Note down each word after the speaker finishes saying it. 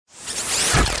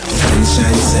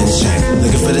sunshine, sunshine.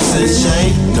 Looking for the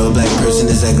sunshine. No black person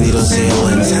is ugly, don't say it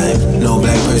one time. No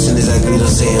black person is ugly, don't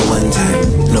say it one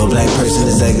time. No black person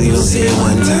is ugly, don't say it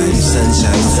one time.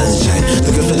 Sunshine, sunshine.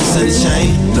 Looking for the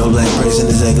sunshine. No black person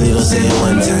is ugly, don't say it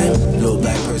one time. No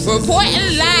black person.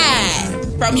 Reporting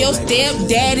live from your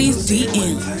stepdaddy's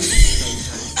DM.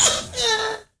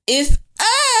 It's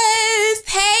us.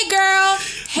 Hey, girl.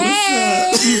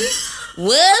 Hey.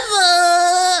 What's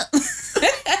up?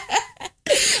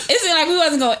 It seemed like we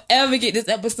wasn't going to ever get this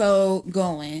episode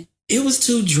going. It was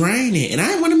too draining, and I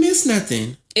didn't want to miss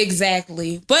nothing.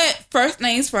 Exactly. But first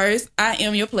things first, I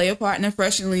am your player partner,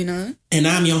 Freshalina. And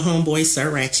I'm your homeboy,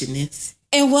 Sir Ratchetness.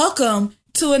 And welcome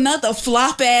to another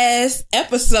flop-ass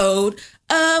episode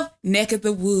of Neck of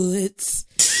the Woods.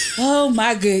 Oh,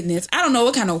 my goodness. I don't know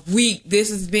what kind of week this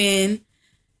has been.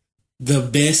 The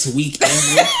best week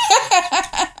ever.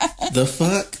 The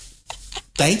fuck?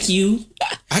 Thank you.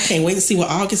 I can't wait to see what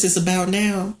August is about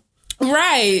now.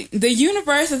 Right. The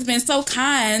universe has been so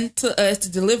kind to us to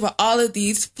deliver all of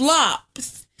these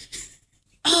flops.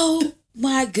 Oh,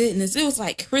 my goodness. It was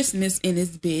like Christmas in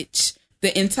this bitch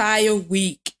the entire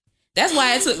week. That's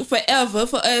why it took forever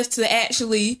for us to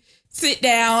actually sit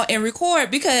down and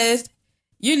record because,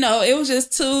 you know, it was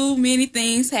just too many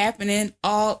things happening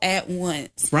all at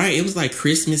once. Right. It was like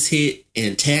Christmas hit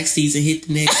and tax season hit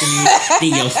the next day.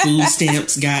 Then your food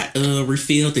stamps got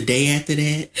refilled the day after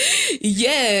that.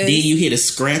 Yes. Then you hit a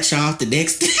scratch off the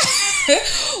next day.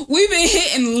 We've been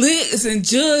hitting licks and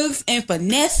jugs and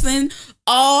finessing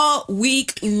all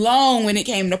week long when it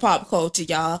came to pop culture,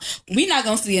 y'all. We're not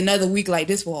going to see another week like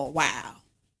this for a while.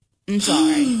 I'm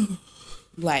sorry.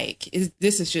 Like,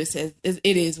 this is just, it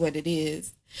is what it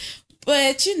is.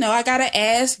 But, you know, I got to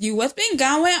ask you, what's been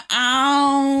going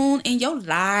on in your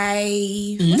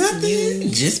life?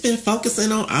 Nothing. Just been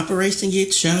focusing on Operation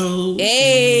Get Chose.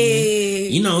 Hey.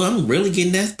 And, you know, I'm really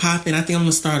getting that popping. I think I'm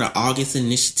going to start an August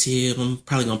initiative. I'm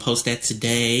probably going to post that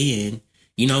today and,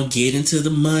 you know, get into the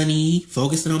money,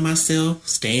 focusing on myself,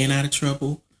 staying out of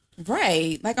trouble.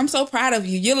 Right. Like, I'm so proud of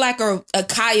you. You're like a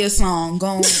Kaya song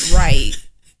going right.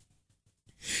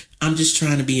 I'm just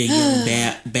trying to be a young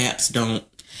Baps don't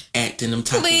act in them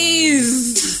type of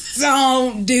ways. Please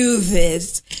don't do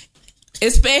this.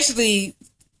 Especially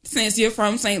since you're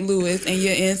from St. Louis and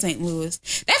you're in St. Louis.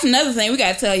 That's another thing we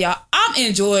got to tell y'all. I'm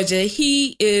in Georgia.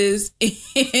 He is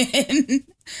in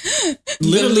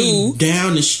literally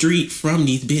down the street from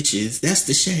these bitches. That's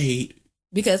the shade.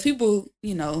 Because people,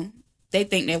 you know, they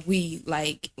think that we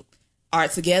like are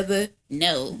together.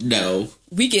 No.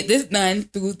 We get this done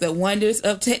through the wonders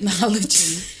of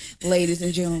technology, ladies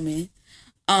and gentlemen.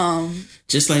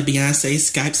 Just like Beyonce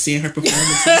Skype seeing her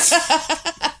performances.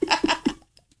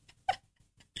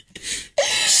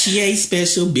 She ain't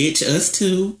special, bitch. Us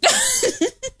too.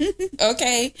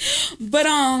 Okay. But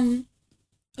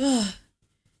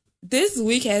this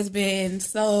week has been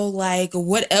so like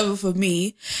whatever for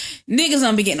me. Niggas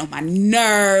don't be getting on my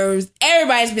nerves.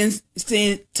 Everybody's been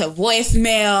sent to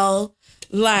voicemail.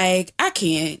 Like, I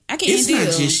can't it's deal. Not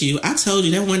just you. I told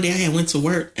you that one day I had went to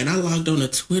work and I logged on to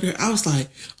Twitter. I was like,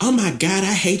 oh my God,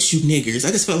 I hate you niggas.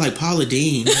 I just felt like Paula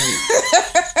Deen. Like,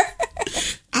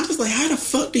 I was like, how the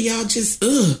fuck do y'all just,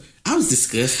 I was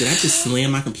disgusted. I just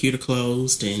slammed my computer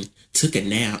closed and took a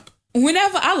nap.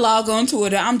 Whenever I log on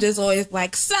Twitter, I'm just always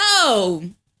like, so,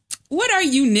 what are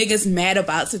you niggas mad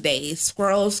about today?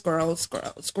 Scroll.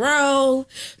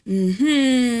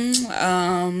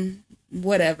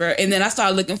 Whatever. And then I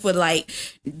started looking for like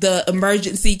the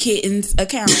Emergency Kittens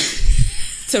account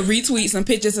to retweet some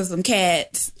pictures of some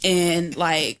cats. And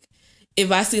like,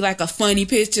 if I see like a funny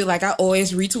picture, like I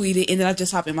always retweet it and then I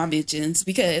just hop in my mentions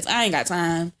because I ain't got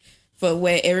time for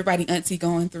what everybody auntie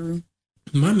going through.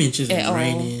 My mentions are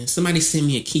raining. Somebody sent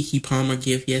me a Keke Palmer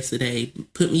gift yesterday.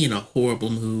 Put me in a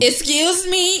horrible mood. Excuse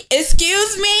me?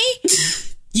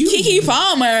 Keke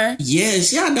Palmer.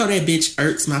 Yes, y'all know that bitch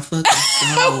irks my fucking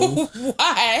soul.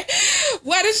 Why?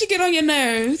 Why does she get on your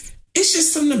nerves? It's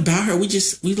just something about her. We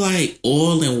like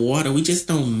oil and water. We just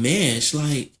don't mesh.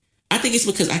 Like, I think it's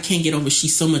because I can't get over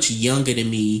she's so much younger than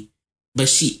me, but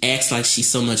she acts like she's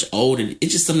so much older.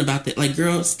 It's just something about that. Like,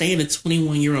 girl, stay in a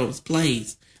 21-year-old's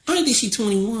place. I don't think she's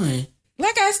 21.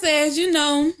 Like I said, you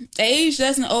know, age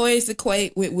doesn't always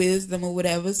equate with wisdom or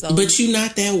whatever. So, but you're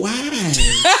not that wise.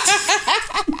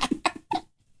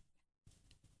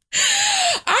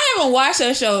 I haven't watched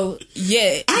her show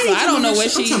yet, so I don't know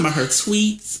what I'm talking about her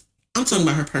tweets. I'm talking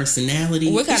about her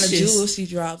personality. What kind of jewels she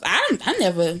drops. I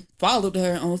never followed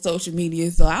her on social media,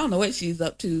 so I don't know what she's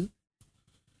up to.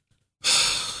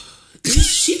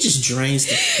 She just drains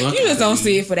the fuck. You just out don't of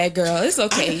see me. it for that girl. It's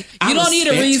okay. I you don't need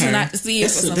a respect reason her. not to see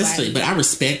it for somebody. But I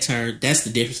respect her. That's the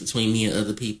difference between me and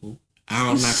other people. I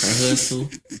don't knock her hustle.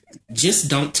 Just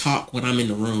don't talk when I'm in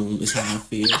the room is how I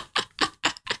feel.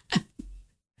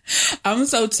 I'm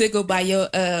so tickled by your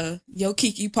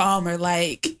Kiki Palmer.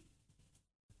 Like,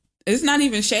 it's not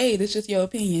even shade. It's just your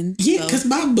opinion. Yeah, so. because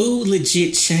my mood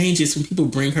legit changes when people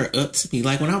bring her up to me.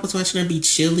 Like when I was watching her be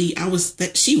chilly,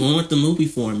 she ruined the movie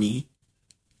for me.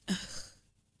 I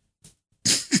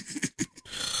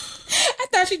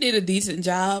thought she did a decent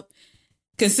job,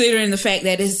 considering the fact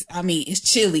that it's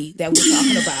chilly that we're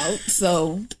talking about.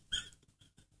 So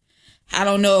I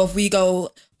don't know if we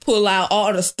go pull out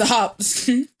all the stops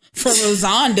for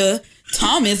Rosonda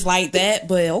Thomas like that,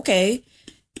 but okay.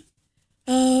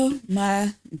 Oh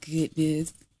my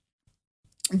goodness.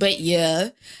 But yeah,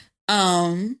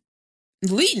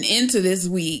 leading into this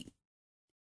week,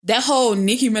 that whole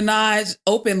Nicki Minaj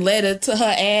open letter to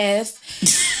her ass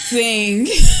thing,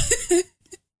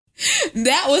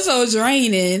 that was so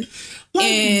draining. Like,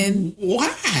 and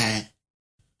why?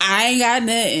 I ain't got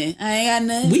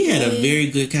nothing. We had a very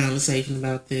good conversation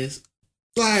about this.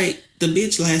 Like, the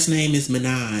bitch last name is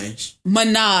Minaj.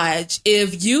 Minaj.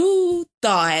 If you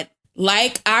thought,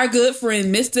 like our good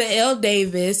friend Mr. L.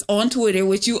 Davis on Twitter,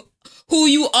 who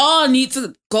you all need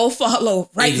to go follow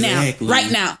right now,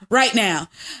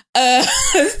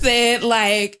 said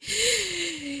like,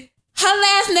 her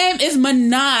last name is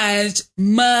Minaj.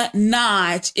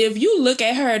 If you look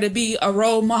at her to be a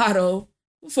role model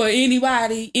for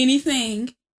anybody,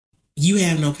 anything, you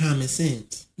have no common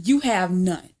sense. You have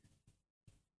none.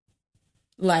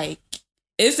 Like,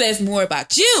 it says more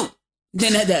about you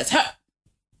than it does her.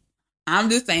 I'm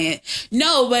just saying.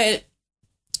 No, but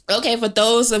okay, for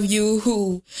those of you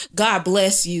who, God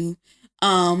bless you,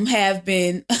 have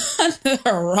been under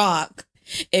a rock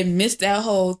and missed that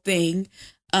whole thing.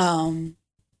 One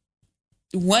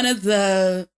of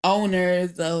the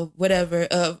owners of whatever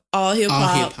of All Hip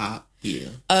Hop,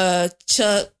 yeah.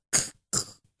 Chuck.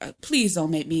 Please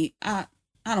don't make me. I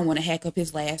don't want to hack up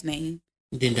his last name.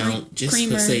 Then don't just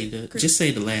say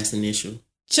the last initial.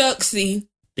 Chuck C.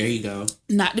 There you go.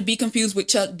 Not to be confused with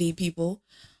Chuck D. People.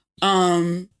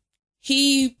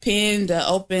 He penned an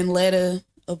open letter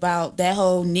about that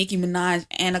whole Nicki Minaj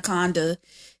Anaconda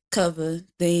cover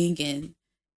thing, and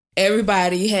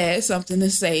everybody had something to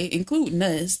say, including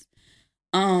us.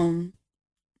 My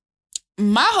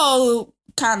whole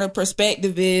kind of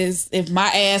perspective is, if my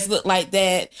ass looked like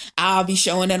that, I'll be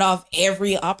showing it off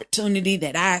every opportunity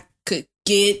that I could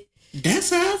get. That's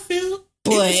how I feel.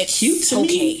 But it's cute to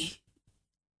me.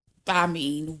 I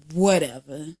mean,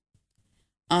 whatever.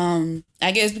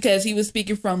 I guess because he was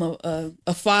speaking from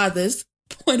a father's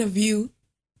point of view.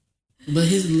 But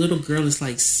his little girl is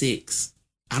like 6.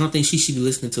 I don't think she should be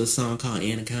listening to a song called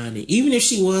Anaconda. Even if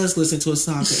she was listening to a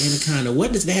song called Anaconda,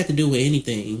 what does that have to do with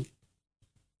anything?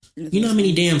 You know how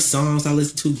many damn songs I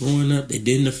listened to growing up that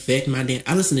didn't affect my damn...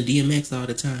 I listen to DMX all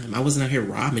the time. I wasn't out here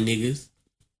robbing niggas.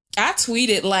 I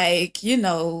tweeted like,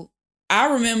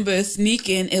 I remember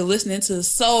sneaking and listening to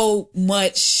so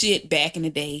much shit back in the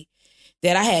day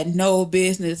that I had no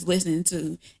business listening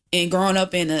to. And growing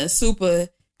up in a super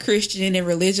Christian and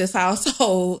religious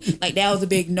household, like that was a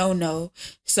big no-no.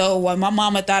 So when my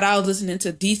mama thought I was listening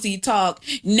to DC Talk,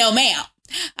 no ma'am.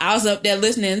 I was up there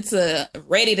listening to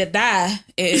Ready to Die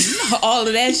and all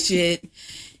of that shit.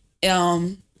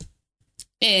 And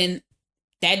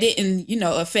that didn't,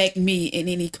 affect me in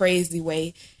any crazy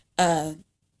way. I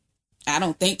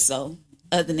don't think so.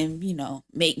 Other than,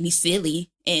 make me silly.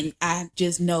 And I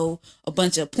just know a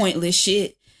bunch of pointless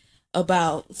shit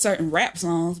about certain rap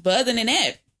songs. But other than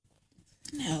that,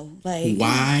 no. Like,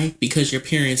 why? Because your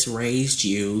parents raised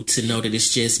you to know that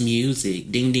it's just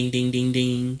music. Ding, ding, ding, ding,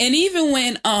 ding. And even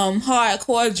when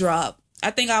hardcore dropped,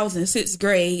 I think I was in 6th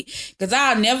grade, because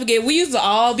I'll never we used to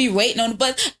all be waiting on the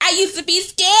bus. I used to be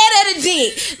scared of the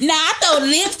dick. Now I throw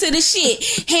lips to the shit,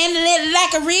 handle it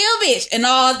like a real bitch and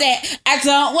all that. I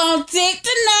don't want dick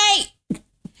tonight.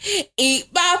 Eat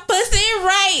my pussy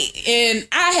right. And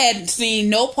I hadn't seen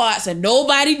no parts of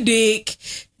nobody dick.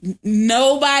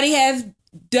 Nobody has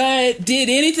did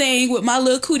anything with my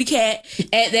little cootie cat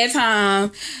at that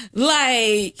time.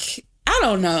 Like, I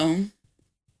don't know.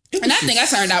 And I think I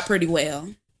turned out pretty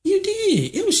well. You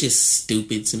did. It was just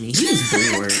stupid to me. He was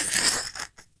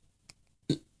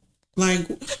bored. Like,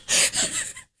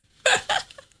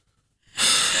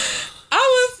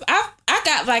 I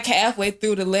got like halfway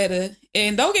through the letter,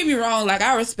 and don't get me wrong, like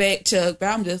I respect Chuck, but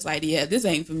I'm just like, yeah, this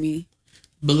ain't for me.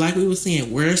 But like we were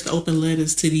saying, where's the open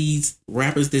letters to these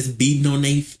rappers that's beating on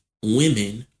they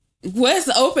women? What's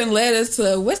the open letters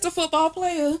to what's the football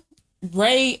player?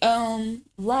 Ray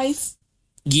Rice.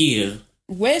 Yeah.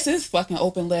 Where's his fucking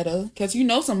open letter? Because you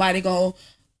know somebody gonna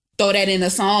throw that in a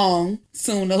song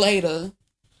sooner or later.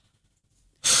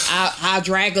 I'll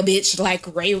drag a bitch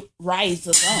like Ray Rice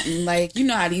or something. Like, you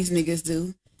know how these niggas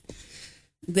do.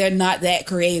 They're not that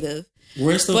creative.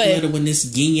 Where's the letter when this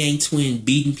yin yang twin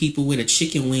beating people with a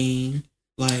chicken wing?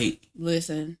 Like,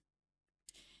 listen,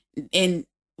 and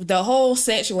the whole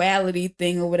sexuality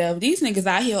thing or whatever, these niggas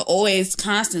out here always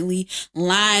constantly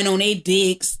lying on their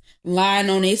dicks,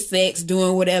 lying on their sex,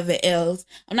 doing whatever else.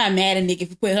 I'm not mad at Nick if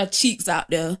you put her cheeks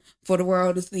out there for the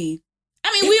world to see.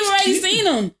 I mean, we've already seen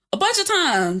them a bunch of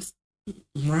times.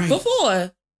 Right.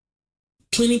 Before.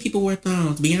 Plenty of people wear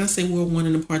thongs. Beyonce wore one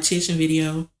in the Partition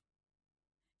video.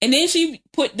 And then she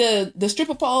put the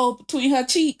stripper pole between her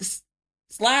cheeks.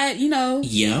 Slide, you know.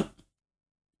 Yep.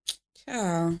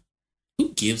 Child. Who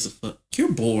gives a fuck?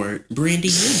 You're bored. Brandy,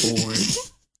 you're bored.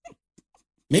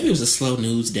 Maybe it was a slow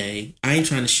news day. I ain't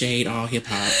trying to shade all hip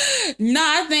hop. No,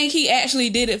 I think he actually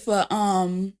did it for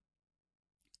a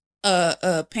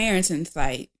parenting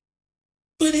site.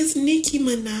 But it's Nicki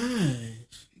Minaj.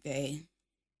 Okay.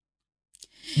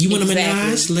 You want a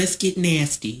Minaj? Let's get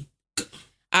nasty.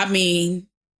 I mean,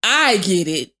 I get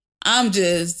it. I'm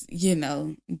just,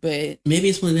 but maybe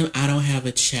it's one of them I don't have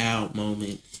a child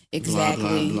moment. Exactly.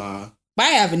 Blah, blah, blah. But I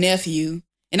have a nephew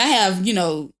and I have,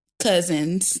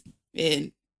 cousins,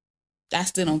 and I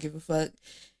still don't give a fuck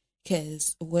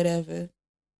because whatever.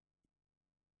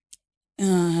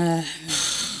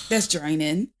 That's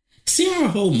draining. See our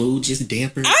whole mood just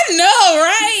dampened. I know,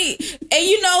 right? And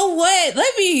you know what?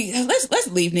 Let's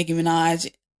leave Nicki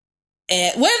Minaj.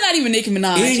 Not even Nicki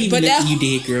Minaj. It ain't even but nothing you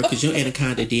did, girl, because your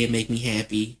Anaconda did make me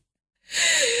happy.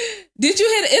 Did you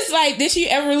hear? It's like, did she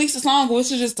ever release a song, or was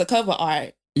it just a cover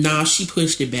art? Nah, she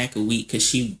pushed it back a week because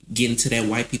she getting to that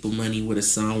white people money with a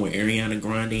song with Ariana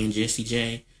Grande and Jessie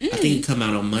J. I think it come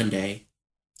out on Monday.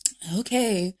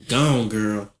 Okay. Gone,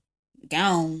 girl.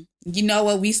 Gone. You know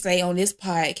what we say on this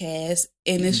podcast,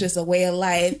 and it's just a way of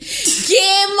life.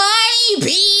 Get money,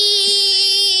 bitch.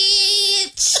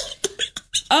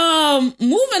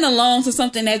 Moving along to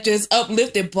something that just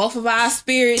uplifted both of our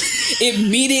spirits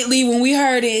immediately when we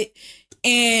heard it,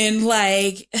 and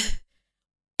like,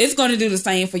 it's going to do the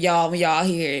same for y'all when y'all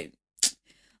hear it.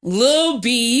 Lil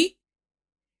B,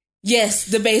 yes,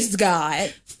 the bass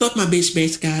god. Fuck my bitch,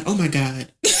 bass god. Oh my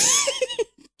god.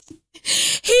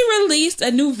 He released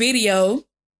a new video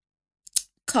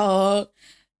called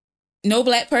No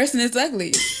Black Person is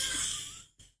Ugly.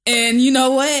 And you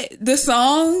know what? The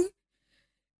song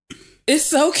is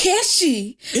so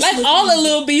catchy. It's like all the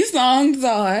Lil B songs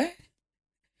are.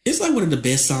 It's like one of the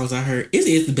best songs I heard. It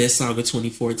is the best song of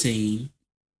 2014.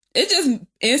 It just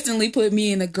instantly put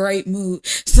me in a great mood.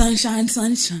 Sunshine,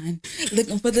 sunshine.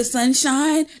 Looking for the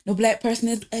sunshine. No black person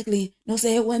is ugly. No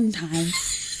say it one time.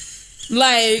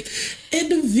 Like, and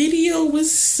the video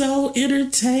was so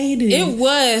entertaining. It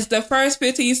was. The first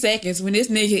 15 seconds when this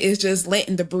nigga is just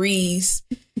letting the breeze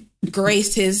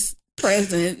grace his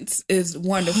presence is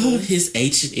wonderful. His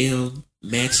H&M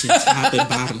matching top and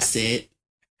bottom set.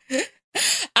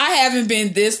 I haven't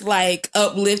been this like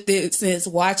uplifted since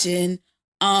watching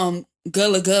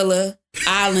Gullah Gullah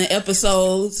Island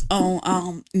episodes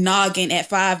on Noggin at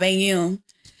 5 a.m.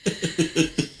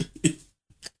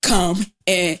 Come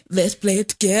and let's play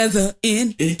together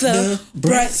in the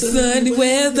bright sunny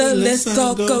weather. Let's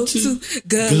all go to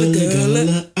Gullah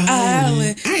Gullah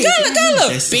Island. Gullah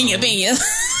Gullah, binya binya.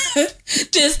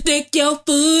 Just stick your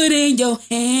foot in your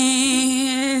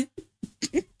hand.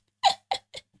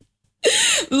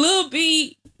 Lil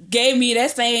B gave me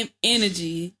that same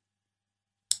energy.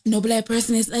 No black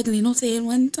person is ugly. Don't say it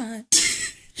one time.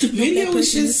 The video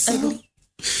was just so ugly.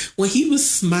 When he was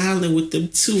smiling with them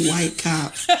two white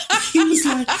cops, he was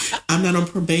like, I'm not on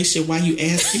probation. Why you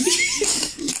asking me?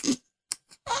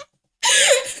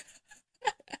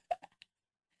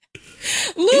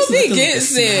 Lil B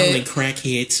gets it. Smiling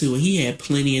crackhead too. And he had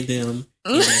plenty of them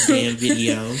in that damn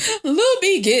video. Lil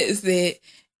B gets it.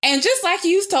 And just like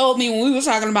you told me when we were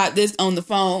talking about this on the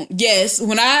phone, yes,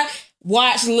 when I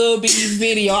watched Lil B's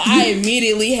video, I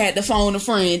immediately had to phone a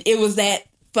friend. It was that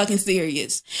fucking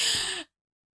serious.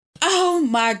 Oh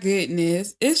my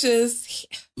goodness. It's just...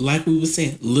 Like we were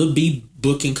saying, Lil B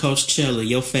booking Coachella.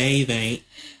 Your fave ain't.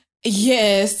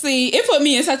 Yeah, see, it put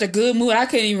me in such a good mood. I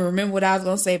couldn't even remember what I was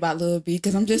going to say about Lil B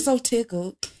because I'm just so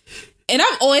tickled. And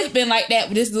I've always been like that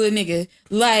with this little nigga.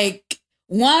 Like,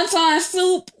 wonton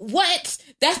soup, what?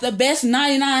 That's the best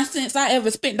 99 cents I ever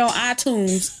spent on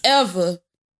iTunes, ever.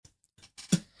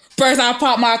 First I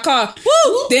pop my car,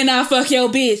 woo! Then I fuck your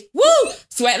bitch, woo!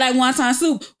 Sweat like wonton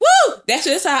soup. Woo! That's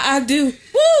just how I do.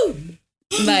 Woo!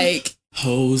 Like,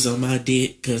 hoes on my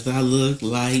dick because I look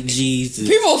like Jesus.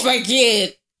 people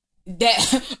forget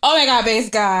that. Oh my God, base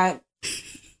God.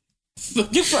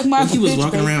 You fuck my He was bitch,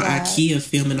 walking base around God. IKEA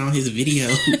filming all his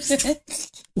videos.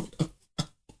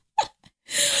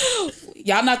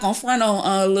 Y'all not gonna front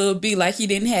on Lil B like he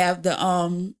didn't have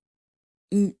the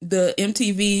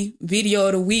MTV video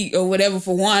of the week or whatever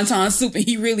for wonton soup, and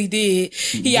he really did.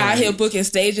 He out here booking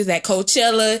stages at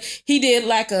Coachella. He did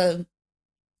like a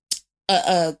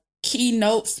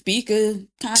keynote speaker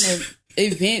kind of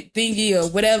event thingy or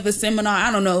whatever seminar,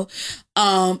 I don't know,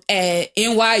 at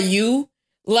NYU.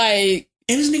 Like,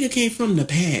 and this nigga came from the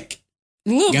pack.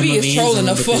 Lil Got B my is Vans trolling on,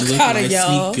 the but they fuck look out like of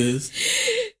y'all. sneakers.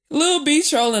 Lil B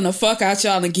trolling the fuck out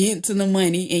y'all and getting to the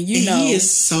money, and you know he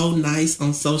is so nice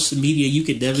on social media. You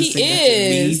could never He say nothing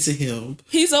mean is. to him.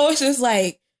 he's always just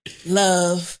like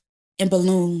love and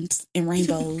balloons and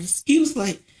rainbows. He was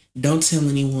like, "Don't tell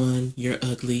anyone you're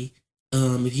ugly.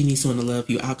 If you need someone to love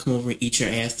you, I'll come over and eat your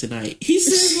ass tonight." He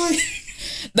says like,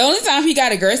 The only time he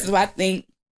got aggressive, I think,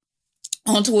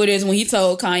 on Twitter is when he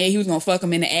told Kanye he was gonna fuck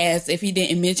him in the ass if he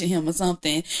didn't mention him or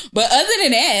something. But other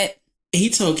than that, he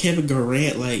told Kevin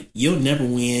Durant like, "You'll never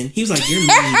win." He was like, "You're mean."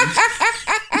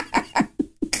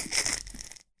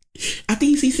 I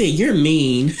think he said, "You're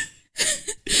mean."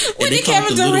 what did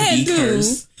Kevin Durant do?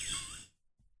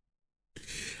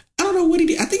 I don't know what he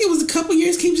did. I think it was a couple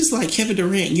years. He was just like, "Kevin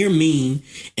Durant, you're mean,"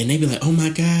 and they be like, "Oh my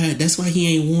God, that's why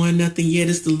he ain't won nothing yet.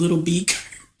 It's the little B curse."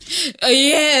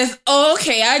 Yes.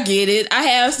 Okay, I get it. I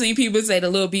have seen people say the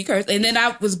Lil B curse, and then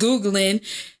I was Googling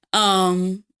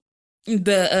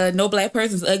the No Black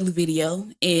Person's Ugly video,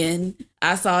 and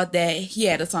I saw that he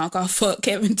had a song called Fuck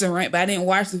Kevin Durant, but I didn't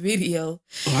watch the video.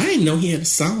 Oh, I didn't know he had a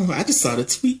song. I just saw the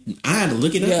tweet. I had to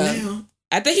look it up now.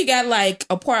 I think he got like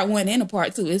a part 1 and a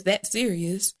part 2. Is that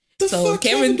serious? The So fuck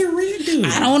Kevin Durant do?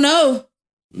 I don't know.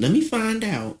 Let me find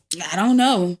out. I don't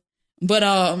know.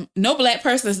 But No Black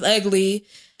Person's Ugly.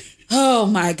 Oh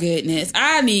my goodness.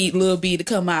 I need Lil B to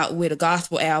come out with a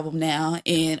gospel album now,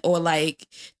 or like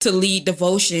to lead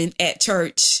devotion at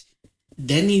church.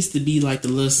 That needs to be like the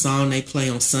little song they play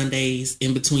on Sundays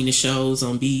in between the shows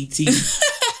on BET.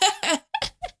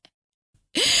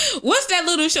 What's that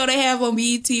little show they have on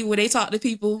BET where they talk to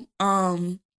people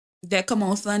that come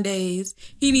on Sundays?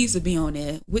 He needs to be on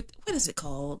there. What is it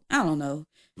called? I don't know.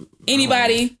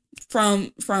 Anybody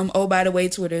from Oh By The Way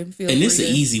Twitter, feel free. And it's an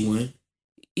easy one.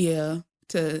 Yeah,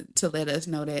 to let us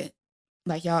know that.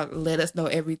 Like, y'all let us know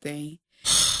everything.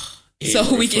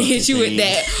 So we can hit you with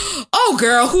that. Oh,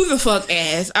 girl, who the fuck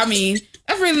asked? I mean,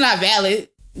 that's really not valid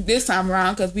this time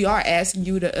around because we are asking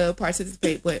you to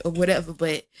participate, or whatever.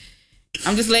 But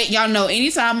I'm just letting y'all know,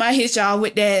 anytime I hit y'all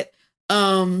with that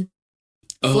Flavor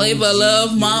of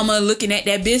Love mama looking at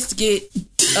that biscuit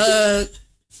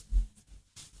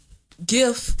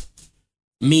gif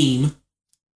meme,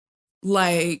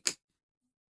 like,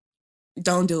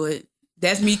 don't do it.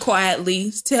 That's me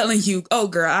quietly telling you, oh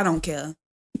girl, I don't care.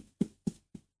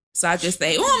 So I just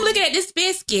say, oh, I'm looking at this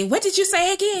biscuit. What did you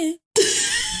say again?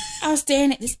 I was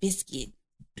staring at this biscuit.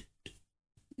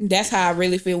 That's how I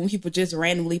really feel when people just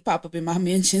randomly pop up in my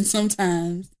mentions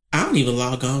sometimes. I don't even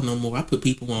log on no more. I put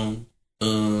people on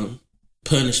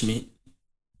punishment.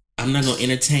 I'm not gonna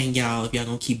entertain y'all if y'all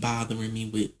gonna keep bothering me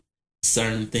with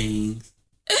certain things.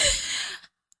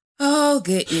 Oh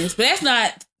goodness. But that's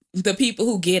not the people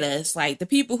who get us. Like, the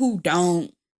people who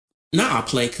don't. Not our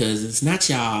play cousins, not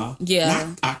y'all. Yeah.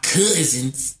 Not our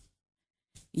cousins.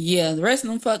 Yeah, the rest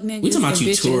of them fuck niggas. We talking about you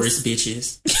bitches. tourist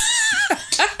bitches.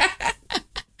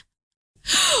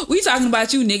 We talking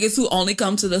about you niggas who only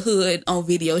come to the hood on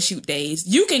video shoot days.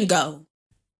 You can go.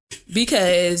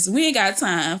 Because we ain't got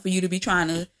time for you to be trying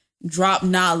to drop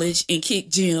knowledge and kick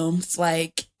gems.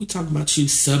 Like, We talking about you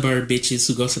suburb bitches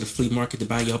who go to the flea market to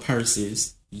buy your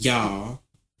purses. Y'all.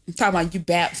 I'm talking about you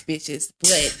Baps bitches.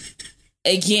 But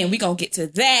again, we gonna get to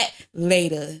that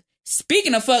later.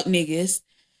 Speaking of fuck niggas,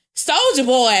 Soulja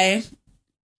Boy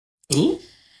Ooh.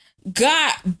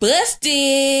 got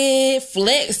busted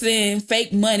flexing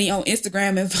fake money on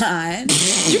Instagram and Vine.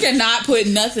 You cannot put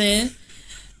nothing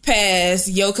past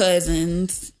your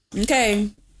cousins.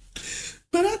 Okay.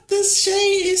 But at this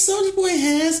shade, Soulja Boy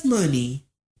has money.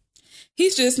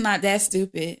 He's just not that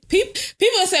stupid. People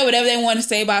say whatever they want to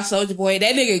say about Soulja Boy.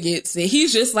 That nigga gets it.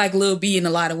 He's just like Lil B in a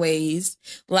lot of ways.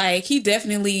 Like, he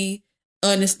definitely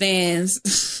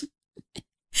understands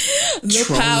the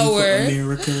Trolling power for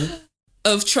America.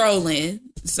 of trolling.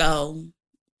 So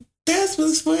That's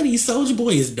what's funny. Soulja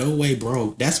Boy is no way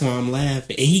broke. That's why I'm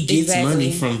laughing. And he gets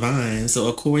money from Vine, so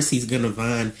of course he's gonna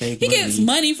Vine fake money. He gets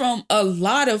money from a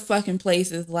lot of fucking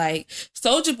places. Like,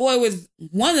 Soulja Boy was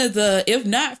one of the, if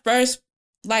not first,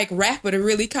 like, rapper to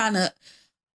really kind of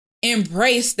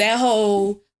embrace that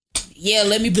whole,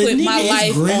 let me put my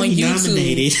life on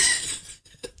YouTube.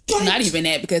 Like, not even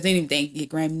that, because anything can get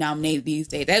Grammy nominated these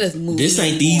days. That doesn't move. This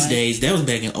ain't these days. That was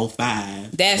back in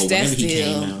 05. That's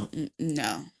still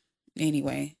no.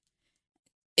 Anyway,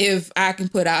 if I can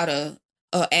put out a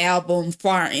album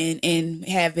farting and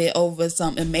have it over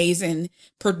some amazing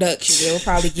production, they'll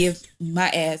probably give my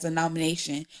ass a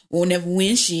nomination. Won't never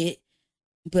win shit,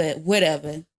 but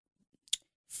whatever.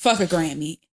 Fuck a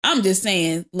Grammy. I'm just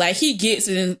saying, like, he gets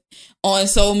in on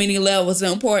so many levels,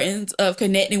 the importance of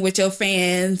connecting with your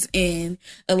fans and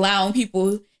allowing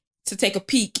people to take a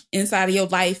peek inside of your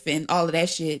life and all of that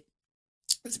shit.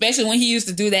 Especially when he used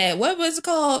to do that, what was it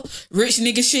called? Rich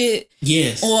nigga shit.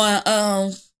 Yes.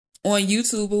 On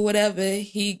YouTube or whatever.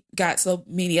 He got so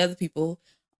many other people,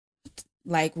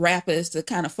 like rappers, to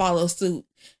kind of follow suit.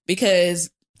 Because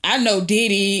I know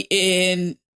Diddy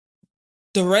and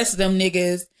the rest of them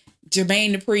niggas,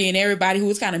 Jermaine Dupri and everybody who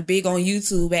was kind of big on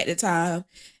YouTube at the time,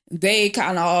 they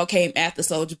kind of all came after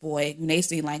Soulja Boy when they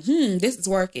seen like, this is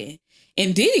working.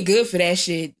 And Diddy good for that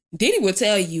shit. Diddy will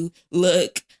tell you,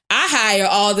 look, I hire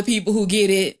all the people who get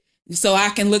it so I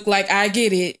can look like I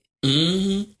get it.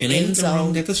 Mm-hmm. And ain't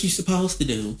wrong. That's what you're supposed to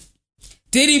do.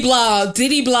 Diddy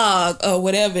blog, or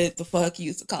whatever the fuck you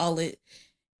used to call it.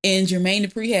 And Jermaine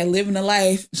Dupri had Living a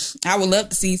Life. I would love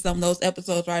to see some of those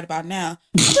episodes right about now.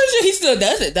 I'm pretty sure he still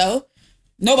does it, though.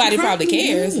 Nobody probably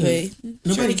cares. But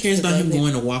nobody cares about him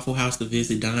going to Waffle House to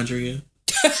visit Dondria.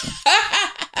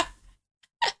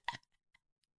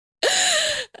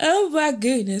 Oh, my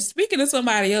goodness. Speaking of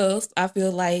somebody else, I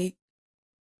feel like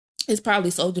it's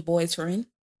probably Soulja Boy's friend.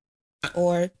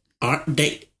 Or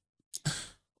they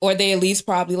at least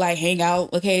probably, like, hang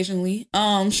out occasionally.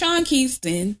 Sean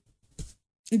Kingston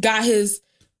got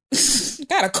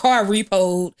a car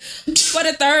repoed for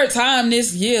the third time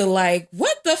this year. Like,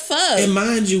 what the fuck? And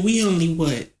mind you, we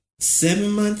only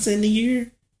 7 months in the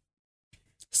year?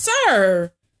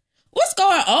 Sir, what's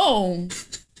going on?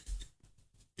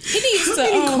 He needs How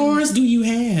many cars do you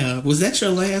have? Was that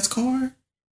your last car?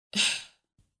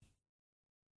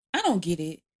 I don't get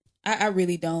it. I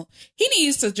really don't. He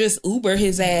needs to just Uber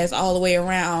his ass all the way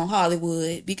around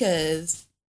Hollywood, because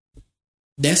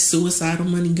that's suicidal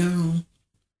money gone.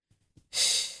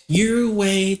 You're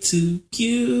way too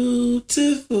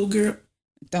beautiful, girl.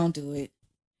 Don't do it.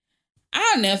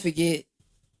 I'll never forget.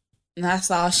 And I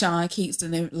saw Sean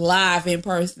Kingston live in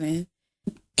person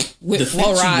with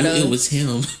Florida. It was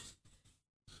him.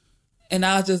 And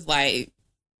I was just like,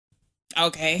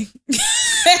 okay.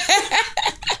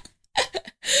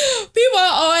 People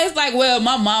are always like, well,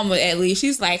 my mama at least,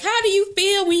 she's like, how do you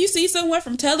feel when you see someone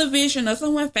from television or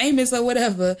someone famous or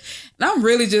whatever? And I'm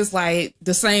really just like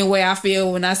the same way I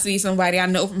feel when I see somebody I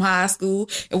know from high school.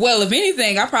 Well, if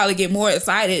anything, I probably get more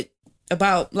excited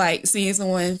about like seeing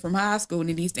someone from high school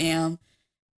than these damn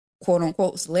quote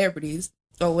unquote celebrities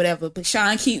or whatever. But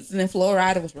Sean Kingston in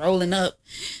Florida was rolling up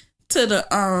to the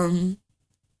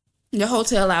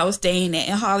hotel I was staying at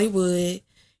in Hollywood,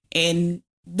 and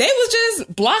they was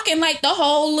just blocking like the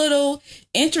whole little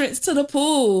entrance to the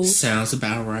pool. Sounds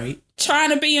about right.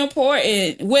 Trying to be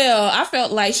important. Well, I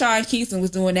felt like Sean Kingston was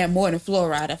doing that more than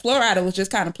Florida. Florida was just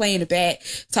kind of playing the back,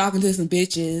 talking to some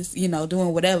bitches,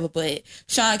 doing whatever. But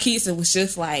Sean Kingston was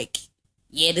just like,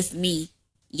 yeah, this is me.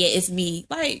 Yeah, it's me.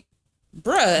 Like,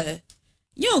 bruh,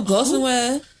 you don't go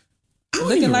somewhere. I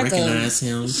wouldn't even recognize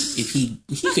him if he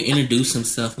could introduce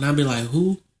himself, and I'd be like,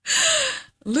 who?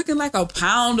 Looking like a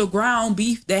pound of ground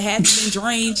beef that hasn't been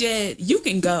drained yet. You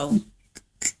can go.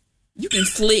 You can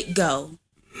slick go.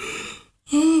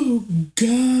 Oh,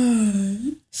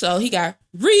 God. So he got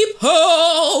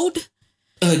repoed.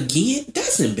 Again?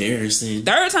 That's embarrassing.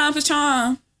 Third time's a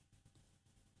charm.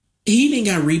 He didn't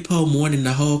got repoed more than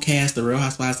the whole cast of Real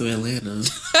Housewives of Atlanta.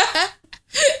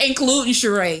 Including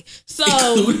Sheree. So,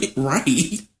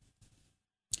 right.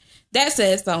 That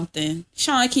says something.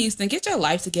 Sean Kingston, get your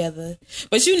life together.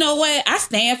 But you know what? I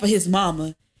stand for his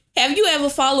mama. Have you ever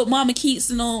followed Mama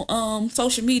Kingston on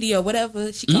social media or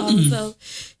whatever she calls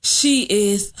herself? She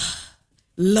is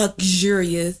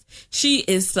luxurious. She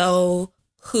is so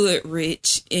hood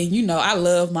rich. And I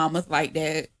love mamas like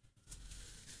that.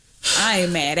 I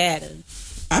ain't mad at her.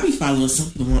 I be following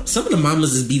some of the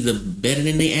mamas is be better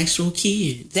than their actual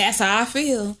kids. That's how I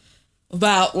feel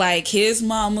about like his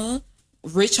mama,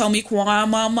 Rich Homie Quan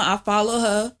mama. I follow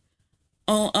her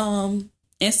on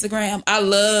Instagram. I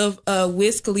love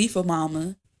Wiz Khalifa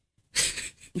mama.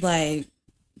 Like,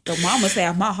 the mamas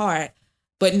have my heart.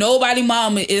 But nobody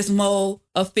mama is more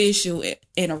official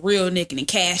and a real nigga than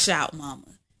Cash Out mama.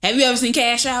 Have you ever seen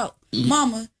Cash Out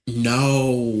mama?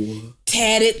 No.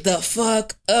 Tatted the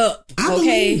fuck up. I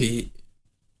believe it.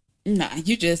 Nah,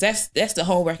 you just, that's the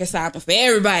homework assignment for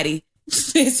everybody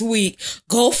this week.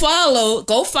 Go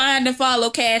find and follow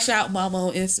Cash Out mama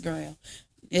on Instagram.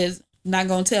 It's not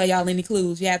gonna tell y'all any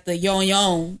clues. You have to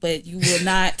yon, but you will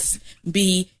not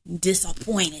be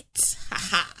disappointed.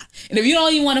 And if you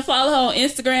don't even want to follow her on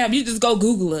Instagram, you just go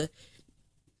Google her.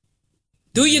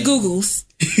 Do your Googles.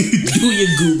 Do your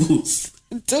Googles.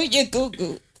 Do your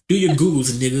Google. Do your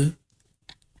Googles, nigga.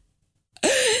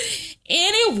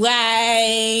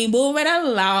 Anyway, moving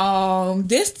along.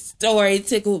 This story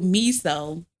tickled me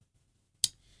so.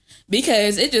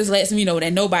 Because it just lets me know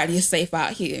that nobody is safe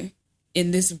out here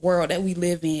in this world that we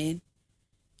live in.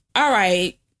 All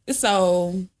right.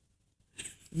 So,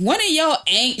 one of your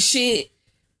ain't shit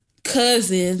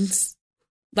cousins,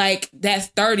 like that's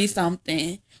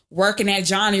 30-something, working at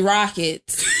Johnny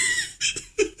Rockets,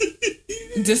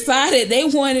 decided they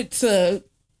wanted to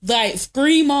like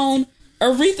scream on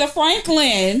Aretha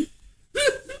Franklin.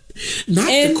 Not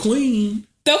the queen.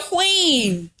 The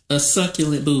queen. Of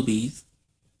succulent boobies.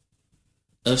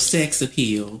 Of sex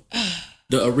appeal.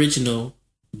 The original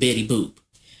Betty Boop.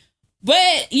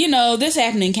 But, you know, this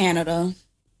happened in Canada.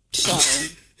 So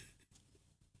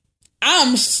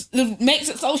it makes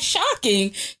it so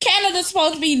shocking. Canada's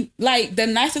supposed to be like the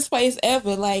nicest place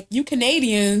ever. Like, you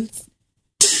Canadians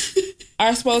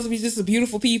are supposed to be just a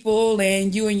beautiful people,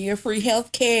 and you and your free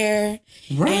health care,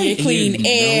 right, and your clean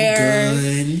air, no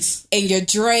guns, and your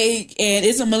Drake, and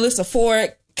it's a Melissa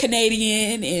Ford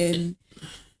Canadian, and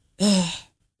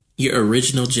your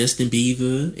original Justin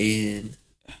Bieber, and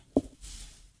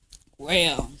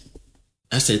well,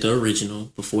 I said the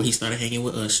original before he started hanging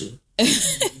with Usher.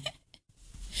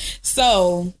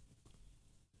 So,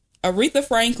 Aretha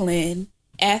Franklin,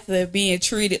 after being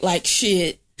treated like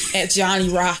shit at Johnny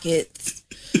Rockets,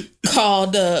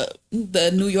 called the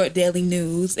New York Daily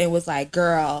News and was like,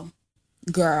 girl,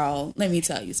 let me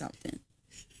tell you something.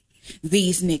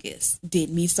 These niggas did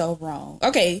me so wrong.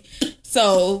 Okay,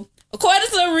 so according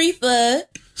to Aretha,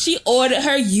 she ordered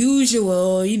her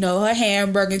usual, you know, her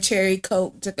hamburger and cherry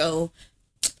Coke to go.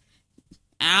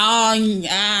 I'm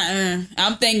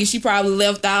thinking she probably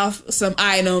left off some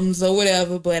items or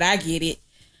whatever, but I get it.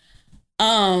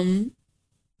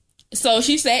 So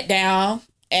she sat down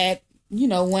at, you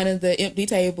know, one of the empty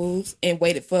tables and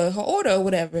waited for her order or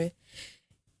whatever.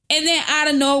 And then out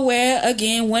of nowhere,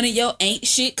 again, one of your ain't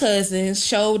shit cousins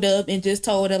showed up and just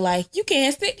told her, like, you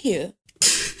can't sit here.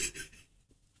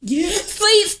 Yeah.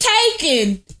 Seats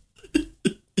taken.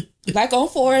 Like on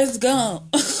Forrest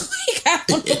Gump.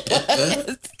 Got on the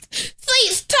bus.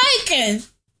 Seats taken.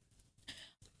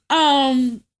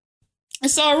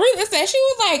 So Aretha said, she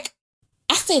was like,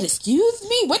 I said, excuse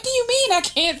me? What do you mean I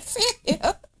can't sit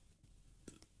here?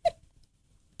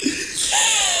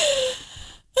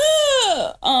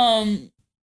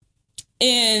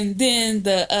 And then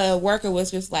the worker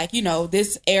was just like, you know,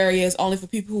 this area is only for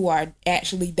people who are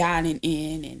actually dining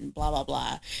in and blah, blah,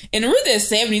 blah. And Aretha is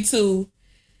 72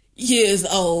 years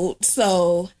old.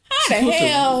 So how the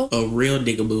hell? A real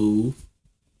nigga move.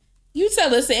 You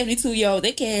tell a 72-year-old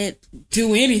they can't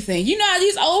do anything. You know how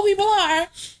these old people are.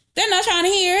 They're not trying to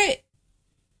hear it.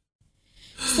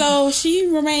 So she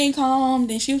remained calm.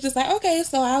 And she was just like, okay,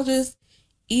 so I'll just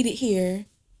eat it here.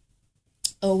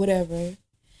 Or whatever.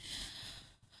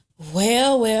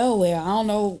 Well. I don't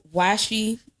know why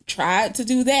she tried to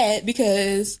do that.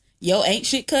 Because your ain't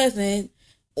shit cousin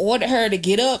ordered her to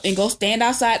get up and go stand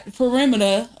outside the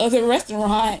perimeter of the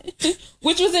restaurant,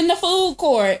 which was in the food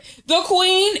court. The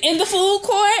queen in the food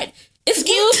court?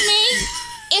 Excuse me?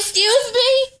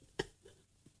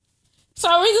 So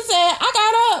Aretha said, I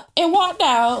got up and walked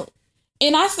out,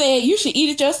 and I said, you should eat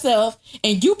it yourself,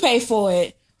 and you pay for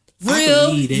it.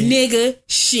 Real nigga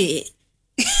shit.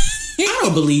 I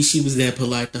don't believe she was that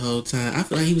polite the whole time. I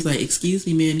feel like he was like, excuse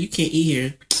me, ma'am, you can't eat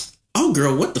here. Oh,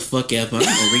 girl, what the fuck ever. I'm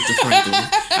Aretha Franklin.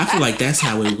 I feel like that's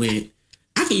how it went.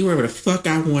 I can eat whatever the fuck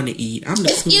I want to eat. I'm the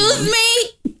Excuse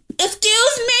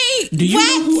me? Do you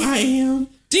know who I am?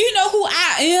 Do you know who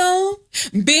I am?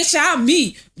 Bitch, I'm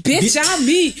me. Bitch, I'm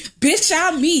me. Bitch,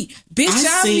 I'm me. Bitch,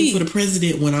 I I'm me. sing for the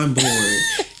president when I'm bored.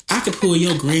 I could pull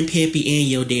your grandpappy and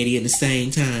your daddy at the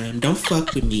same time. Don't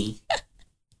fuck with me.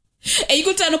 And you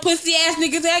gonna tell the pussy ass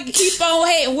niggas that keep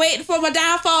on waiting for my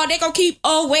downfall. They gonna keep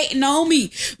on waiting on me.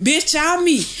 Bitch, I'm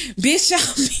me. Bitch,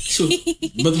 I'm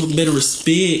me. But better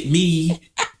respect me.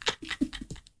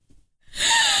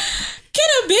 Can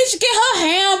a bitch get her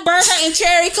hamburger and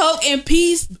cherry coke in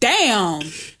peace? Damn.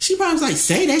 She probably was like,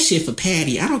 say that shit for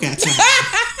Patty. I don't got time.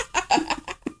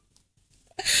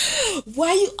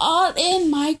 Why you all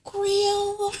in my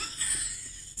grill?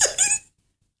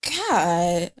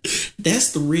 God.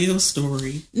 That's the real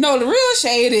story. No, the real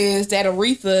shade is that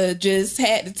Aretha just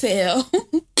had to tell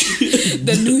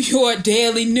the New York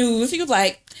Daily News. He was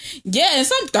like, yeah, and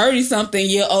some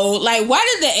 30-something-year-old. Like, why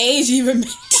did the age even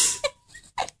matter?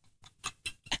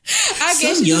 I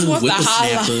guess Some she just young wants to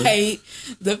whippersnapper. highlight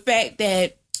the fact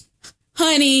that,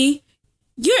 honey,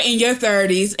 you're in your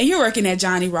 30s and you're working at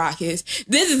Johnny Rockets.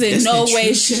 This is in That's no the way,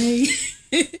 true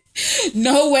shade.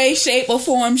 no way, shape, or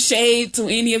form shade to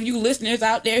any of you listeners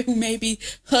out there who may be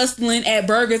hustling at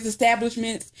burgers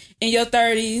establishments in your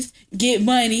 30s, get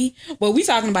money. But we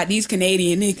talking about these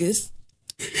Canadian niggas.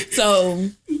 So,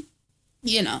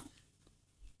 you know.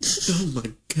 Oh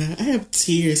my God. I have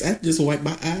tears. I have to just wipe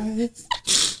my eyes.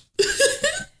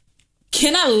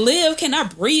 Can I live? Can I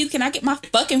breathe? Can I get my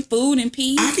fucking food in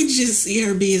peace? I can just see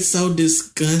her being so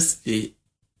disgusted.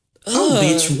 Oh,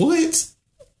 bitch, what?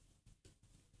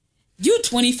 You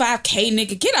 25K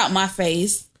nigga, get out my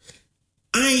face.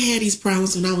 I ain't had these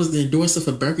problems when I was the endorser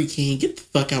for Burger King. Get the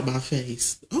fuck out my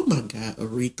face. Oh my God,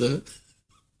 Aretha.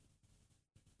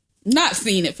 Not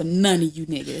seeing it for none of you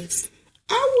niggas.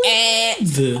 I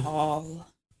would. At all.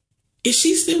 Is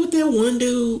she still with that one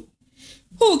dude?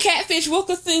 Who, Catfish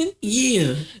Wilkerson?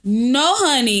 Yeah. No,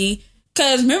 honey.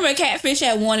 Because remember, Catfish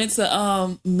had wanted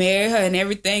to marry her and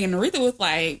everything. And Aretha was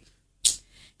like,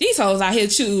 these hoes out here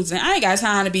choosing. I ain't got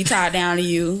time to be tied down to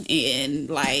you. And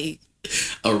like,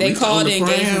 Aretha they called on the the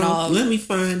engagement prowl? off. Let me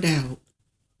find out.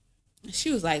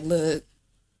 She was like, look.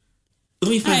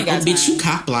 Let me I find ain't out. got Oh, bitch, time. you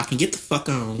cock blocking. Get the fuck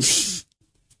on.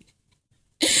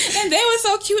 And they were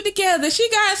so cute together. She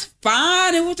got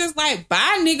fine and was just like,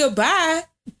 bye, nigga, bye.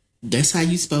 That's how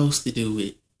you supposed to do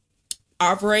it.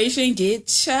 Operation Get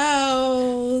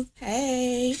Chose.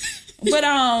 Hey. But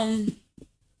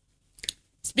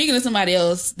speaking of somebody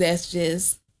else that's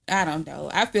just, I don't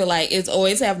know. I feel like it's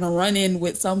always having a run in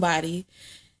with somebody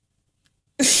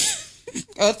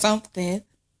or something.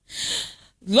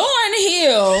 Lauryn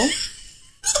Hill.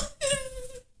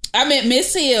 I meant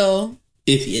Miss Hill.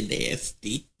 If you're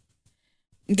nasty.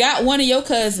 Got one of your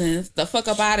cousins the fuck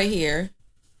up out of here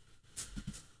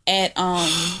at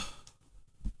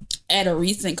a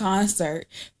recent concert.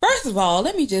 First of all,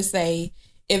 let me just say,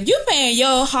 if you're paying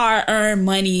your hard-earned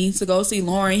money to go see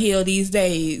Lauryn Hill these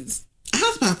days, I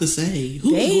was about to say,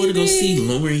 who's going to go see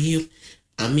Lauryn Hill?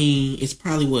 I mean, it's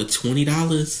probably what, $20?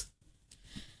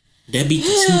 That'd be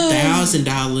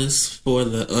 $2,000 for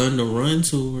the On the Run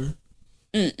tour.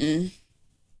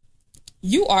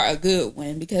 you are a good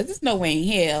one, because there's no way in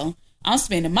hell I'm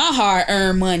spending my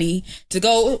hard-earned money to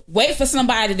go wait for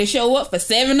somebody to show up for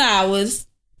 7 hours,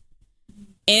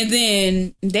 and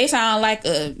then they sound like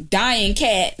a dying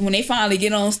cat when they finally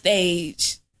get on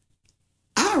stage.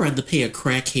 I'd rather pay a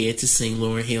crackhead to sing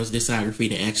Lauryn Hill's discography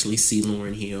than actually see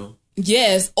Lauryn Hill.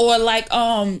 Yes, or like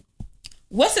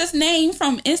what's his name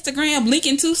from Instagram,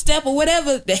 Lincoln Two Step or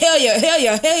whatever? The hell yeah.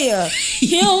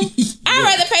 Him. I'd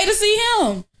rather pay to see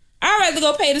him. I'd rather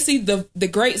go pay to see the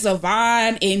greats of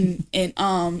Vine and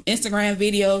Instagram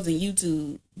videos and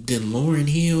YouTube. Then Lauryn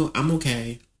Hill, I'm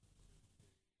okay.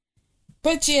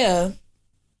 But yeah,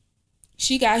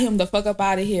 she got him the fuck up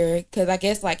out of here because I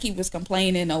guess like he was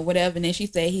complaining or whatever, and then she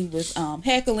said he was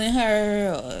heckling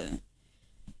her or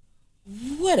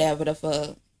whatever the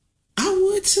fuck. I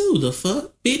would too. The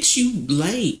fuck, bitch, you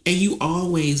late and you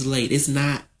always late. It's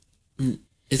not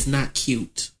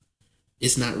cute.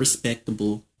 It's not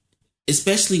respectable,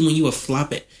 especially when you a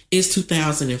flop it. It's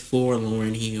 2004,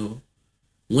 Lauryn Hill.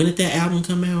 When did that album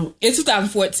come out? It's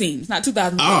 2014. It's not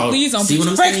 2004. Oh, please don't see what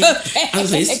I'm break saying? up. I was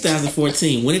saying it's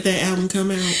 2014. When did that album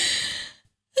come out?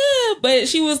 But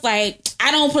she was like,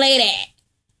 I don't play that.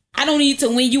 I don't need to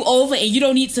win you over, and you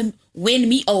don't need to win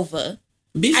me over.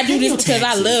 Bitch, I do this because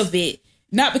I love it,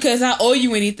 not because I owe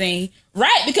you anything.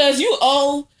 Right? Because you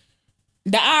owe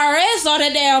the IRS all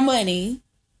that damn money.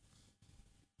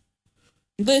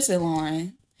 Listen,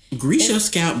 Lauren. Grease your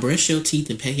scalp, brush your teeth,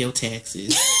 and pay your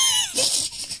taxes.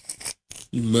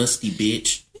 You musty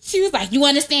bitch. She was like, you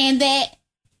understand that?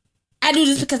 I do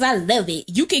this because I love it.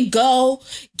 You can go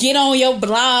get on your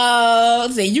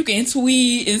blogs and you can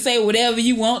tweet and say whatever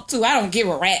you want to. I don't give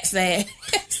a rat's ass.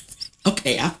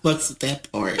 Okay, I fucks with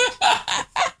that part.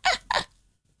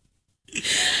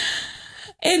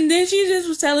 And then she just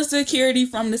was telling security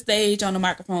from the stage on the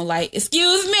microphone, like,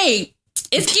 excuse me.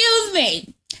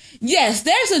 yes,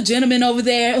 there's a gentleman over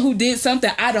there who did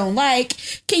something I don't like.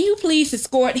 Can you please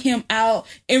escort him out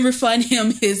and refund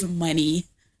him his money?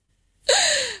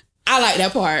 I like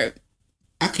that part.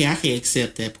 Okay, I can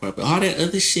accept that part, but all that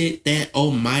other shit, that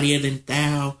mightier than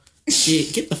thou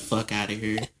shit, get the fuck out of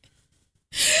here.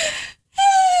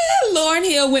 Lauryn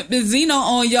Hill went Benzino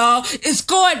on y'all.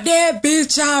 Escort that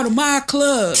bitch out of my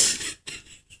club.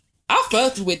 I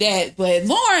fucked with that, but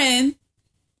Lauryn,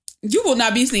 you will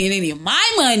not be seeing any of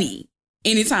my money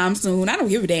anytime soon. I don't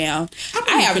give a damn.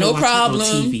 I have no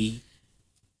problem.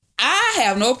 I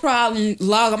have no problem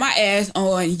logging my ass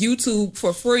on YouTube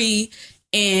for free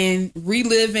and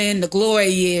reliving the glory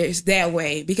years that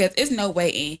way, because it's no way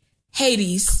in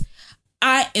Hades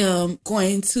I am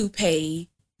going to pay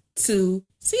to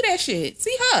see that shit.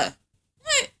 See her.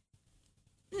 What?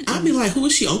 I'd be like, who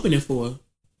is she opening for?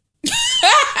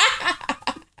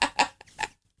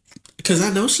 Because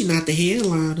I know she's not the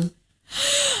headliner.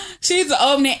 She's the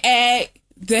opening act,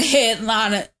 the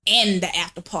headliner, and the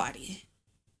after party.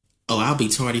 Oh, I'll be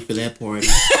tardy for that party.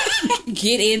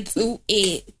 Get into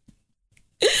it.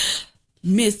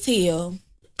 Miss Hill.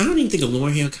 I don't even think a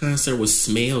Lauryn Hill concert would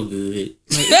smell good.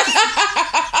 Like,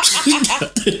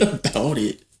 nothing about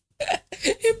it.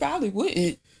 It probably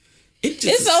wouldn't.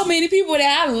 It's so many people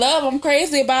that I love, I'm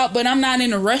crazy about, but I'm not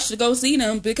in a rush to go see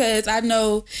them because I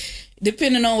know,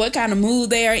 depending on what kind of mood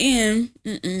they are in,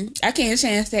 I can't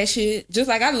chance that shit. Just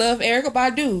like I love Erykah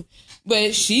Badu,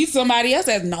 but she's somebody else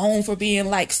that's known for being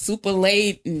like super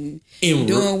late and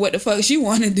doing what the fuck she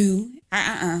want to do.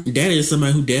 That is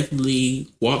somebody who definitely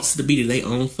walks to the beat of their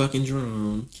own fucking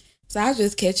drum. So I'll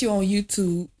just catch you on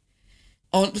YouTube.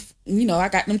 I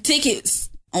got them tickets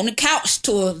on the couch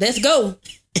tour. Let's go.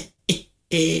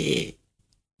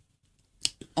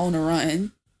 On the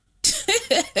run.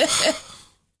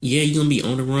 Yeah, you're gonna be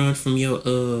on the run from your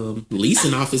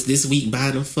leasing office this week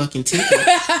buying them fucking tickets.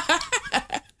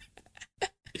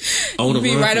 On the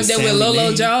be run right up there with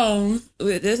Lolo Jones.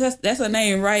 That's her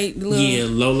name, right? Yeah,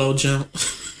 Lolo Jones.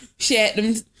 She had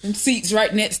them seats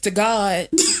right next to God.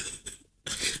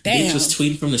 Damn. Bitch was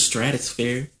tweeting from the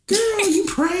stratosphere. Girl, you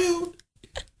proud?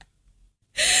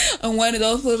 On one of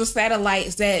those little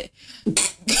satellites that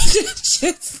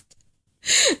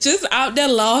just out there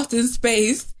lost in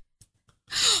space,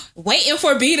 waiting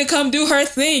for B to come do her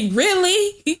thing.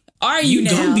 Really? Are you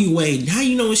now? Don't be waiting. How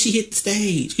you know when she hit the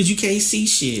stage? Because you can't see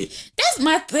shit. That's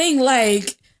my thing.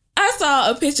 Like, I saw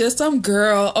a picture of some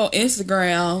girl on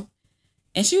Instagram,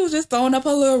 and she was just throwing up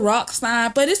her little rock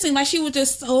sign, but it seemed like she was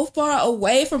just so far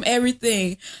away from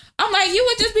everything. I'm like, you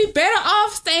would just be better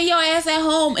off staying your ass at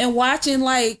home and watching,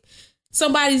 like,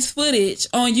 somebody's footage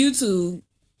on YouTube.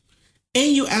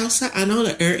 And you outside. I know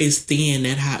the air is thin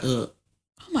that high up.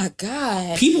 Oh, my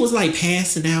God. People was, like,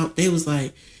 passing out. They was,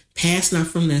 like, passing out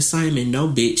from the assignment. No,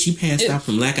 bitch. You passed out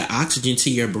from lack of oxygen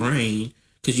to your brain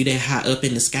because you that high up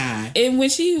in the sky. And when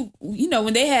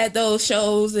when they had those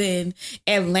shows in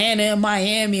Atlanta and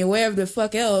Miami and wherever the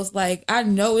fuck else, like, I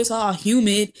know it's all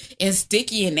humid and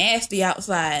sticky and nasty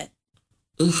outside.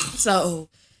 Ugh. So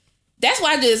that's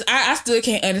why I still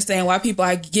can't understand why people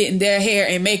are getting their hair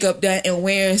and makeup done and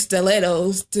wearing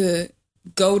stilettos to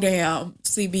go down,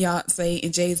 see Beyonce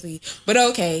and Jay-Z. But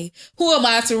okay, who am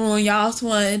I to ruin y'all's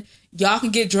fun? Y'all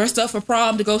can get dressed up for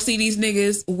prom to go see these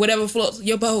niggas, whatever floats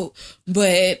your boat.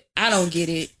 But I don't get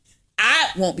it. I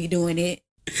won't be doing it.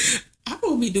 I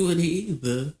won't be doing it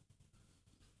either.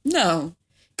 No.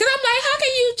 Because I'm like, how can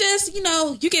you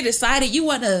just, you get excited, you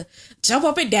want to jump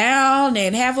up and down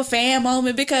and have a fan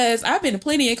moment? Because I've been to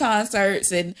plenty of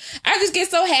concerts and I just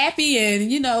get so happy and,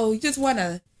 you just want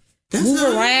to move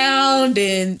around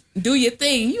and do your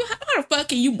thing. How the fuck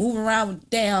can you move around with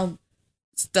damn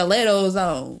stilettos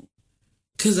on?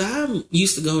 Because I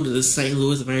used to go to the St.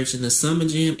 Louis version of Summer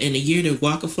Jam, and the year that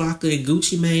Waka Flocka and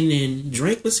Gucci Mane and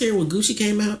Drake was here when Gucci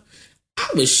came out, I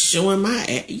was showing my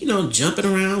ass, jumping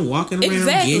around, walking around,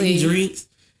 getting drinks.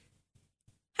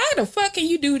 How the fuck can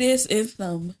you do this in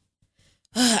some...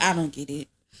 I don't get it.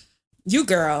 You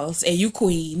girls and you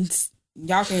queens,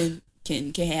 y'all can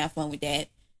have fun with that.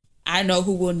 I know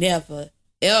who will never,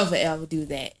 ever, ever do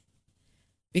that.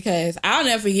 Because I'll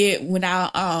never forget when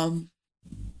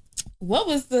what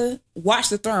was the Watch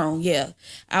the Throne? Yeah.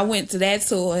 I went to that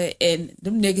tour and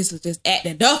them niggas was just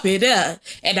acting up in there.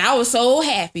 And I was so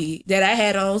happy that I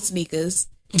had on sneakers.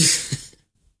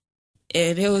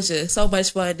 And it was just so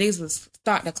much fun. Niggas was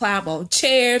starting to climb on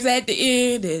chairs at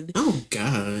the end and oh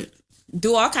God,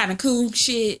 do all kind of cool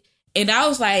shit. And I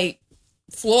was like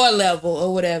floor level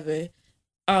or whatever.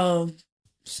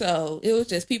 So it was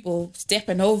just people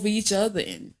stepping over each other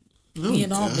and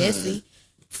being all messy.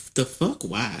 The fuck?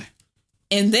 Why?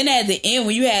 And then at the end,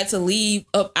 when you had to leave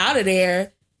up out of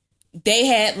there, they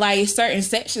had like certain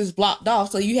sections blocked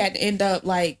off. So you had to end up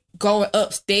like going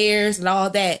upstairs and all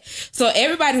that. So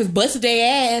everybody was busting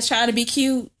their ass trying to be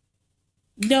cute.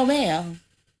 No, ma'am.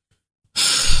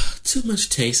 Too much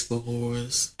taste for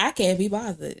whores. I can't be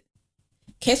bothered.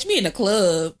 Catch me in the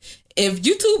club. If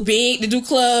you too big to do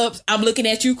clubs, I'm looking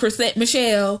at you, Chrisette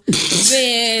Michelle,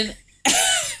 then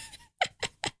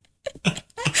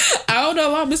I don't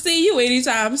know if I'm gonna see you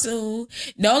anytime soon.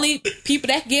 The only people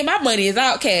that can get my money is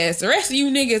Outkast. The rest of you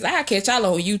niggas, I catch y'all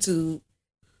on YouTube.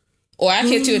 Or I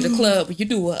catch you at the club. You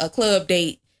do a club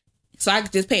date. So I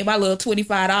could just pay my little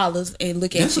 $25 and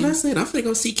look at That's you. what I said. I'm finna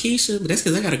go see Keisha, but that's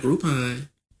because I got a Groupon.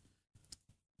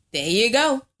 There you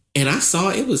go. And I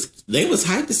saw they was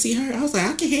hyped to see her. I was like,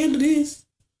 I can handle this.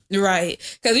 Right.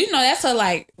 Because, you know, that's her,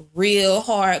 like, real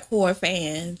hardcore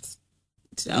fans.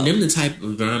 So. And them the type of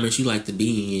environments you like to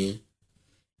be in.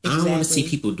 I don't want to see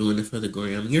people doing it for the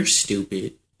gram. You're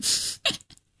stupid.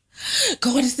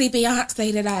 Going to see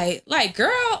Beyonce tonight. Like,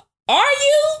 girl, are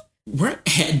you? What?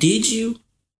 Did you?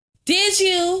 Did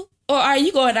you? Or are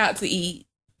you going out to eat?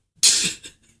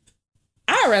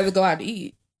 I'd rather go out to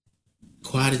eat.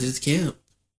 Quiet as it's kept.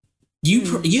 You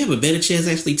have a better chance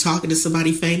actually talking to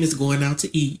somebody famous going out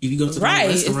to eat if you go to the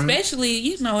restaurant. Especially,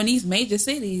 you know, in these major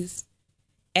cities.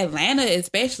 Atlanta,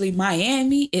 especially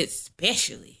Miami,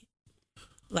 especially.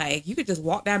 Like, you could just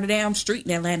walk down the damn street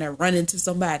in Atlanta and run into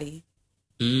somebody.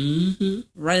 Mm-hmm.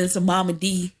 Run into Mama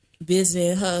D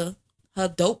visiting her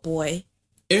dope boy.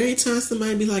 Every time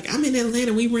somebody be like, I'm in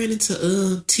Atlanta, we ran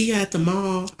into T.I. at the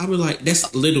mall. I was like,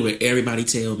 that's literally what everybody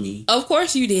tell me. Of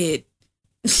course you did.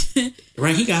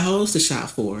 Right, he got hoes to shop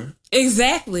for.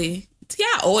 Exactly.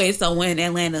 T.I. always somewhere in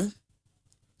Atlanta.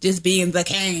 Just being the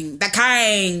king. The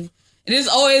king. And it's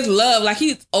always love. Like,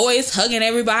 he's always hugging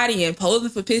everybody and posing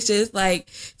for pictures. Like,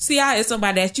 T.I. is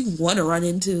somebody that you want to run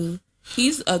into.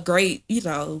 He's a great, you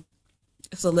know,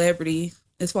 celebrity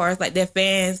as far as, like, their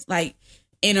fans, like,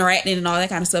 interacting and all that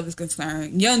kind of stuff is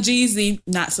concerned. Young Jeezy,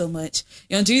 not so much.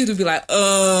 Young Jeezy would be like,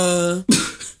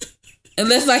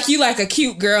 unless, like, you like a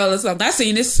cute girl or something. I've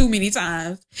seen this too many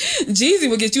times. Jeezy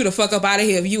will get you the fuck up out of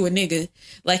here if you a nigga.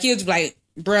 Like, he'll just be like,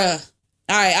 bruh,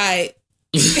 all right.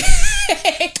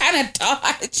 Kind of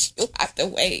dodge you out the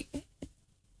way.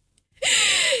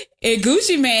 And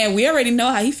Gucci Mane, we already know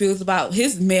how he feels about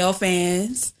his male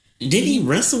fans. Did he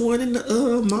wrestle one in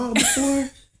the mall before?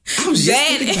 I was just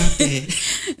thinking about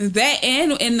that. That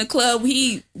and in the club,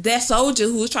 that soldier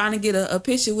who was trying to get a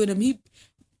picture with him, he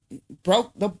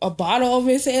broke a bottle over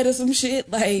his head or some shit.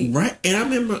 Like, right. And I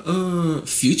remember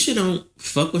Future don't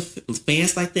fuck with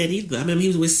fans like that either. I remember he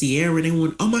was with Sierra and they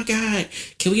went, oh my God,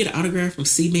 can we get an autograph from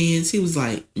C-Mans? He was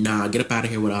like, nah, get up out of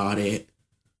here with all that.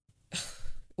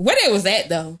 Where they was at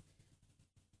though?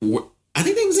 I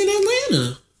think they was in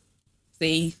Atlanta.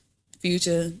 See,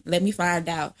 Future, let me find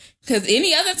out. Because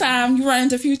any other time you run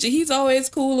into Future, he's always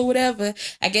cool or whatever.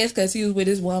 I guess because he was with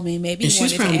his woman. Maybe he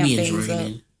wanted to amp things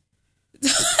up.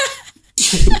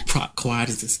 Quiet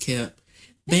as it's kept.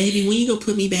 Baby, when you gonna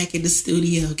put me back in the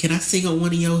studio? Can I sing on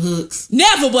one of your hooks?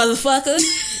 Never, motherfucker.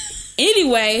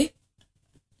 Anyway,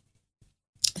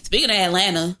 speaking of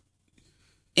Atlanta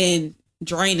and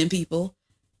draining people,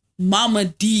 Mama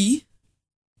D.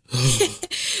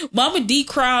 Mama D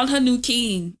crowned her new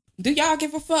king. Do y'all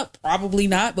give a fuck? Probably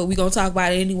not, but we gonna talk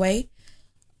about it anyway.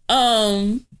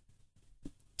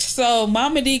 So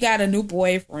Mama D got a new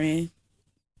boyfriend.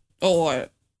 Or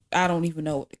I don't even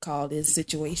know what to call this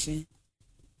situation.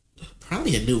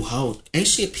 Probably a new hoe. Ain't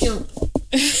she a pimp?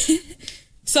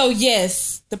 So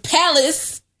yes, the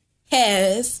palace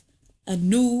has a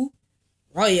new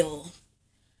royal.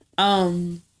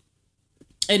 And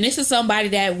this is somebody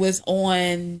that was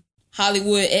on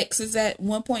Hollywood X's at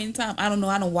one point in time. I don't know.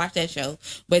 I don't watch that show,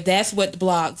 but that's what the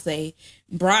blogs say.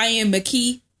 Brian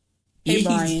McKee. Hey,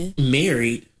 Brian. He's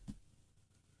married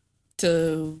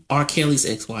to R. Kelly's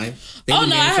ex-wife. Oh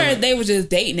no, I heard they were just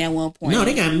dating at one point. No,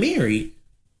 they got married.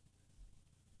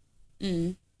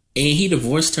 And he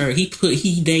divorced her.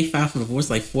 They filed for divorce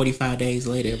like 45 days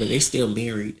later, but they still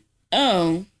married.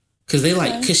 Oh. Cause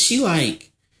she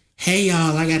like, hey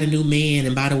y'all, I got a new man,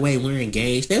 and by the way, we're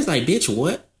engaged. They was like, bitch,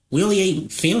 what? We only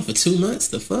ain't filmed for 2 months.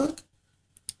 The fuck?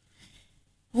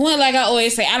 Well, like I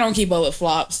always say, I don't keep up with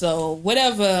flops, so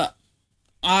whatever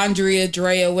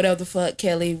Drea, whatever the fuck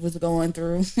Kelly was going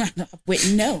through, I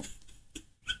wouldn't know.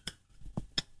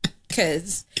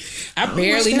 Cause I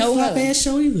barely know her. Bad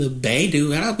show either. They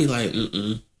do, and I'll be like,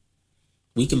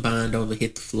 we can bond over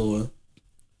Hit the Floor.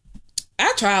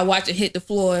 I tried watching Hit the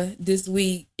Floor this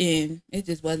week, and it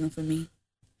just wasn't for me.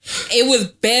 It was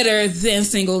better than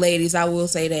Single Ladies, I will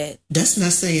say that. That's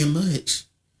not saying much.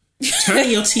 Turning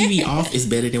your TV off is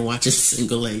better than watching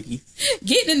Single Ladies.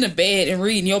 Getting in the bed and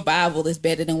reading your Bible is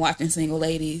better than watching Single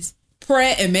Ladies.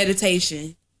 Prayer and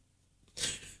meditation,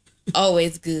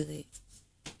 always good.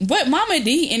 But Mama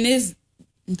D and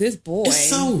this boy, it's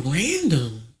so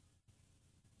random.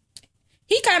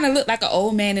 He kind of looked like an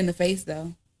old man in the face,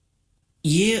 though.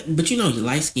 Yeah, but you know,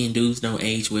 light-skinned dudes don't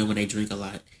age well when they drink a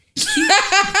lot.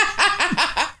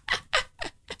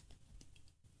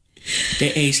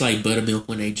 They age like buttermilk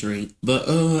when they drink. But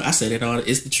I said it all.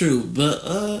 It's the truth.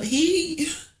 But he,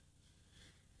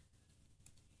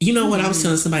 you know what? I was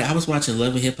telling somebody, I was watching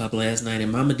Love and Hip Hop last night,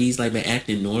 and Mama D's like been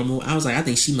acting normal. I was like, I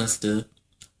think she must have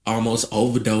almost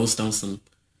overdosed on some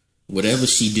whatever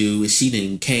she do, and she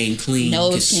done came clean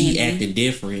because she acting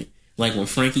different. Like when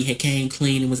Frankie had came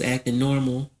clean and was acting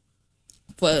normal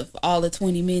for all of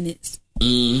 20 minutes.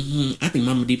 I think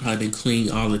Mama D probably been clean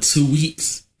all of 2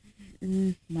 weeks.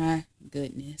 My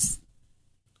goodness.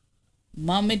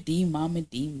 Mama D.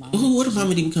 Ooh, what if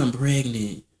Mama D become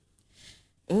pregnant?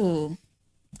 Ooh,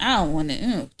 I don't want to.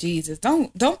 Oh, Jesus,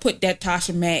 don't put that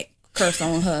Tasha Mack curse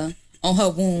on her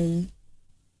womb.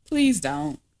 Please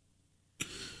don't.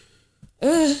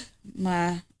 I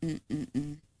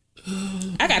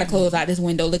gotta close out this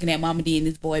window looking at Mama D and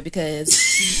this boy because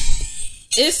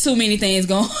it's too many things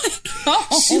going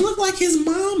on. She look like his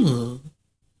mama.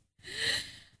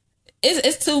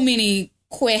 It's too many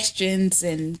questions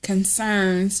and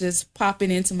concerns just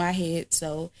popping into my head.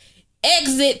 So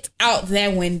exit out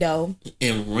that window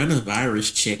and run a virus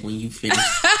check when you finish.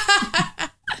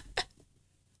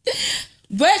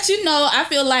 But you know, I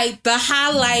feel like the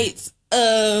highlights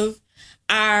of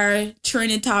our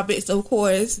trending topics, of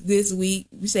course, this week,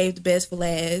 we saved the best for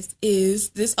last,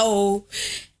 is this whole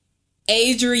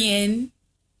Adrienne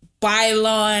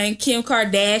Bailon, Kim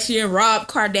Kardashian, Rob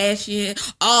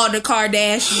Kardashian, all the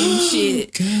Kardashian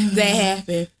shit God. That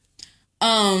happened.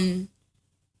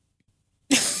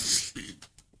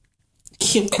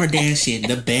 Kim Kardashian,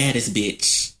 the baddest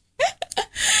bitch.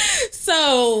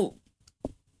 So,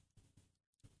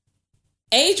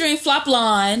 Adrienne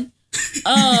Flaplon,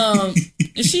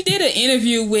 she did an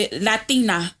interview with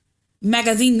Latina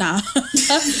Magazina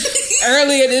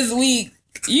earlier this week.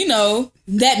 You know,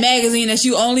 that magazine that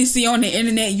you only see on the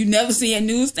internet, you never see at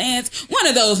newsstands. One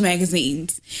of those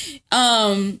magazines.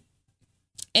 And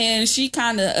she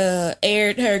kind of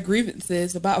aired her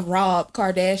grievances about Rob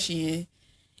Kardashian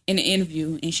in the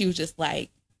interview. And she was just like,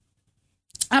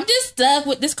 I'm just stuck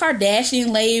with this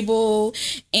Kardashian label.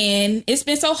 And it's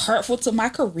been so hurtful to my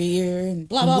career and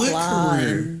blah, blah, blah.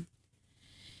 And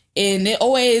it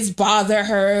always bothered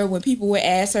her when people would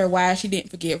ask her why she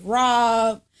didn't forgive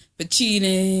Rob for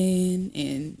cheating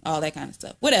and all that kind of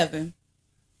stuff. Whatever.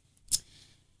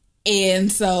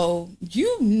 And so,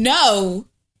 you know,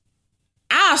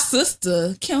 our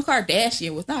sister, Kim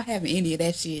Kardashian, was not having any of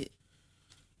that shit.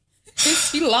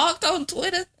 She logged on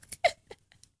Twitter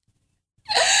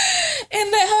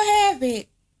and let her have it.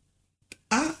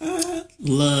 I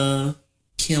love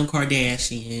Kim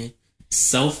Kardashian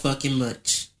so fucking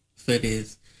much for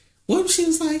this. What she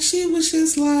was like? She was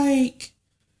just like,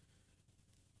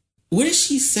 what did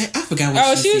she say? I forgot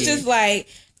what she said. She was just like,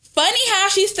 funny how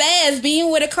she says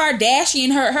being with a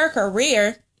Kardashian hurt her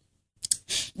career.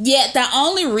 Yet the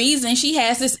only reason she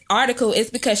has this article is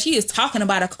because she is talking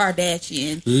about a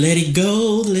Kardashian. Let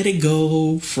it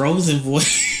go. Frozen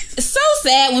voice. It's so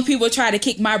sad when people try to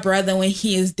kick my brother when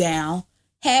he is down.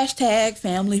 Hashtag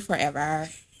family forever.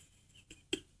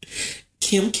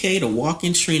 Kim K, the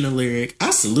Walking Trina lyric.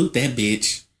 I salute that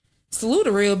bitch. Salute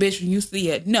a real bitch when you see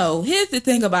it. No, here's the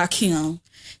thing about Kim.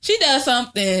 She does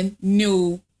something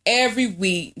new every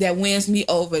week that wins me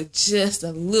over just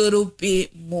a little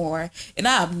bit more. And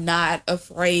I'm not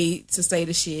afraid to say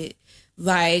the shit.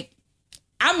 Like,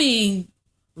 I mean,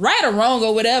 right or wrong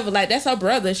or whatever, like, that's her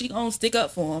brother. She gonna stick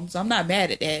up for him. So I'm not mad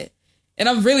at that. And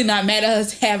I'm really not mad at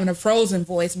us having a Frozen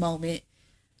voice moment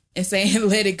and saying,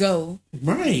 let it go.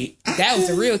 Right. That was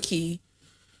the real key.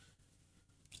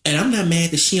 And I'm not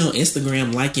mad that she on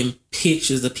Instagram liking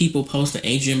pictures of people posting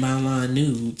Adrienne Bailon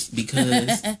nudes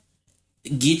because,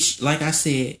 like I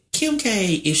said, Kim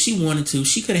K, if she wanted to,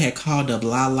 she could have had called up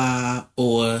Lala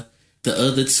or the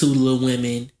other two little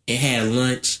women and had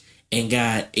lunch and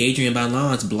got Adrienne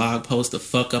Bailon's blog post the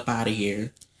fuck up out of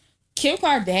here. Kim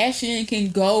Kardashian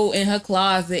can go in her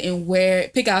closet and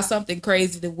pick out something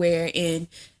crazy to wear, and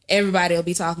everybody will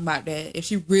be talking about that if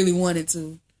she really wanted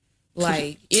to.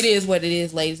 Like, it is what it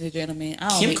is, ladies and gentlemen.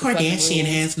 Kim Kardashian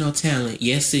has no talent.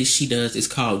 Yes, she does. It's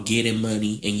called getting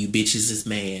money, and you bitches is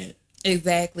mad.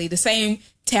 Exactly. The same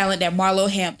talent that Marlo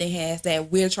Hampton has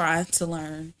that we're trying to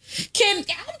learn. Can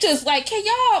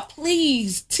y'all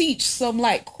please teach some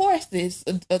like courses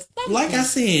or something? Like I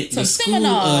said, some the school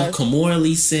seminars. of Kimora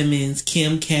Lee Simmons,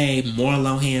 Kim K,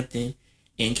 Marlo Hampton,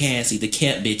 and Cassie, the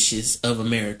cat bitches of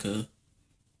America.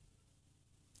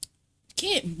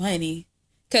 Get money.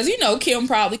 Because, Kim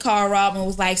probably called Rob and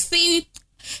was like, see,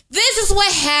 this is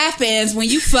what happens when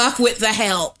you fuck with the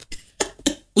help.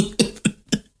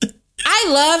 I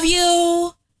love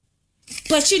you,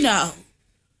 but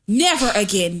never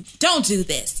again. Don't do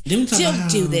this. Don't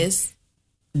do this.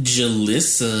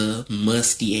 Jalissa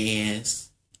musty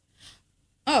ass.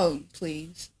 Oh,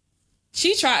 please.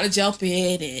 She tried to jump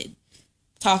in and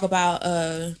talk about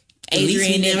At least we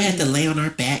Adrian never and had to lay on our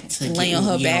back to lay get on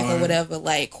her who we back are. or whatever.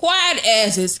 Like, quiet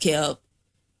as is kept.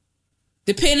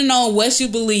 Depending on what you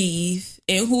believe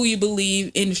and who you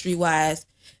believe industry wise,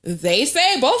 they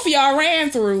say both of y'all ran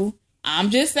through.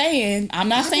 I'm just saying. I'm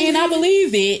not saying I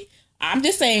believe it. I'm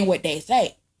just saying what they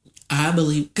say. I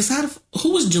believe, because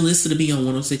who was Jalissa to be on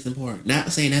 106 and Park?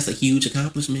 Not saying that's a huge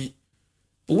accomplishment,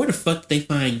 but where the fuck did they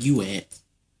find you at?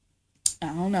 I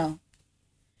don't know.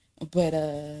 But,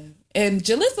 and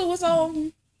Jalissa was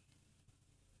on.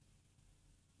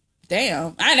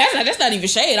 Damn. That's not even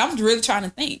shade. I'm really trying to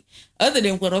think. Other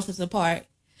than what else is apart.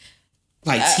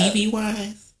 Like TV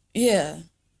wise? Yeah.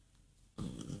 I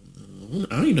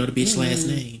don't even know the bitch last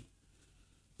name.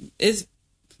 It's.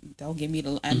 Don't give me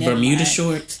the Bermuda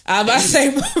Shorts. I'm about to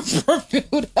say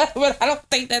Bermuda, but I don't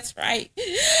think that's right.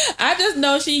 I just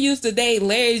know she used to date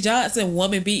Larry Johnson,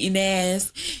 woman beating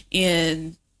ass,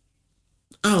 and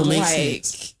Makes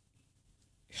sense.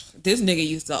 This nigga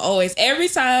used to always, every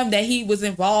time that he was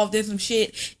involved in some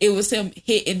shit, it was him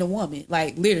hitting the woman,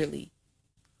 like literally.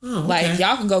 Oh, okay. Like,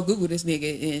 y'all can go Google this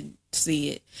nigga and see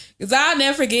it, because I'll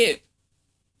never forget.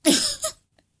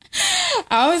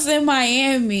 I was in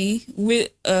Miami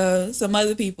with some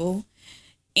other people,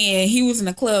 and he was in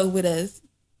a club with us.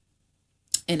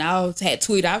 And I had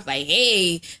tweeted, I was like,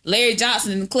 hey, Larry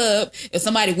Johnson in the club. If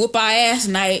somebody whoop our ass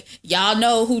tonight, y'all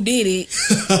know who did it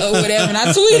or whatever. And I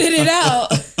tweeted it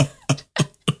out. And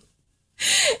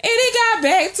he got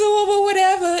back to him or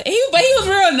whatever. But he was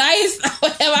real nice or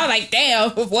whatever. I was like,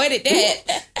 damn, avoided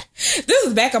that. This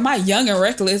was back on my young and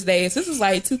reckless days. This was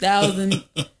like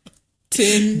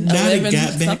 2010, 11,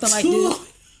 something like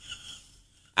this.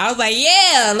 I was like,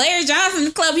 yeah, Larry Johnson in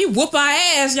the club, he whoop our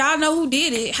ass. Y'all know who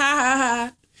did it. Ha, ha,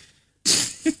 ha.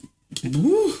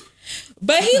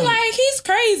 But he's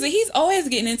crazy. He's always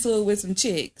getting into it with some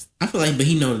chicks. I feel like, but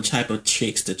he know the type of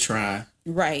chicks to try.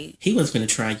 Right. He wasn't going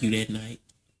to try you that night.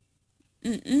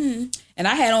 And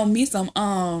I had on me some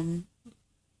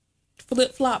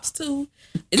flip flops too.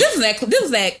 This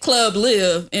was at Club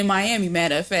Live in Miami,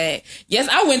 matter of fact. Yes,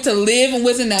 I went to Live and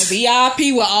was in the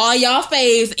VIP with all y'all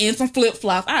faves and some flip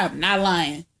flops. I am not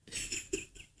lying.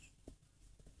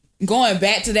 Going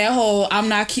back to that whole I'm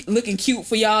not looking cute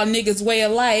for y'all niggas way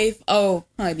of life. Oh,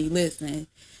 honey, listen.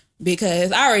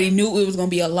 Because I already knew it was going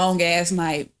to be a long ass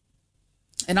night.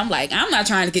 And I'm like, I'm not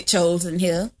trying to get chosen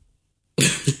here.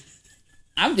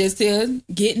 I'm just here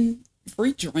getting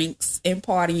free drinks and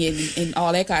partying and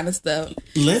all that kind of stuff.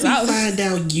 Let me find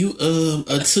out you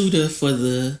a tutor for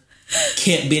the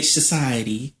Cat Bitch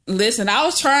Society. Listen, I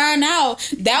was trying out.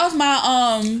 That was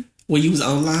my when you was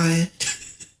online.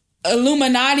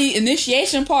 Illuminati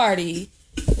initiation party.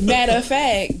 Matter of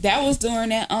fact, that was during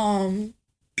that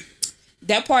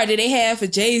party they had for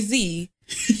Jay-Z.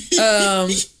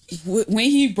 When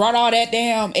he brought all that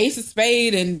damn Ace of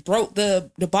Spade and broke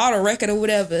the bottle record or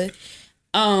whatever.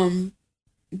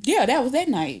 Yeah, that was that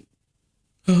night.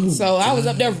 Oh, so I was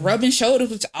up there rubbing shoulders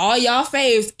with all y'all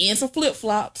faves and some flip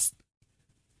flops.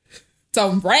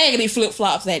 Some raggedy flip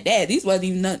flops at that. These wasn't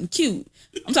even nothing cute.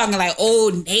 I'm talking like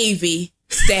Old Navy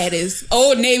status.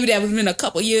 Old Navy that was been a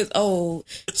couple years old.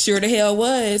 Sure the hell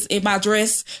was. In my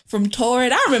dress from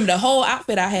Torrid. I remember the whole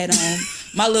outfit I had on.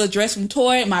 My little dress from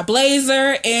Torrid, my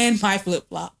blazer, and my flip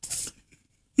flops.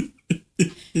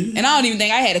 And I don't even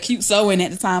think I had a cute sewing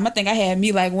at the time. I think I had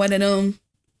me like one of them.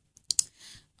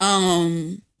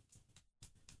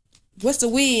 What's the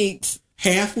wigs?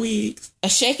 Half wigs. A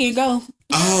shake and go.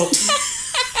 Oh.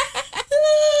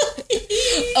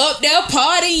 Up there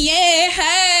party, yeah,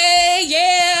 hey,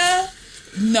 yeah.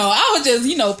 No, I was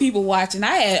just, people watching.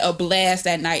 I had a blast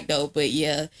that night though, but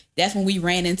yeah, that's when we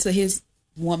ran into his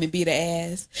woman beater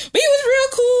ass. But he was real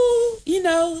cool,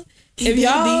 if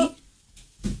y'all,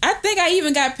 I think I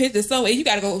even got pictures. So you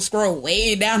got to go scroll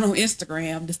way down on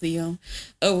Instagram to see him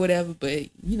or whatever. But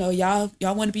y'all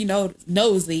want to be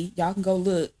nosy, y'all can go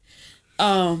look.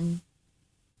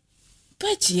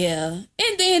 But yeah.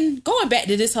 And then going back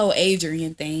to this whole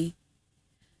Adrienne thing.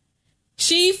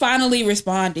 She finally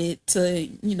responded to,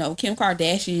 Kim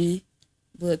Kardashian,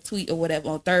 the tweet or whatever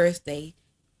on Thursday.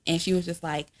 And she was just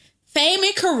like, fame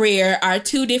and career are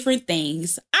two different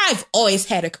things. I've always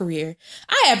had a career.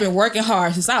 I have been working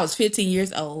hard since I was 15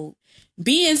 years old.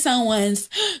 Being someone's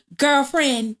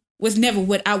girlfriend was never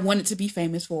what I wanted to be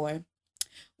famous for.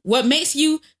 What makes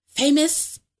you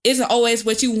famous isn't always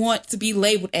what you want to be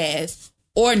labeled as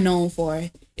or known for.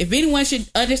 If anyone should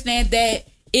understand that,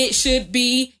 it should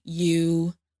be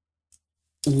you.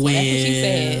 Well, that's what she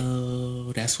said.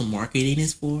 That's what marketing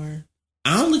is for.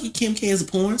 I don't look at Kim K as a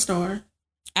porn star.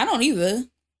 I don't either.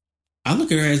 I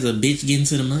look at her as a bitch getting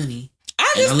to the money.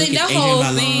 I just think that whole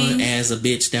thing as a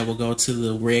bitch that will go to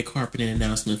the red carpet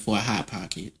announcement for a Hot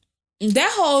Pocket.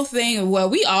 That whole thing, well,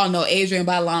 we all know Adrienne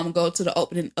Bailon will go to the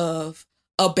opening of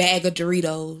a bag of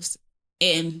Doritos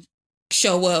and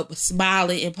show up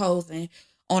smiling and posing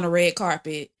on a red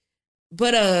carpet.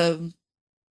 But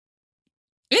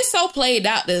it's so played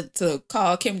out to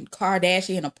call Kim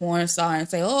Kardashian a porn star and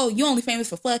say, oh, you only famous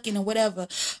for fucking or whatever.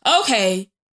 Okay.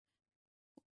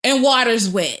 And water's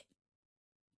wet.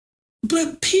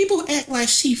 But people act like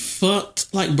she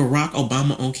fucked like Barack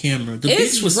Obama on camera. The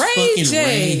It's bitch was Ray fucking J.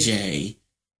 Ray J.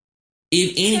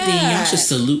 If anything, y'all should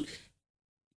salute.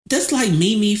 That's like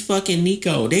Mimi fucking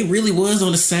Nico. They really was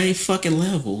on the same fucking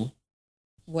level.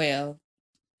 Well,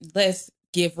 let's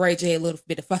give Ray J a little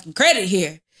bit of fucking credit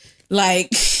here. Like,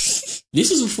 this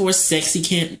was before Sexy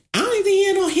Can't. I don't even think he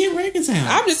had no hit records out.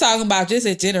 I'm just talking about just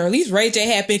in general. At least Ray J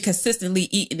had been consistently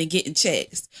eating and getting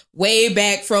checks. Way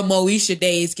back from Moesha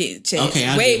days getting checks. Okay,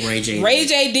 I'll give Ray J. Ray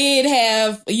J did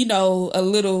have, a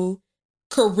little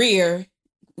career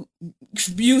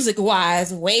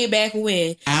music-wise way back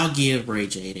when. I'll give Ray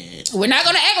J that. We're not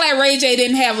going to act like Ray J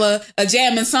didn't have a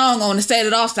jamming song on the Set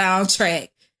It Off soundtrack.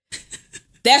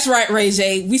 That's right, Ray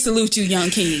J. We salute you, young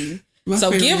king.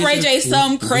 So give Ray J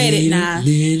some credit now.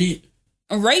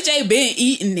 Ray J been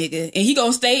eating, nigga, and he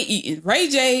gonna stay eating. Ray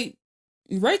J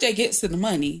gets to the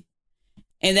money.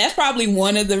 And that's probably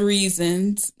one of the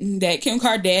reasons that Kim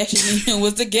Kardashian and him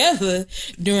was together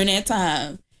during that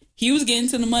time. He was getting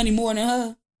to the money more than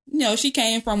her. She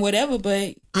came from whatever,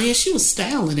 but... Oh, yeah, she was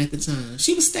styling at the time.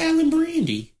 She was styling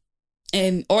Brandy.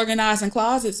 And organizing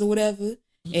closets or whatever.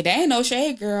 And that ain't no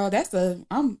shade, girl.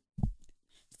 I'm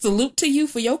salute to you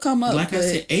for your come up. Like I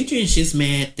said, Adrienne's just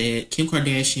mad that Kim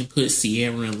Kardashian put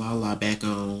Sierra and Lala back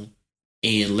on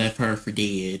and left her for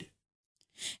dead.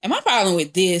 And my problem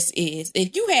with this is,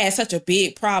 if you had such a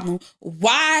big problem,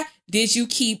 why did you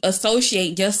keep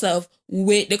associating yourself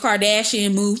with the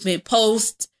Kardashian movement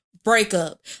post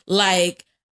breakup? Like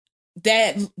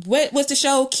that, what was the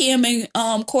show? Kim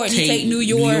and Courtney Take New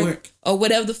York or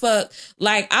whatever the fuck.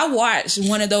 Like, I watched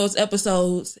one of those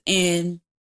episodes and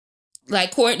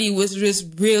like Courtney was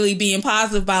just really being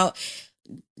positive about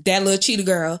that little cheetah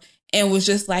girl. And was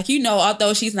just like,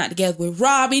 although she's not together with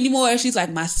Rob anymore, she's like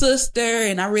my sister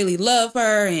and I really love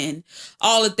her and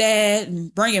all of that.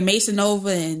 And bringing Mason over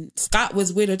and Scott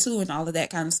was with her too and all of that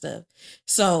kind of stuff.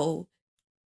 So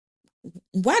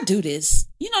why do this?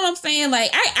 You know what I'm saying?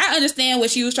 Like, I understand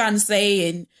what she was trying to say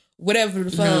and whatever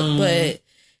the fuck, but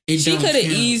she could have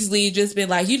easily just been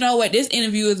like, you know what? This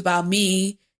interview is about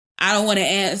me. I don't want to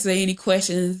answer any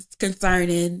questions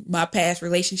concerning my past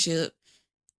relationship.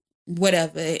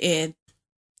 Whatever, and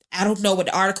I don't know what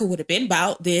the article would have been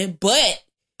about then, but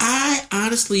I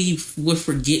honestly would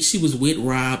forget she was with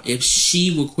Rob if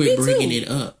she would quit bringing it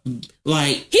up.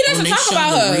 Like, he doesn't talk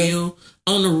about her.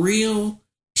 On the real,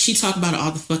 she talk about it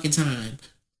all the fucking time.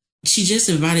 She just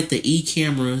invited the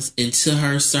cameras into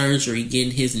her surgery,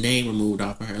 getting his name removed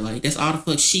off of her. Like, that's all the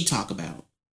fuck she talk about.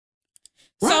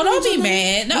 So don't be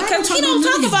mad. No, because he don't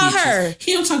talk about her.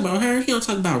 He don't talk about her. He don't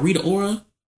talk about Rita Ora.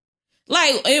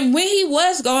 Like, and when he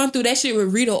was going through that shit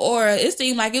with Rita Ora, it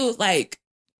seemed like it was like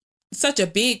such a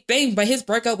big thing. But his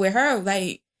breakup with her,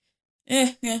 like,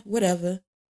 whatever.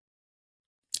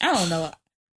 I don't know.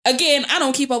 Again, I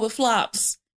don't keep up with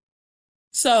flops.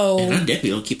 So. And I definitely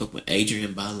don't keep up with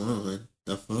Adrienne Bailon.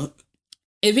 The fuck?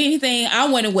 If anything, I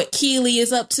wonder what Keely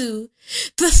is up to.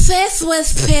 The sex was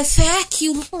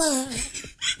spectacular.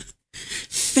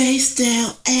 Face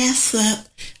down, ass up.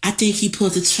 I think he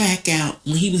pulled the track out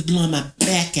when he was blowing my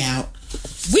back out.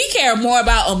 We care more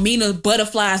about Amina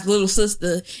Butterfly's little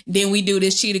sister than we do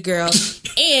this cheetah girl.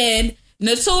 And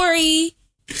Notori,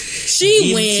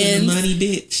 she wins. The money,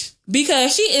 bitch.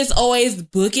 Because she is always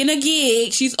booking a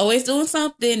gig. She's always doing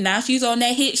something. Now she's on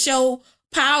that hit show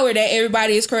Power that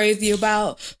everybody is crazy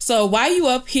about. So why you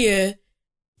up here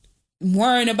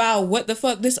worrying about what the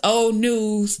fuck this old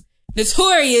news?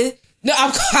 Notorious No,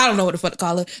 I don't know what the fuck to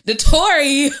call her.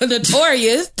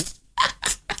 Notorious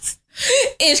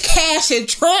is cashing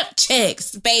Trump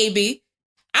checks, baby.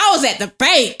 I was at the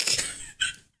bank.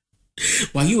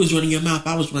 While you was running your mouth,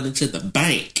 I was running to the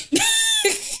bank.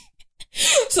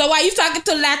 So while you talking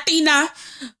to Latina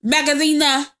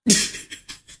Magazina,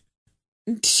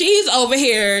 she's over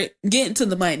here getting to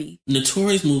the money.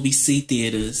 Notorious movie see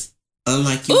theaters.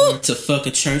 Unlike you to fuck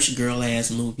a church girl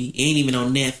ass movie. Ain't even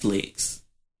on Netflix.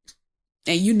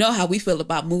 And you know how we feel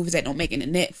about movies that don't make it to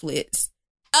Netflix.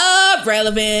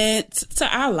 Relevant to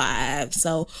our lives.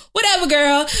 So whatever,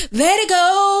 girl. Let it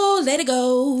go. Let it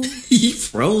go.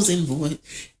 Frozen voice.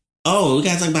 Oh, we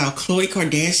gotta talk about Khloe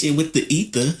Kardashian with the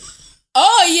ether.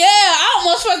 Oh yeah, I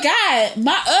almost forgot.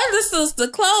 My other sister,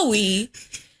 Khloe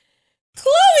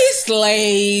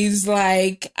slays.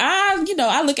 Like, I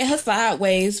look at her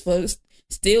sideways for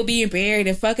still being married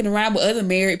and fucking around with other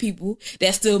married people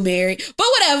that's still married. But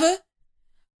whatever.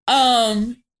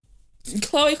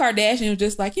 Khloe Kardashian was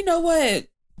just like, you know what?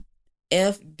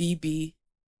 FDB.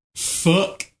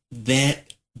 Fuck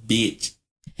that bitch.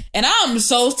 And I'm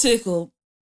so tickled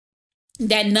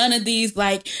that none of these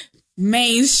like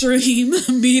mainstream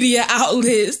media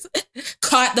outlets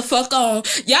caught the fuck on.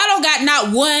 Y'all don't got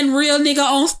not one real nigga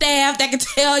on staff that can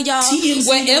tell y'all TMZ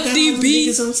what FDB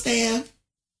niggas on staff.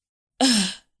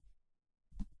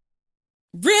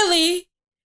 Really?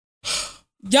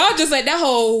 Y'all just let that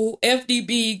whole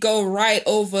FDB go right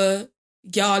over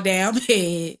y'all damn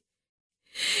head.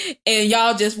 And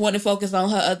y'all just want to focus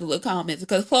on her other little comments.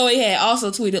 Because Khloe had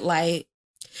also tweeted like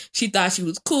she thought she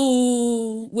was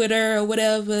cool with her or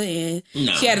whatever. And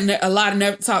she had a lot of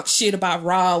nerve to talk shit about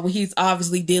Rob when he's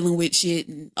obviously dealing with shit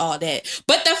and all that.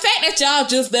 But the fact that y'all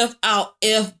just left out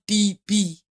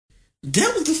FDB.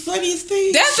 That was the funniest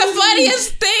thing. That's the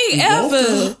funniest thing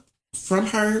ever. From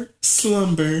her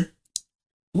slumber.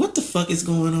 What the fuck is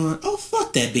going on? Oh,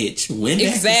 fuck that bitch. Went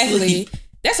back exactly. to sleep.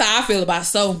 That's how I feel about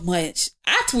so much.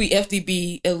 I tweet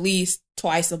FDB at least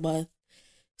twice a month.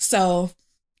 So,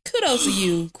 kudos to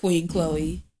you, Queen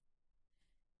Khloe.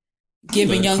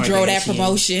 Giving young Dro that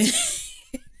promotion.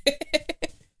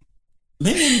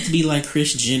 Maybe I need to be like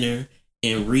Kris Jenner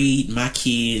and read my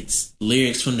kids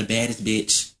lyrics from the Baddest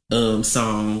Bitch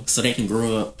song so they can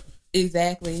grow up.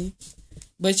 Exactly.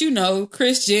 But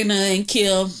Kris Jenner and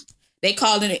Kim, they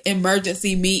called an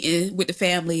emergency meeting with the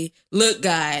family. Look,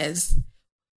 guys,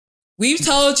 we've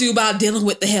told you about dealing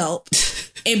with the help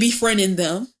and befriending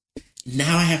them.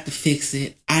 Now I have to fix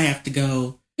it. I have to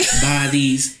go buy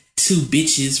these two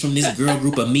bitches from this girl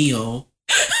group a meal.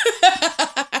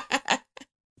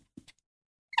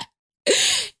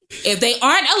 If they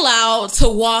aren't allowed to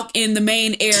walk in the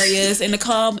main areas and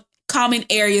the common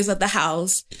areas of the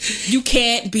house, you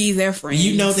can't be their friend.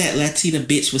 You know that Latina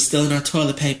bitch was stealing our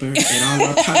toilet paper and all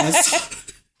our pies.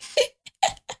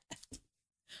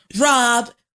 Rob.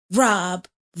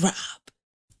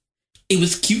 It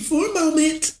was cute for a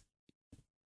moment.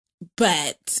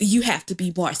 But you have to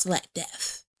be more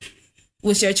selective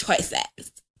with your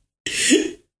choices.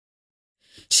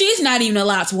 She's not even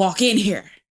allowed to walk in here.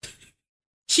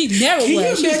 She never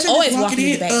was. She was always walking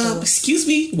in the back door. Excuse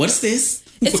me, what's this?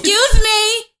 Excuse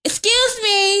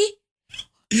me.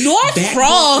 North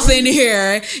crawls in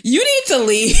here. You need to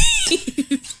leave.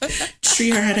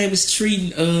 Treat her how they was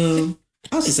treating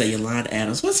I was just say Yolanda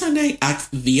Adams. What's her name?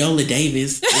 Viola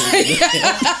Davis.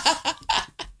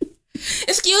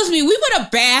 Excuse me, we put a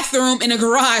bathroom in a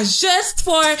garage just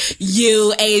for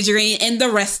you, Adrian, and the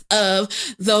rest of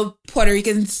the Puerto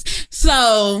Ricans.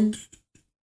 So,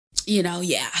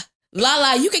 yeah.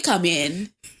 Lala, you can come in.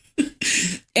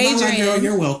 Adrian, Lala, girl,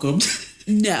 you're welcome.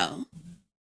 No.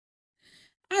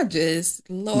 I just,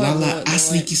 Lord. I'll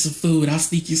sneak you some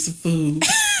food.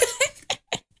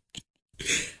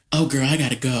 Oh, girl, I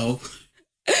gotta go.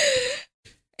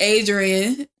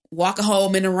 Adrian, walking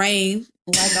home in the rain,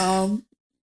 like,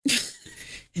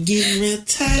 getting real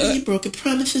tired, broken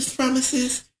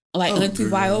promises. Like Auntie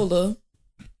Viola.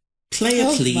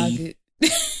 Please.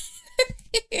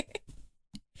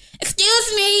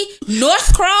 Excuse me,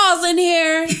 North crawls in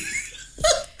here.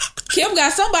 Kim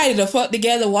got somebody to fuck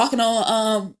together walking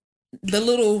on the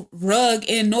little rug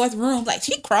in North room. Like,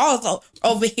 she crawls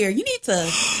over here. You need to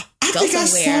I go think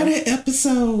somewhere. I saw that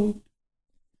episode.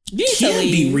 Kim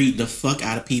be reading the fuck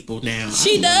out of people now.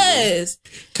 She does.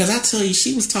 Because I tell you,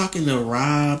 she was talking to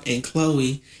Rob and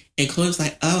Khloe, and Khloe was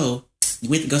like, oh, you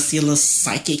went to go see a little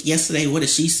psychic yesterday. What did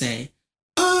she say?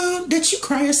 That you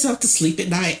cry yourself to sleep at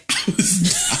night. I was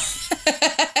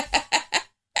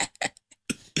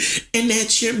and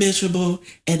that you're miserable,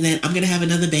 and that I'm going to have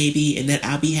another baby, and that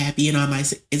I'll be happy in all my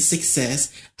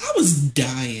success. I was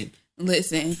dying.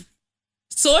 Listen,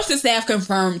 sources have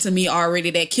confirmed to me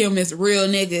already that Kim is a real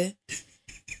nigga.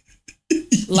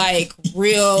 Like,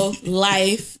 real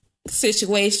life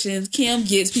situations. Kim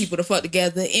gets people to fuck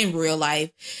together in real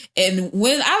life. And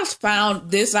when I found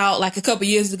this out like a couple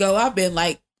years ago, I've been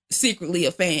like secretly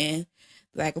a fan.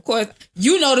 Like, of course,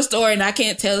 you know the story, and I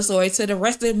can't tell the story to the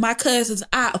rest of my cousins.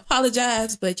 I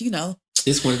apologize, but you know.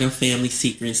 It's one of them family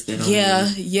secrets that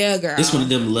yeah, girl. It's one of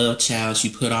them love childs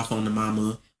you put off on the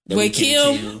mama. But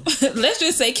Kim, let's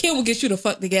just say Kim will get you to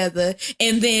fuck together,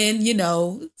 and then, you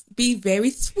know, be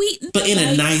very sweet. But in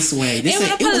a nice way. In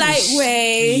a polite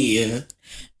way. Yeah.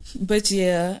 But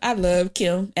yeah, I love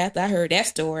Kim after I heard that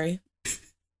story.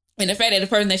 And the fact that the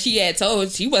person that she had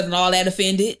told, she wasn't all that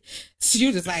offended. She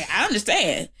was just like, I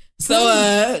understand.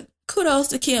 So, kudos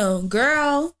to Kim.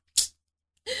 Girl,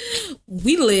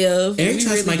 we live. Every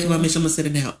time somebody come on, I'm going to sit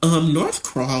it now. North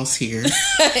Cross here.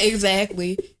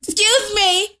 Exactly. Excuse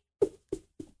me.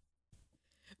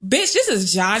 Bitch, this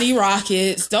is Johnny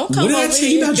Rockets. Don't come over here. What did I tell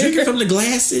you about drinking from the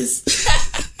glasses?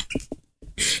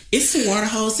 It's the water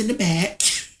hose in the back.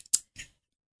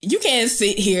 You can't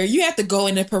sit here. You have to go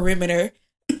in the perimeter.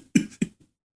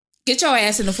 Get your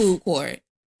ass in the food court.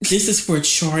 This is for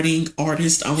charting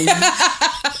artists only.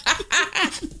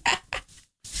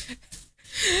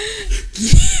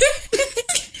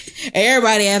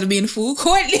 Everybody has to be in the food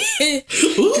court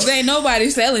because ain't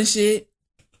nobody selling shit.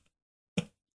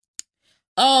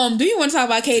 Do you want to talk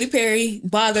about Katy Perry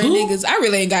bothering niggas? I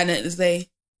really ain't got nothing to say.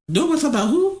 Do you want to talk about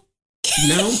who?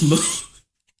 No.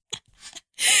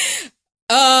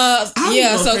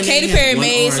 Yeah. So Katy Perry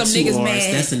made some niggas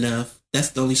mad. That's enough.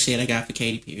 That's the only shit I got for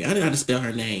Katy Perry. I don't know how to spell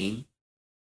her name.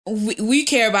 We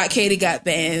care about Katy got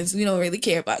bands. We don't really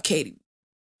care about Katy.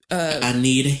 I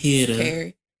need a hitter.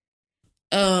 Perry.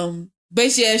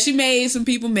 But yeah, she made some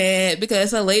people mad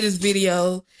because her latest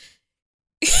video,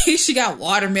 she got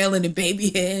watermelon and baby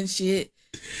hair and shit.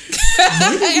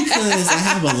 Maybe because I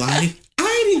have a life.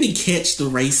 I didn't even catch the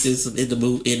racism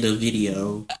in the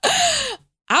video.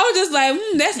 I was just like,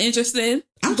 that's interesting.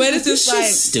 But it's just like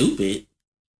stupid.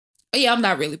 Yeah, I'm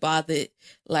not really bothered.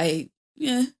 Like,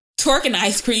 yeah, twerking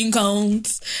ice cream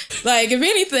cones. Like, if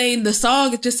anything, the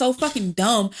song is just so fucking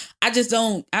dumb. I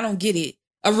don't get it.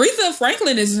 Aretha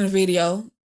Franklin is in the video.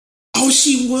 Oh,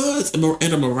 she was. And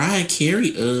a Mariah Carey,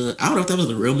 I don't know if that was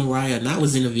the real Mariah or not,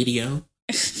 was in the video.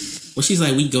 Well, she's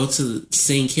like, we go to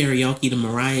sing karaoke to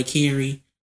Mariah Carey.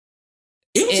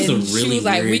 It was just a really she was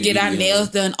like, we get video. our nails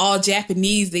done all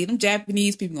Japanese. Them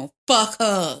Japanese people gonna fuck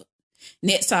her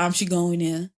next time she go in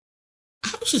there.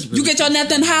 I was just really you get your nails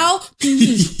done how?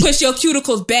 Push your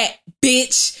cuticles back,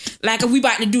 bitch. Like if we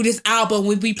about to do this album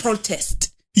when we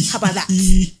protest. How about that?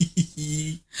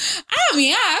 I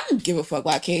mean, I don't give a fuck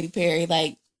about Katy Perry.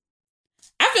 Like,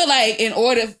 I feel like in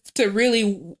order to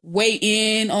really weigh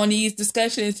in on these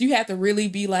discussions, you have to really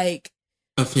be like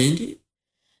offended.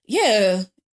 Yeah.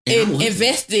 And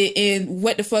invested in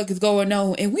what the fuck is going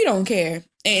on, and we don't care.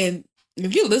 And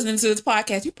if you're listening to this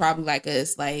podcast, you probably like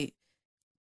us. Like,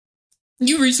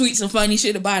 you retweet some funny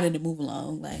shit about it and move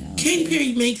along. Like, Katy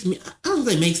Perry makes me. I don't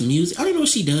think makes music. I don't know what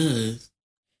she does.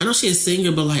 I know she's a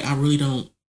singer, but like, I really don't.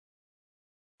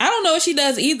 I don't know what she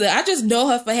does either. I just know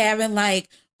her for having like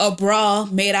a bra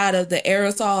made out of the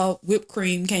aerosol whipped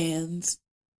cream cans.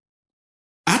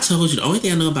 I told you, the only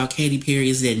thing I know about Katy Perry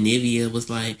is that Nivea was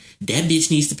like, that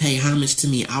bitch needs to pay homage to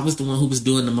me. I was the one who was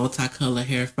doing the multicolored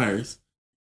hair first.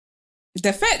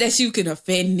 The fact that you can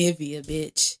offend Nivea,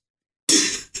 bitch.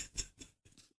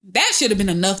 That should have been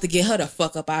enough to get her the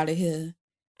fuck up out of here.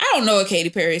 I don't know a Katy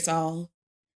Perry song.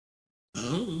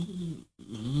 I'm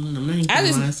not even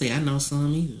gonna say I know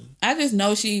some either. I just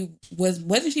know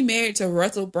wasn't she married to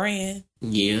Russell Brand?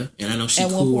 Yeah, and I know she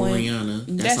cool with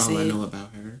Rihanna. That's all I know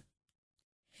about her.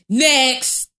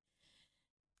 Next.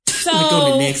 So we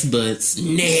go to next butts.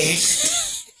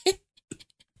 Next.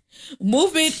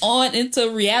 Moving on into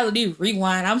Reality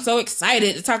Rewind. I'm so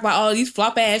excited to talk about all these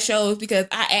flop ass shows because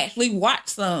I actually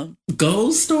watched some.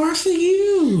 Gold star for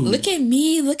you. Look at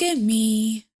me. Look at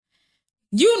me.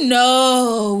 You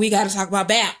know we got to talk about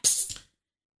BAPS.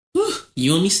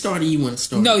 You want me start or you want to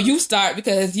start? No, you start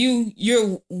because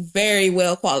you're very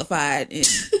well qualified in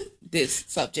this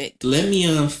subject. Let me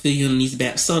fill you in these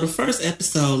BAPS. So the first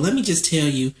episode, let me just tell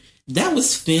you, that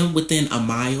was filmed within a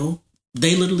mile.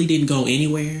 They literally didn't go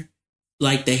anywhere.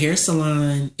 Like the hair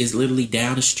salon is literally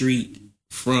down the street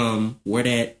from where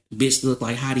that bitch look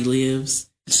like Hottie lives.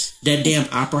 That damn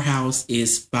opera house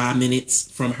is 5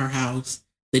 minutes from her house.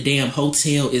 The damn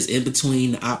hotel is in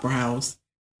between the opera house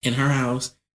and her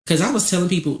house. Because I was telling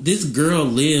people, this girl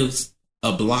lives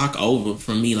a block over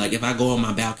from me. Like, if I go on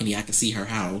my balcony, I can see her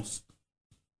house.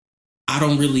 I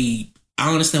I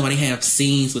don't understand why they have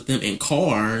scenes with them in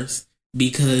cars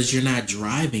because you're not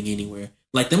driving anywhere.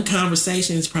 Like, them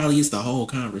conversations probably is the whole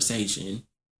conversation.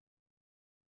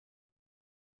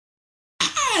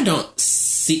 I don't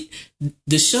see...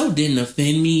 The show didn't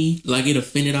offend me like it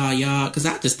offended all y'all because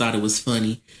I just thought it was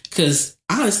funny. Because,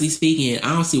 honestly speaking,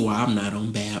 I don't see why I'm not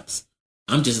on Babs.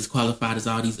 I'm just as qualified as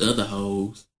all these other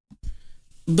hoes.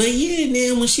 But yeah,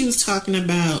 then when she was talking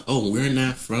about, oh, we're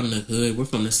not from the hood, we're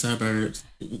from the suburbs.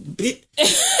 Then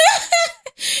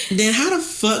how the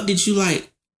fuck did you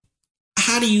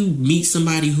how do you meet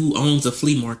somebody who owns a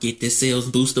flea market that sells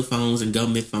booster phones and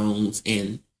government phones?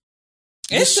 And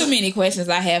there's too many questions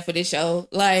I have for this show.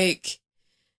 Like,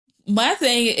 my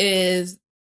thing is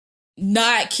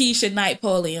not Keisha Knight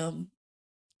Pulliam.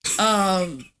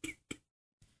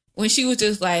 When she was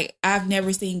just like, I've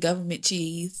never seen government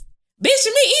cheese. Bitch,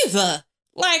 me either.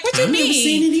 Like, what you mean? I've never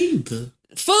seen it either.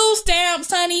 Food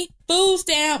stamps, honey. Food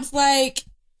stamps. Like,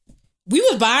 we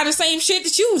was buying the same shit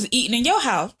that you was eating in your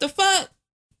house. The fuck?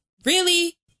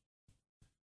 Really?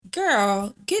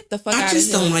 Girl, get the fuck out of here. I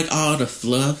just don't like all the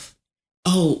fluff.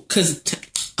 Oh,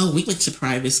 we went to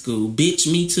private school.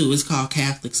 Bitch, me too. It's called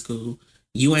Catholic school.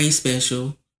 You ain't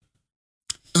special.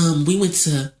 We went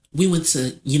to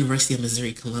University of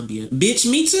Missouri, Columbia. Bitch,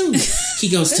 me too. He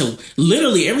goes to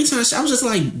literally every time. I was just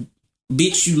like,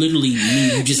 bitch, you literally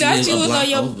you just live a block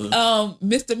over.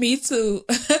 Mr. Me Too.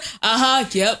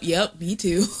 Yep, me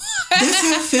too. That's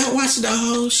how I felt watching the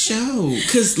whole show.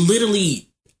 Because literally,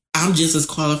 I'm just as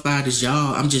qualified as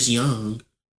y'all. I'm just young.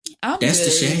 That's the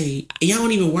shade. And y'all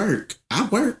don't even work. I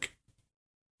work.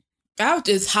 I was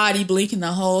just Hottie blinking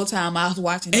the whole time I was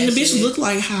watching. And that the bitch shit. looked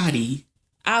like Hottie.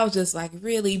 I was just like,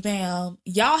 really, bam?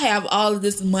 Y'all have all of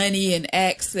this money and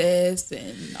access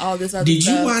and all this other stuff. Did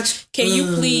you watch? Can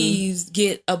you please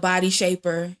get a body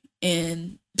shaper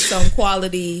and some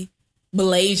quality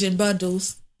Malaysian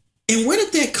bundles? And where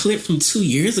did that clip from 2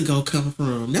 years ago come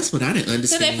from? That's what I didn't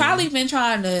understand. So they probably been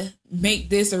trying to make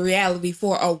this a reality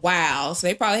for a while. So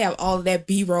they probably have all of that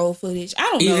B-roll footage. I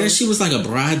don't know. Either she was like a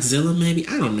bridezilla, maybe.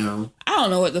 I don't know. I don't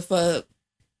know what the fuck.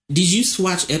 Did you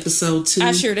watch episode 2?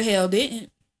 I sure the hell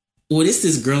didn't. Well, it's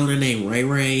this girl in her name, Ray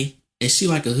Ray, and she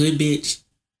like a hood bitch.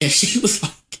 And she was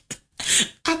like,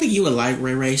 I think you would like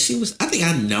Ray Ray. I think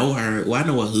I know her. Well, I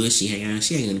know what hood she hang on.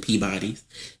 She ain't in Peabody's.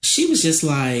 She was just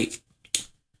like,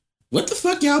 what the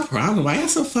fuck y'all problem? Why y'all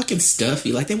so fucking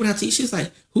stuffy? Like, they went out to eat. She was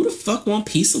like, who the fuck want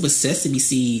pizza with sesame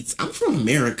seeds? I'm from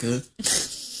America.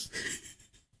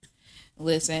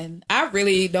 Listen, I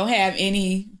really don't have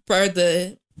any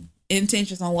further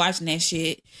intentions on watching that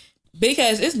shit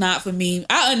because it's not for me.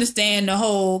 I understand the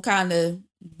whole kind of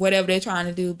whatever they're trying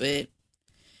to do, but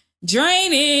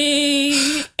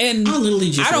draining. And I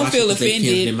literally just I don't feel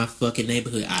offended in my fucking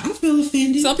neighborhood. I don't feel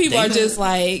offended. Some people are just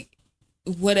like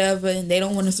whatever, and they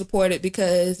don't want to support it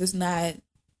because it's not.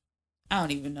 I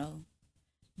don't even know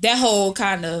that whole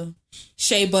kind of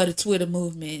shea butter Twitter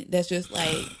movement. That's just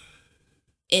like.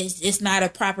 It's not a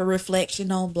proper reflection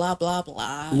on blah, blah,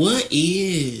 blah. What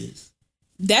is?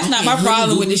 That's not my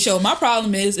problem with the show. My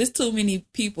problem is it's too many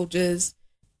people just...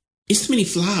 It's too many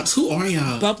flops. Who are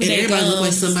y'all? Bumping and everybody gums. look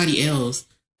like somebody else.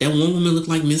 That one woman looked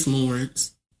like Miss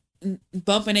Lawrence.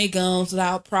 Bumping their gums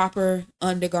without proper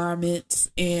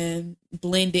undergarments and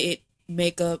blended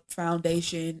makeup,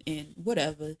 foundation, and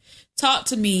whatever. Talk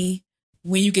to me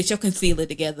when you get your concealer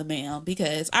together, ma'am,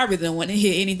 because I really don't want to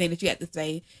hear anything that you have to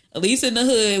say. At least in the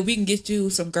hood, we can get you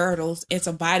some girdles and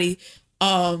some body.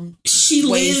 She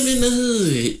live in the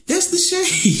hood. That's the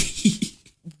shade.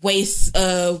 Waist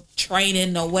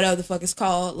training or whatever the fuck it's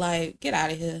called. Like, get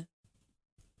out of here.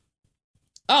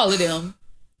 All of them.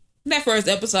 That first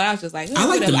episode, I was just like, I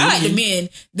like the men.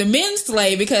 The men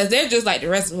slay because they're just like the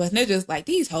rest of us. And they're just like,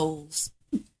 these hoes.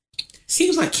 She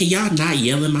was like, can y'all not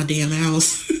yell in my damn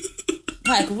house?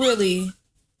 Like, really?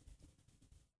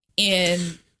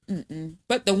 And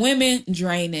but the women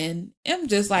draining. I'm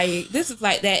just like, this is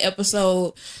like that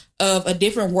episode of A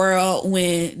Different World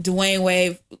when Dwayne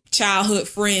Wade, childhood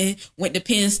friend, went to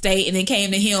Penn State and then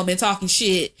came to him and talking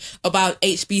shit about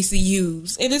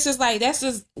HBCUs. And it's just like, that's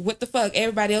just what the fuck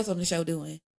everybody else on the show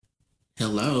doing.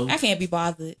 Hello. I can't be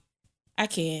bothered. I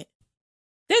can't.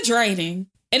 They're draining.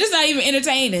 And it's not even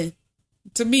entertaining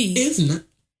to me. It's not.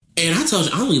 And I told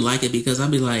you, I only like it because I'll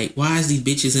be like, why is these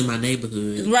bitches in my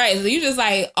neighborhood? Right. So you just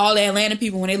like all the Atlanta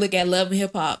people when they look at Love and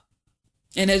Hip Hop.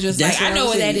 And they're just like, I know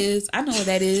what that is. I know what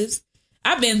that is.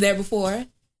 I've been there before.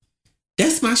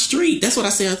 That's my street. That's what I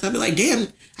said. I'd be like, damn,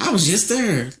 I was just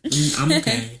there. I'm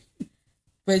okay.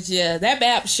 But yeah, that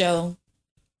BAP show,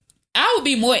 I would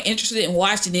be more interested in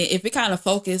watching it if it kind of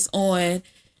focused on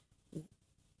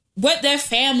what their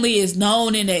family is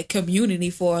known in that community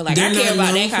for. Like, They're I care not about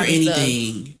known that kind for of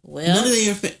anything. stuff. Well, none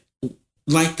of their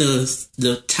like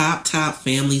the top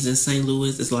families in St.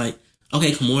 Louis is like,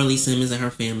 okay, Kamora Lee Simmons and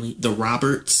her family, the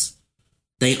Roberts,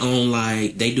 they own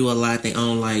they do a lot. They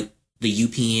own the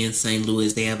UPN St.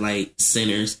 Louis. They have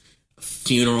centers,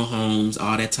 funeral homes,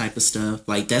 all that type of stuff.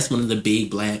 Like, that's one of the big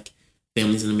black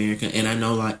families in America. And I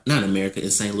know not America,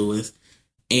 in St. Louis.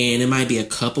 And it might be a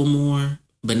couple more,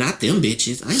 but not them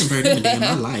bitches. I ain't heard them a day in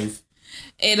my life.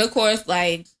 And of course,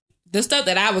 the stuff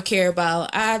that I would care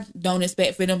about, I don't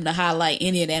expect for them to highlight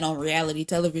any of that on reality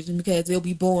television because it'll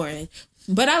be boring.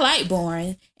 But I like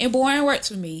boring, and boring works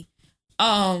for me.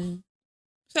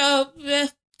 So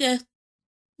yeah,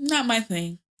 not my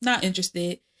thing. Not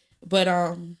interested. But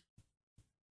I'm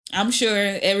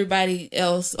sure everybody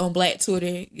else on Black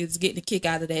Twitter is getting a kick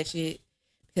out of that shit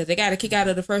because they got a kick out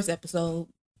of the first episode.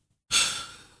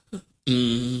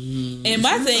 Mm-hmm. And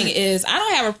my thing is, I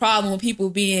don't have a problem with people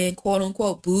being quote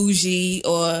unquote bougie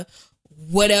or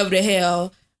whatever the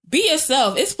hell. Be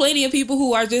yourself. It's plenty of people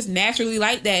who are just naturally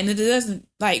like that, and it doesn't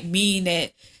mean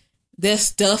that they're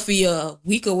stuffy or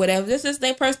weak or whatever. This is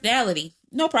their personality.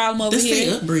 No problem over here. That's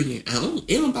their upbringing.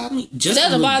 It don't bother me. Just it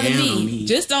doesn't bother me. me.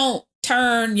 Just don't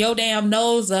turn your damn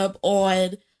nose up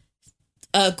on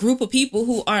a group of people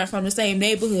who aren't from the same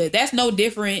neighborhood. That's no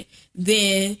different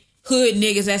than hood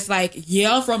niggas that's like,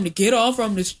 yeah, I'm from the ghetto, I'm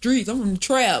from the streets, I'm from the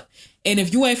trap. And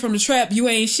if you ain't from the trap, you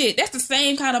ain't shit. That's the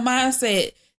same kind of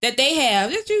mindset that they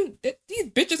have. That these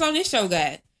bitches on this show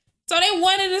got. So they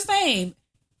one and the same.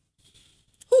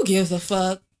 Who gives a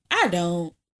fuck? I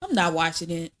don't. I'm not watching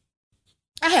it.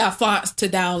 I have fonts to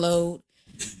download.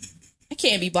 I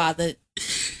can't be bothered.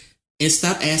 And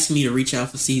stop asking me to reach out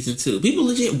for season 2. People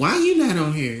legit, why you not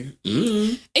on here?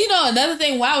 Mm-hmm. You know, another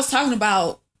thing, while I was talking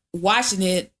about watching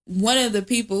it, one of the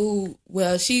people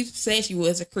who, she said she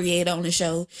was a creator on the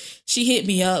show. She hit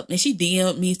me up and she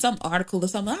DM'd me some article or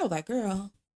something. I was like,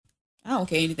 girl, I don't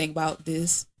care anything about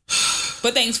this.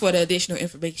 But thanks for the additional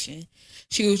information.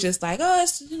 She was just like,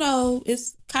 oh,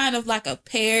 it's kind of like a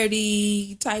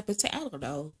parody type of I don't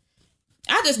know.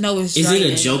 I just know it's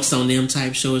draining. Is it a jokes on them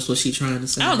type show is what she trying to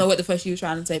say? I don't know what the fuck she was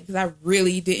trying to say because I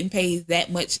really didn't pay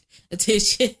that much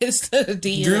attention to the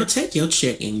DM. Girl, take your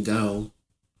check and go.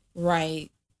 Right.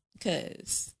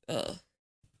 Because,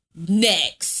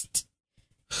 next.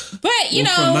 But, you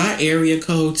know. From my area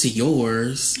code to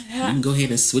yours, you can go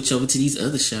ahead and switch over to these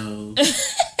other shows.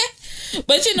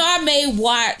 But, I may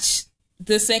watch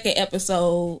the second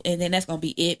episode and then that's going to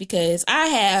be it because I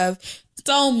have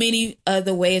so many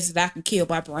other ways that I can kill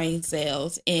my brain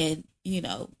cells and,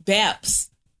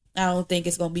 BAPS. I don't think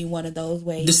it's going to be one of those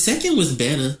ways. The second was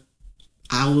better.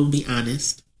 I will be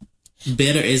honest.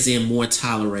 Better as in more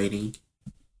tolerable.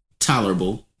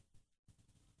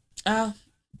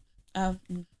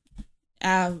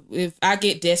 If I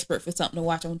get desperate for something to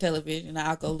watch on television,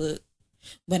 I'll go look.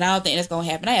 But I don't think that's going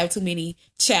to happen. I have too many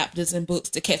chapters and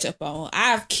books to catch up on.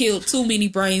 I've killed too many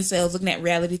brain cells looking at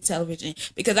reality television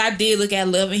because I did look at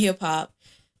Love and Hip Hop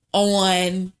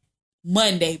on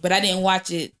Monday, but I didn't watch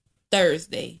it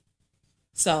Thursday.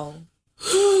 So,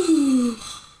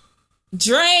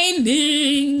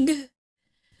 draining.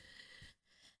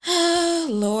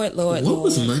 Lord. What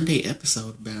was Monday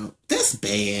episode about? That's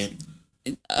bad.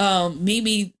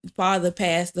 Mimi father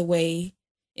passed away.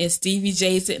 And Stevie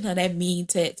J sent her that mean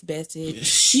text message.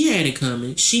 She had it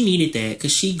coming. She needed that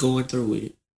because she going through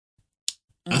it.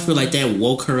 I feel like that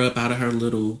woke her up out of her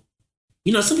little...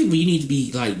 some people you need to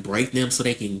be break them so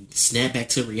they can snap back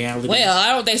to reality. Well, I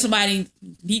don't think somebody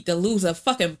need to lose a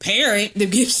fucking parent to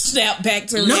get snapped back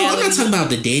to reality. No, I'm not talking about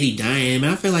the daddy dying.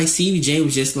 I feel like Stevie J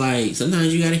was just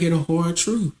sometimes you gotta hear the horror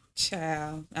truth.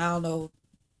 Child, I don't know.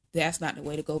 That's not the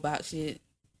way to go about shit.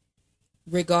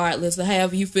 Regardless of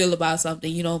however you feel about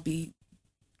something, you don't be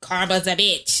karma's a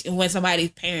bitch when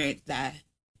somebody's parents die.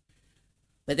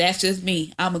 But that's just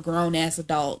me. I'm a grown ass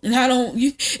adult, and I don't.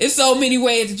 It's so many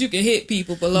ways that you can hit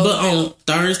people below. But on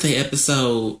Thursday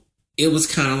episode, it was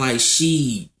kind of like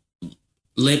she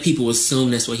let people assume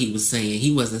that's what he was saying.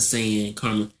 He wasn't saying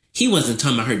karma. He wasn't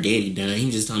talking about her daddy dying. He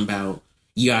was just talking about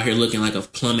you out here looking like a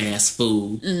plum ass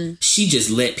fool. She just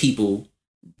let people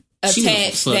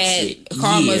attach that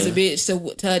karma's a bitch to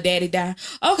her daddy die.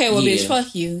 Okay, well, bitch,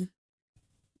 fuck you.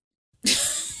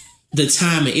 The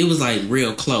timing, it was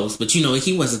real close, but he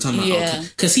wasn't talking about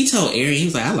because he told Arian, he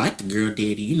was like, I like the girl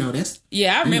daddy, that's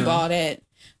I remember all that.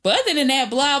 But other than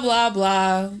that, blah blah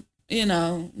blah,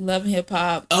 Love and Hip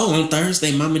Hop. Oh, on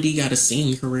Thursday, Mama D got a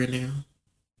singing career now. ...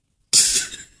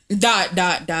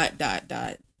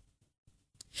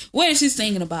 What is she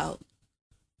singing about?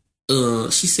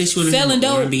 She said she wanted Selling to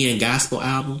have dope. an R&B and gospel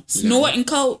album. Snorting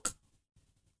coke.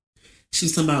 She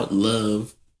was talking about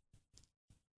love.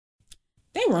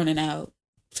 They running out.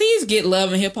 Please get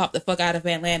Love and Hip Hop the fuck out of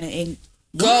Atlanta and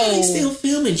go. Why are they still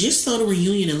filming? Just start a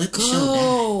reunion and let the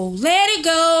show die. Let it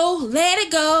go. Let it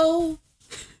go.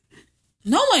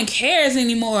 No one cares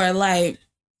anymore. Like,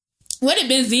 what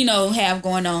did Benzino have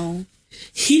going on?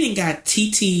 He didn't got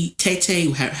Tete.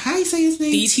 How you say his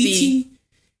name? Titi.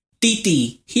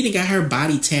 He didn't got her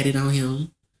body tatted on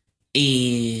him,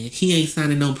 and he ain't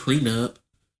signing no prenup.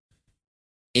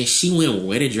 And she went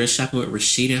wedding dress shopping with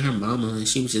Rashida and her mama, and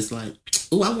she was just like,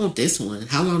 "Oh, I want this one.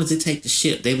 How long does it take to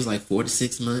ship?" They was like 4 to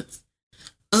 6 months.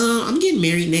 I'm geting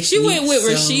married next week. She went with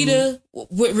Rashida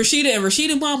and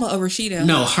Rashida mama or Rashida?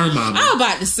 No, her mama. I was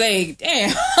about to say,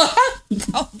 damn.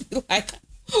 I'll be like,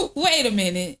 wait a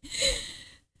minute.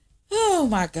 Oh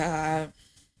my God.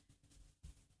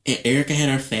 And Erica had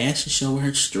her fashion show with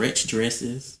her stretch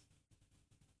dresses.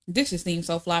 This just seems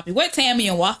so floppy. What Tammy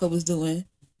and Walker was doing?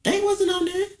 They wasn't on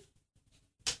there.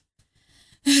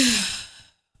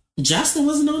 Justin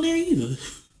wasn't on there either.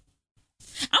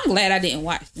 I'm glad I didn't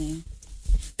watch them.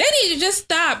 They need to just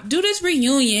stop, do this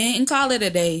reunion, and call it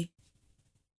a day.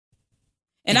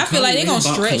 And I feel like they're gonna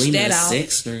stretch that out.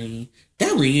 Sex screen.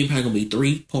 That reunion probably gonna be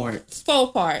 3 parts,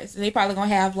 4 parts. And they probably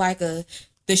gonna have like the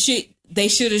shit they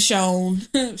should have shown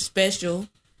special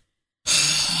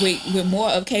with more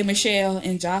of K. Michelle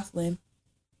and Jocelyn.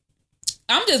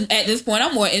 I'm just, at this point,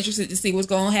 I'm more interested to see what's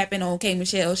going to happen on K.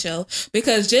 Michelle's show,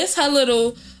 because just her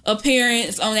little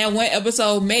appearance on that one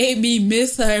episode made me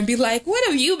miss her and be like, what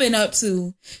have you been up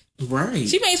to? Right.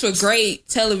 She makes for great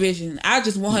television. I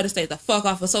just want her to stay the fuck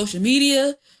off of social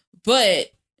media.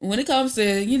 But when it comes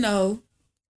to, you know,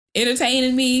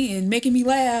 entertaining me and making me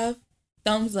laugh,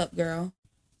 thumbs up, girl.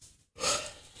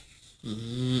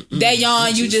 That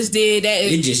yawn you just did, that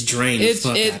it just drained the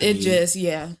fuck out of me. Just,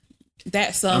 yeah.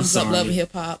 That sums up Love and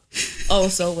Hip Hop oh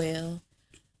so well.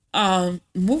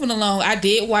 Moving along, I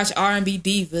did watch R&B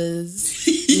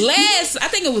Divas. I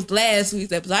think it was last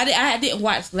week's episode. I didn't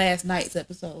watch last night's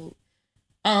episode.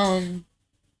 It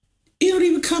don't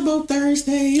even come on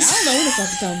Thursdays. I don't know when the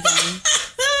fuck it comes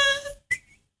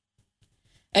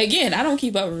on. Again, I don't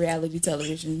keep up with reality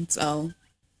television, so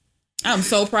I'm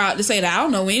so proud to say that I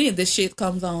don't know when any of this shit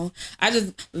comes on. I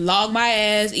just log my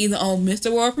ass either on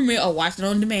Mr. World Premiere or watch it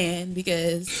on demand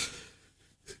because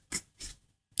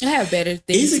I have better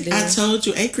things to do. I told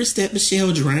you, ain't Chrisette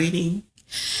Michelle draining?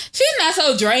 She's not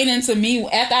so draining to me.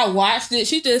 After I watched it,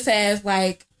 she just has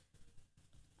like,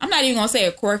 I'm not even gonna say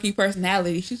a quirky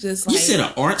personality. She's just like, you said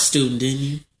an art student, didn't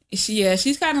you?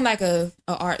 She's kind of like a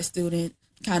art student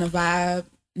kind of vibe,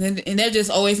 and they're just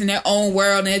always in their own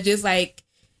world, and they're just like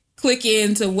click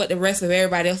into what the rest of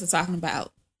everybody else is talking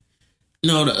about.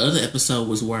 No, the other episode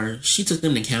was where she took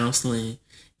them to counseling,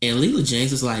 and Leela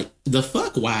James was like, "The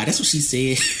fuck, why?" That's what she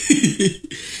said.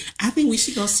 I think we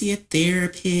should go see a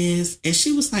therapist. And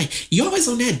she was like, "You always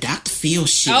on that Dr. Phil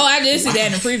shit." Oh, I did see that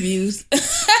in the previews.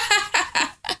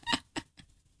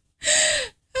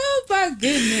 Oh my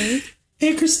goodness.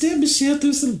 And Chrisette Michelle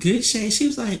threw some good shade. She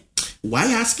was like, "Why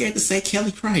y'all scared to say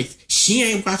Kelly Price? She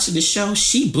ain't watching the show.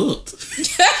 She booked."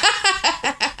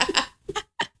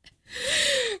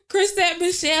 Chrisette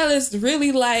Michelle is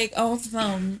really like on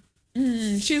some.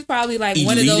 She's probably like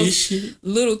one of those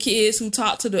little kids who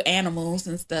talk to the animals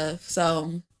and stuff.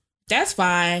 So that's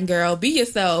fine, girl. Be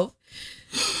yourself.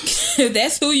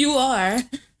 That's who you are.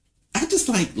 I just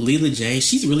like Leela James.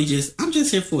 She's really just, I'm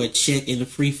just here for a check and the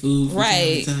free food.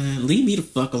 Right. Time. Leave me the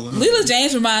fuck alone. Leela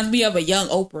James reminds me of a young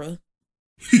Oprah.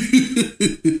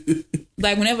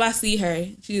 Like whenever I see her,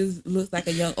 she just looks like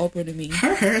a young Oprah to me.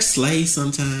 Her hair slays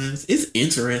sometimes. It's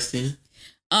interesting.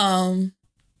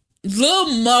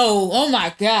 Lil Mo, oh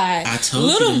my god! I told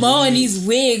Lil you Mo and these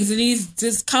wigs and these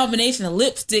this combination of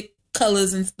lipstick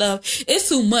colors and stuff. It's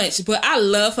too much, but I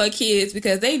love her kids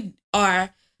because they are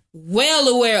well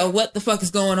aware of what the fuck is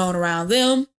going on around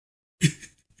them.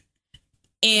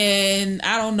 And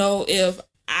I don't know if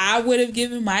I would have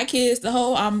given my kids the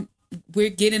whole we're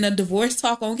getting a divorce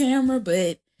talk on camera,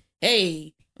 but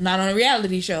hey, I'm not on a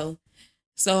reality show,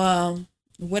 so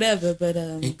whatever. But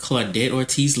and Claudette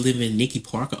Ortiz live in Nikki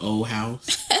Parker old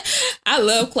house. I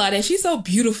love Claudette. She's so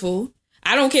beautiful.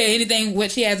 I don't care anything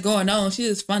what she has going on. She's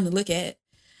just fun to look at.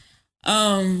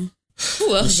 Who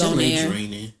else is on there?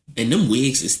 Draining. And them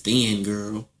wigs is thin,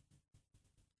 girl.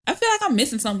 I feel like I'm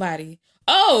missing somebody.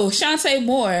 Oh, Shantae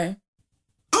Moore.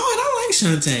 Oh, I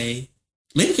don't like Shantae.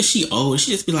 Maybe because she old.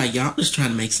 She just be like, y'all just trying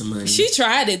to make some money. She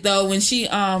tried it though when she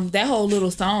that whole little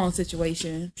song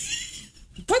situation.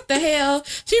 What the hell?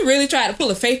 She really tried to pull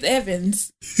a Faith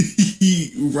Evans.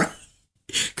 Right.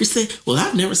 Chris said, well,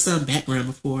 I've never sung background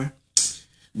before.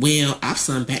 Well, I've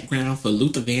sung background for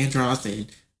Luther Vandross and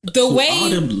the way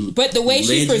she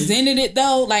legends. presented it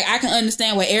though, like I can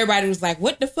understand why everybody was like,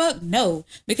 what the fuck? No.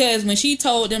 Because when she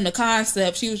told them the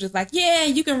concept, she was just like, yeah,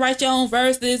 you can write your own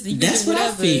verses. And you That's can do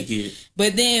what whatever. I figured.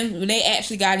 But then when they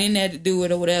actually got in there to do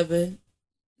it or whatever,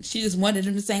 she just wanted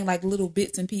them to sing like little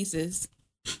bits and pieces.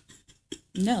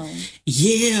 No.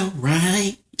 Yeah,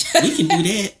 right. We can do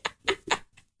that.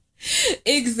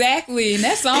 Exactly. And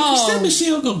that song. And Christina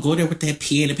Michelle gonna go there with that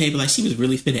pen and paper like she was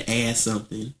really finna add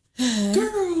something.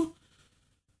 Girl.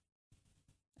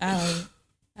 I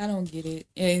don't get it.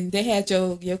 And they had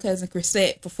your cousin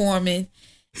Chrisette performing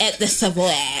at the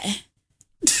Savoy.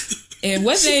 And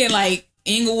what's they in like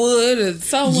Inglewood or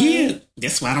somewhere? Yeah.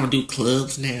 That's why I don't do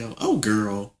clubs now. Oh,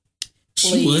 girl. She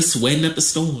Please. was sweating up a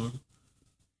storm.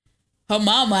 Her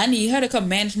mama, I need her to come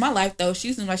manage my life though.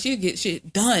 She seems like she'll get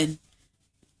shit done.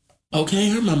 Okay,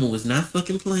 her mama was not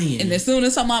fucking playing. And as soon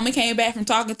as her mama came back from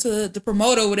talking to the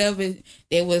promoter or whatever,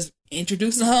 they was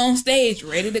introducing her on stage,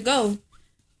 ready to go.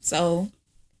 So,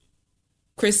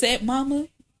 Chrisette, mama,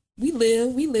 we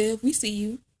live, we see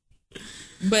you.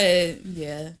 But,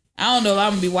 yeah. I don't know if I'm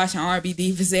going to be watching R&B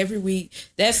Divas every week.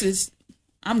 That's just,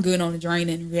 I'm good on the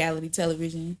draining reality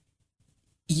television.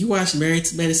 You watched Married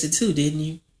to Medicine too, didn't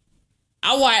you?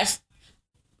 I watched,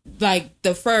 like,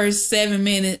 the first 7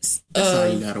 minutes That's all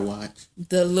you of gotta watch.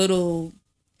 the little,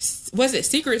 was it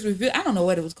Secrets Revealed? I don't know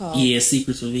what it was called. Yeah,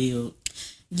 Secrets Revealed.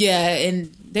 Yeah,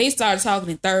 and they started talking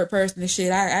in third person and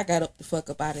shit. I got up the fuck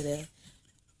up out of there.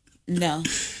 No.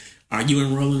 Are you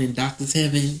enrolling in Doctor's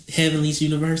Heavenly's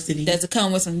University? Does it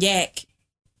come with some yak?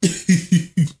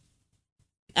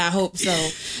 I hope so.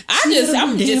 I'm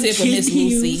just here for Miss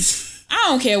Lucy. I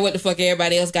don't care what the fuck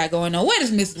everybody else got going on. What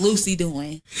is Miss Lucy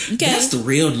doing? Okay. That's the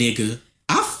real nigga.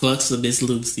 I fucks with Miss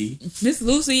Lucy. Miss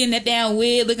Lucy in that damn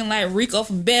wig looking like Rico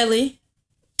from Belly.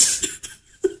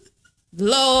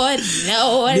 Lord.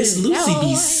 Miss Lucy Lord.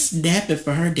 be snapping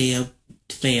for her damn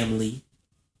family.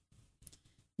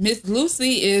 Miss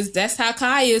Lucy that's how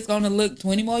Kaya is going to look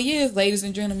 20 more years, ladies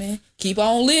and gentlemen. Keep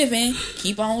on living.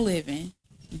 Keep on living.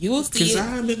 You will see Because it.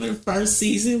 I remember the first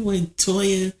season when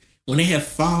Toya, when they had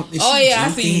fought. Oh, yeah,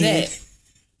 I seen that.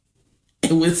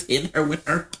 It was hitting her with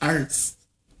her purse.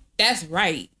 That's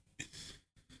right.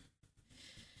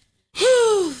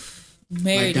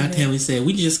 Married Like Dr. Henry said,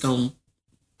 we just gonna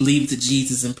leave it to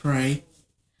Jesus and pray.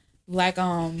 Like,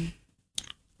 I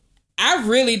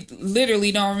really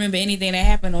literally don't remember anything that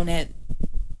happened on that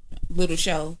little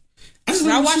show.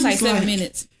 I watched like 7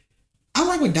 minutes. I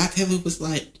like when Dr. Henry was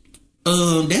like,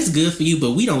 that's good for you,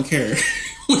 but we don't care.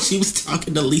 When she was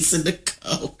talking to Lisa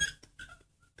Nicole.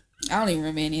 I don't even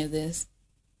remember any of this.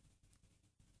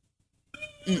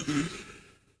 I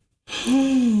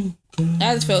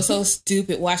just felt so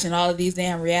stupid watching all of these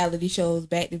damn reality shows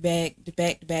back to back.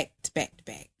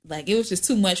 Like, it was just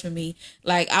too much for me.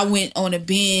 Like, I went on a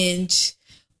binge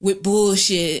with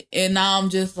bullshit, and now I'm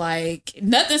just like,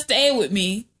 nothing stayed with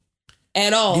me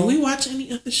at all. Did we watch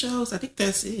any other shows? I think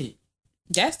that's it.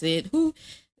 That's it.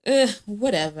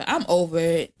 Whatever. I'm over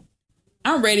it.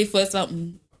 I'm ready for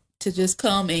something to just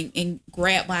come and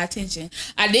grab my attention.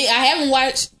 I haven't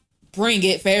watched Bring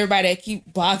It for everybody that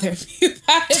keep bothering me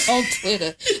about it on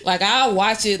Twitter. Like, I'll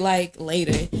watch it like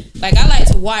later. Like, I like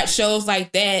to watch shows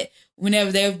like that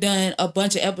whenever they've done a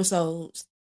bunch of episodes,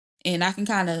 and I can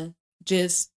kind of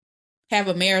just have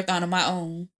a marathon of my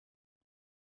own.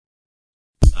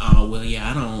 Oh, well, yeah,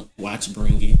 I don't watch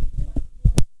Bring It.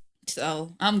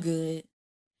 So I'm good.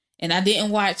 And I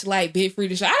didn't watch like Big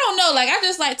Freedia Show. I don't know. Like, I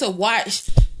just like to watch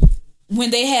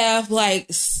when they have like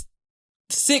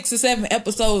 6 or 7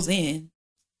 episodes in.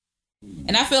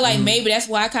 And I feel like maybe that's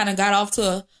why I kind of got off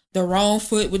to the wrong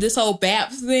foot with this whole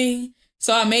Babs thing.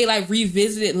 So I may like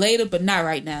revisit it later, but not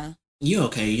right now. You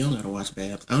okay? You don't gotta watch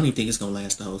Babs. I don't even think it's gonna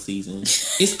last the whole season.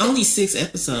 It's only 6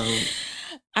 episodes.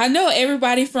 I know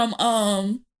everybody from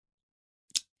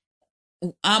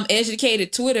I'm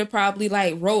Educated Twitter probably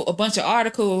like wrote a bunch of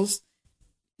articles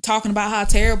talking about how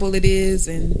terrible it is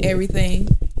and everything.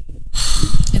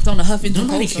 It's on the Huffington Post.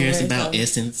 Nobody cares about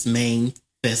Essence main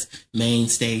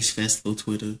stage festival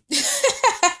Twitter.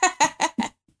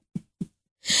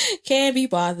 Can't be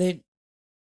bothered.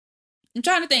 I'm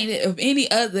trying to think of any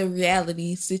other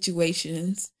reality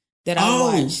situations that I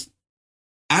watched.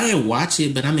 I didn't watch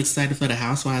it, but I'm excited for the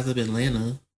Housewives of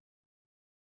Atlanta.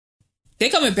 They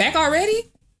coming back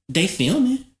already? They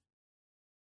filming.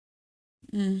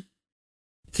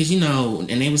 Because, and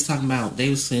they was talking about, they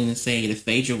was saying that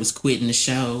Phaedra was quitting the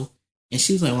show. And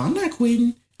she was like, well, I'm not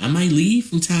quitting. I might leave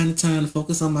from time to time to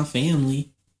focus on my family.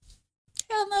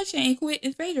 Hell no, she ain't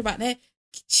quitting. Phaedra about that.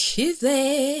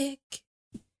 Chiswick.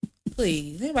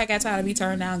 Please. Anybody got time to be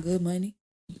turning down good money?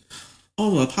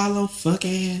 Over Apollo, fuck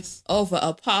ass. Over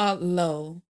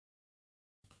Apollo.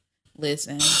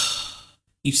 Listen.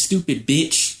 You stupid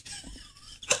bitch.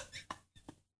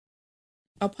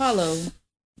 Apollo,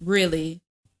 really,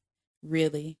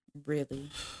 really, really.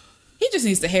 He just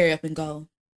needs to hurry up and go.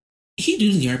 He do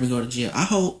need to hurry up and go to jail. I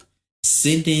hope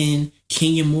sending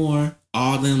Kenya Moore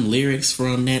all them lyrics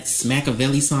from that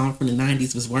Smackaveli song from the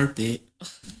 90s was worth it.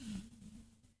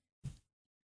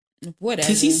 Whatever.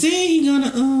 Because he said he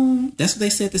gonna, that's what they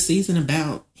said the season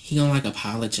about. He gonna like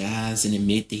apologize and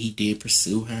admit that he did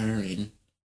pursue her and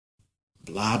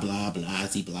blah, blah,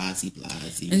 blasey, blasey,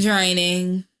 blasey.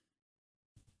 Draining.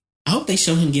 I hope they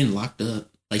show him getting locked up.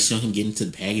 Like show him getting to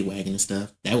the paddy wagon and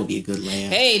stuff. That would be a good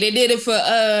laugh. Hey, they did it for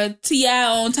T.I.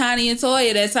 on Tiny and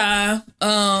Toya that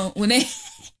time. When they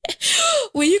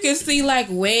when you can see like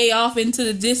way off into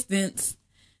the distance,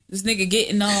 this nigga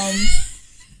getting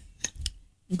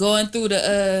going through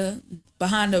the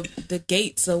behind the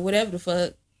gates or whatever the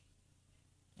fuck.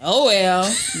 Oh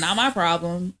well, not my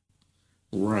problem.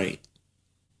 Right.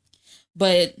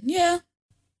 But yeah,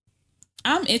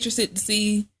 I'm interested to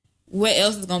see what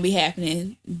else is going to be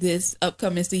happening this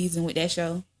upcoming season with that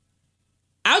show.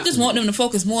 I just want them to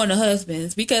focus more on the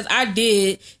husbands, because I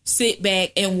did sit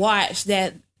back and watch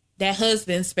that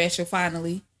husband special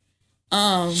finally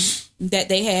that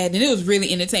they had, and it was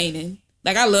really entertaining.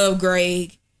 Like, I love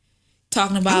Greg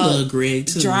talking about, I love Greg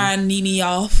too, drying Nene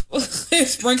off,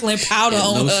 sprinkling powder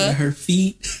on her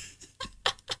feet.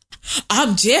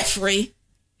 I'm Jeffrey.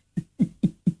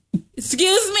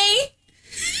 Excuse me?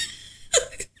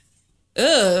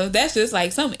 That's just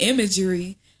like some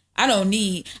imagery I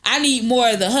need more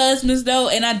of the husbands though,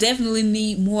 and I definitely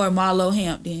need more Marlo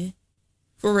Hampton.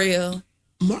 For real.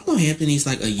 Marlo Hampton needs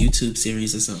like a YouTube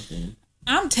series or something.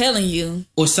 I'm telling you.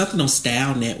 Or something on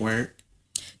Style Network.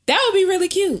 That would be really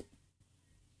cute.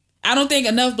 I don't think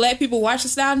enough black people watch the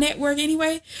Style Network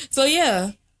anyway. So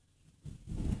yeah.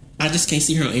 I just can't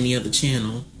see her on any other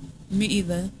channel. Me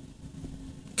either.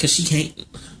 Because she can't.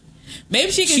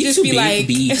 Maybe she can just be like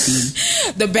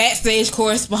the backstage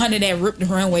correspondent that ripped the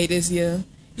runway this year.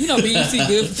 You know, BET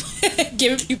good for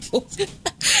giving people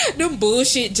them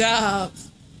bullshit jobs.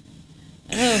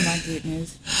 Oh my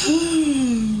goodness.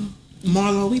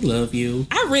 Marlo, we love you.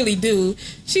 I really do.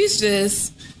 She's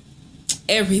just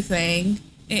everything.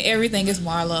 And everything is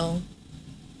Marlo.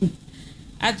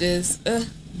 I just,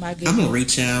 my goodness. I'm going to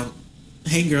reach out.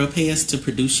 Hey girl, pay us to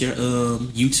produce your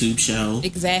YouTube show.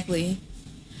 Exactly.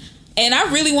 And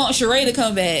I really want Sheree to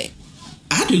come back.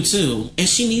 I do too. And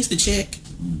she needs to check.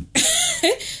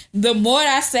 The more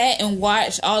I sat and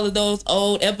watched all of those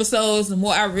old episodes, the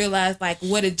more I realized like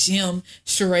what a gem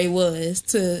Sheree was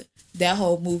to that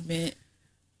whole movement.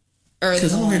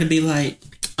 Because I want her to be like,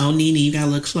 oh, Nene, you got a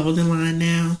little clothing line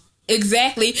now?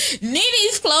 Exactly.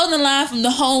 Nene's clothing line from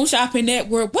the Home Shopping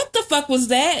Network. What the fuck was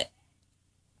that?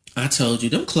 I told you,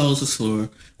 them clothes was for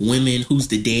women who's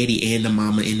the daddy and the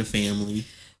mama in the family.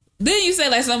 Then you say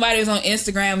like somebody was on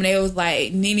Instagram and they was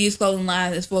like, Nene's clothing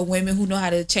line is for women who know how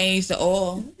to change the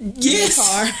oil in the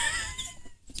car.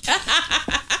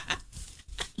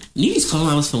 Nene's clothing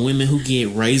line was for women who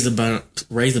get razor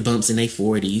bumps in their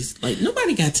 40s. Like,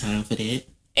 nobody got time for that.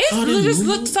 It just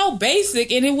looked so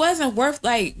basic and it wasn't worth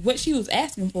like what she was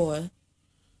asking for.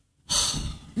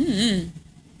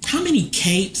 How many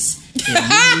capes and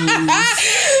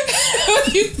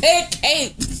you said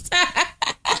capes.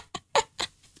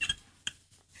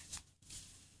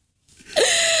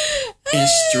 and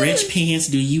stretch pants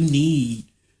do you need?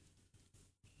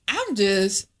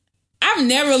 I've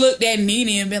never looked at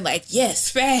Nene and been like, yes,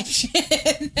 fashion.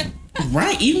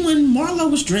 Right. Even when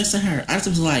Marlo was dressing her, I just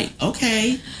was like,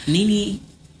 okay, Nene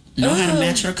know how to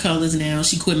match her colors now.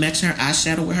 She quit matching her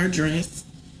eyeshadow with her dress.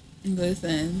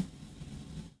 Listen.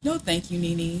 No, thank you,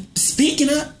 Nene. Speaking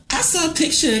of, I saw a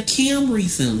picture of Kim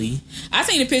recently. I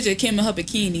seen a picture of Kim in her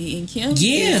bikini, and Kim.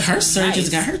 Yeah, her surgeons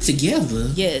got her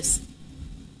together. Yes.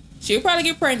 She'll probably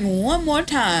get pregnant one more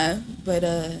time, but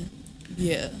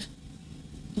yeah.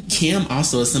 Kim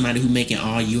also is somebody who making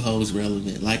all you hoes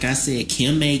relevant. Like I said,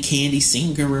 Kim made Candy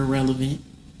Singer irrelevant.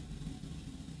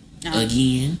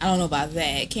 Again. I don't know about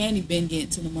that. Candy been getting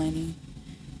to the money.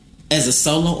 As a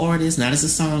solo artist, not as a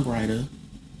songwriter.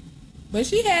 But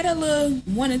she had a little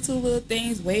one or two little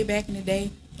things way back in the day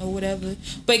or whatever.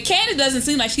 But Candy doesn't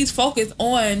seem like she's focused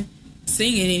on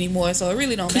singing anymore, so it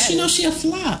really don't matter. Because she knows she a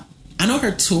flop. I know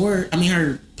her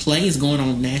her play is going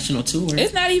on national tour.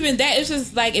 It's not even that. It's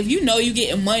just like if you know you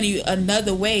getting money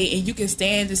another way and you can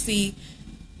stand to see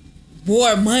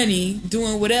more money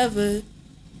doing whatever,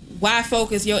 why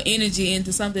focus your energy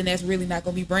into something that's really not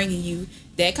going to be bringing you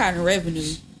that kind of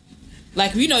revenue?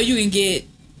 Like, you know, you can get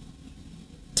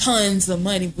tons of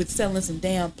money with selling some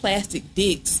damn plastic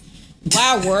dicks.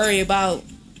 Why worry about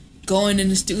going in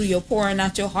the studio, pouring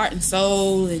out your heart and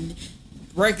soul and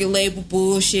record label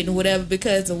bullshit and whatever,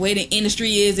 because the way the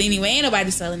industry is anyway, ain't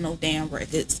nobody selling no damn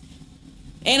records.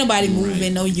 Ain't nobody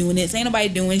moving no units. Ain't nobody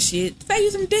doing shit. Sell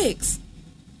you some dicks.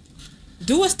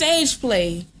 Do a stage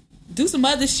play. Do some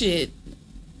other shit.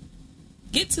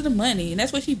 Get to the money. And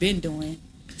that's what she been doing.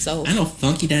 So I know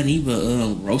Funky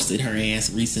Dineva roasted her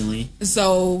ass recently.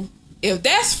 So if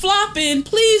that's flopping,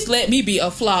 please let me be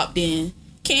a flop then.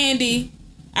 Candy,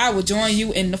 I will join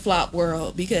you in the flop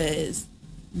world because,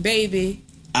 baby,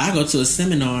 I go to a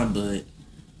seminar, but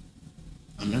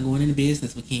I'm not going into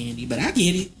business with Candy. But I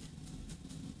get it.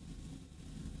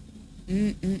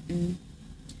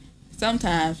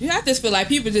 Sometimes I just feel like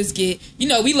people just get, you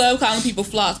know, we love calling people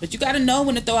flops, but you got to know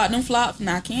when to throw out them flops.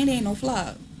 Nah, Candy ain't no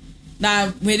flop. Now,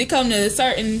 when it come to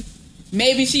certain,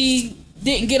 maybe she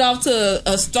didn't get off to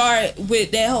a start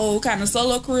with that whole kind of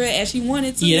solo career as she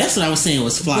wanted to. Yeah, that's what I was saying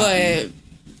was flopping. But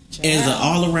as an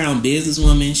all-around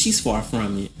businesswoman, she's far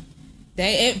from it.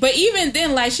 But even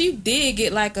then, like, she did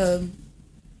get like a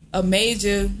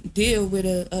major deal with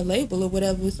a label or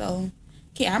whatever. So,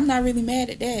 okay, I'm not really mad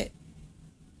at that.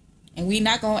 And we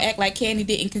not gonna act like Candy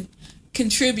didn't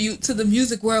contribute to the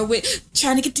music world with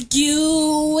trying to get to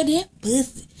you and that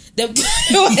pussy.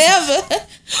 Whatever.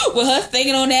 With her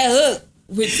singing on that hook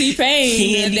with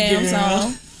T-Pain, that damn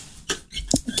song.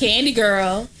 Candy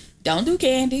girl. Don't do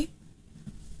Candy.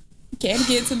 Candy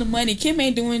gets to the money. Kim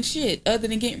ain't doing shit other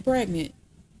than getting pregnant.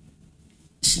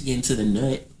 She getting to the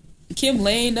nut. Kim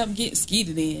laying up getting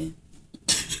skeeted in.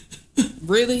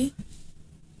 Really?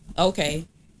 Okay.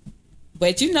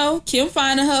 But you know, Kim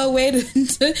finding her way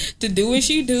to do what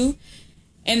she do.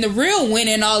 And the real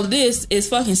winner in all of this is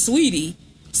fucking Sweetie.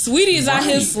 Sweetie is out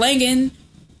here slinging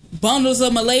bundles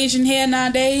of Malaysian hair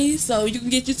nowadays. So you can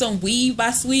get you some weave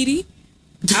by Sweetie.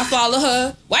 I follow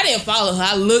her. Well, I didn't follow her.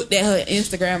 I looked at her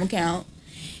Instagram account.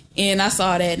 And I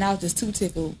saw that and I was just too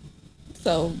tickled.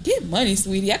 So get money,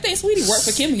 Sweetie. I think Sweetie worked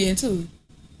for Kim again too.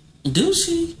 Do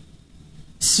she?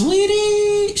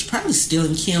 Sweetie, she's probably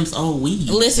stealing Kim's old weed.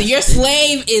 Listen, your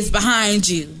slave is behind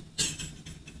you.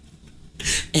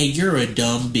 And you're a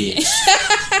dumb bitch.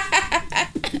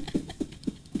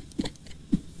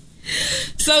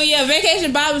 So yeah,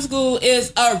 Vacation Bible School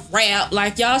is a wrap.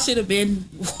 Like, y'all should have been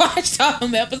watched all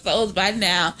them episodes by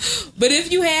now. But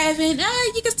if you haven't,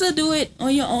 you can still do it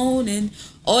on your own, and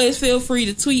always feel free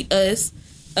to tweet us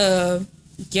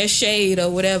your shade or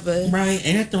whatever. Right,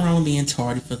 ain't nothing wrong being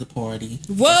tardy for the party.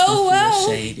 Whoa.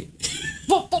 Shaded.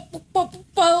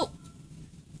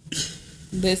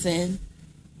 Listen,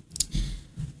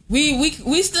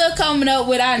 we still coming up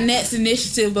with our next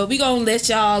initiative, but we gonna let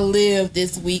y'all live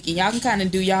this week, and y'all can kind of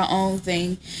do your own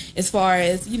thing as far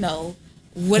as, you know,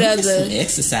 what other some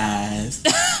exercise.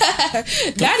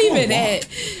 Not even that,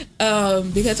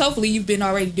 because hopefully you've been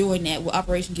already doing that with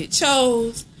Operation Get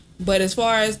Chose. But as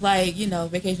far as, like, you know,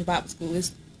 Vacation Bible School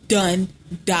is done,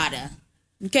 data.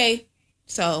 Okay?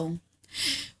 So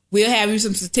we'll have you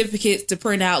some certificates to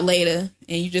print out later,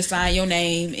 and you just sign your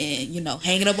name and, you know,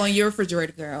 hang it up on your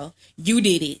refrigerator, girl. You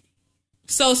did it.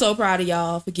 So proud of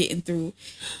y'all for getting through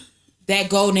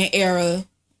that golden era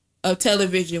of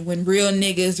television when real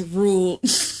niggas ruled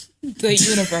the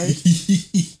universe.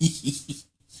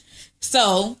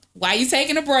 So, while you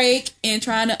taking a break and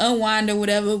trying to unwind or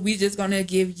whatever, we just gonna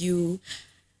give you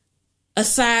a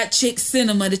side chick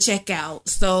cinema to check out.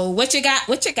 So, what you got?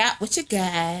 This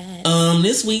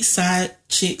week's side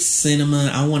chick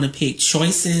cinema, I want to pick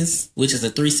Choices, which is a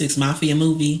 3 6 Mafia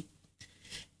movie.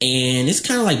 And it's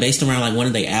kind of like based around like one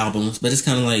of their albums, but it's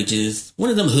kind of like just one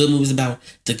of them hood movies about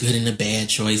the good and the bad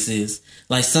choices.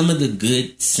 Like, some of the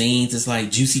good scenes, it's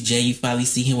like Juicy J, you finally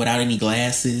see him without any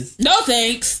glasses. No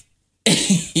thanks.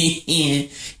 They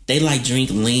like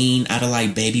drink lean out of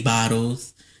like baby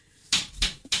bottles.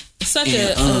 Such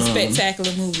a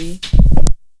spectacular movie.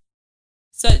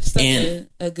 Such a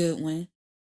good one.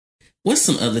 What's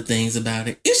some other things about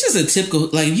it? It's just a typical,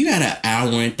 like, if you got an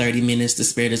hour and 30 minutes to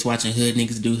spare just watching hood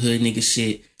niggas do hood nigga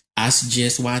shit, I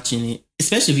suggest watching it.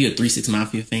 Especially if you're a 3 6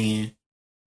 Mafia fan. ...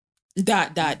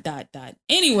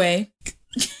 Anyway.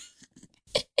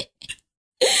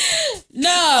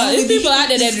 No, there's people out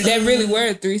there that really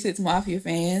were 3 6 Mafia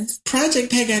fans.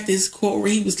 Project Pat got this quote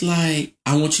where he was like,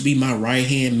 I want you to be my right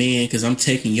hand man because I'm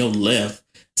taking your left.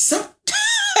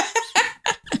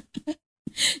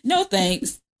 No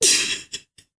thanks.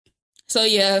 So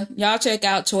yeah, y'all check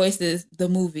out Choices, the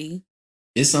movie.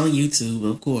 It's on YouTube,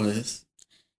 of course.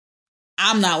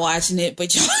 I'm not watching it,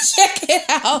 but y'all check it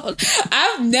out.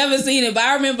 I've never seen it, but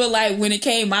I remember like when it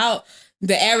came out,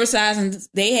 the advertising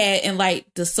they had in like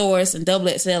the Source and Double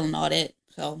XL and all that.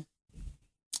 So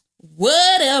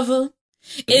whatever.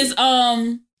 Is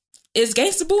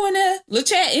Gangsta Boo in there? Lil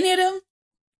Chat, any of them?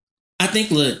 I think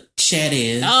Lil Chat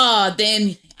is. Oh,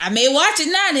 then I may watch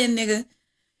it now then, nigga.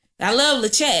 I love Lil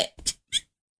Chat.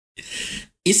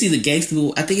 It's either Gangsta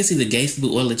Boo. I think it's either Gangsta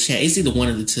Boo or Lil Chat. It's either one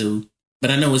of the two. But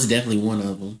I know it's definitely one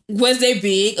of them. Was they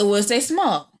big or was they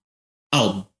small?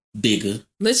 Oh, bigger.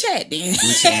 Lil Chat then.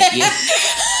 Lil Chat, yeah.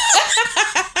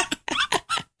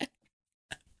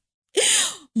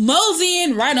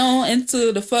 Moseying right on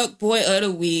into the fuck boy of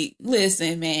the week.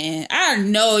 Listen, man, I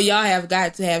know y'all have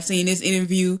got to have seen this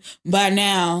interview by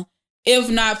now. If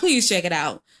not, please check it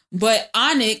out. But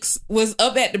Onyx was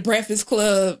up at the Breakfast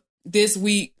Club this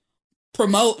week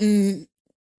promoting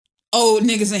old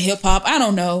niggas in hip hop. I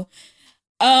don't know.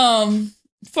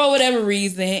 For whatever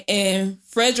reason, and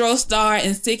Fredro Starr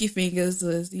and Sticky Fingers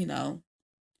was,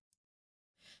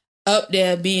 up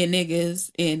there being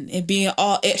niggas and being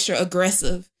all extra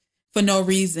aggressive for no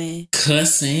reason.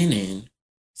 Cussing and...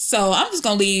 So I'm just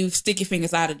gonna leave Sticky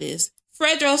Fingers out of this.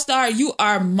 Fredro Starr, you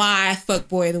are my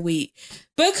fuckboy of the week.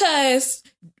 Because,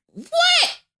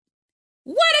 what?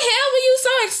 Why the hell were you so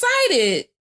excited?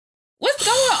 What's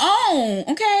going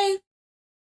on? Okay?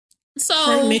 So...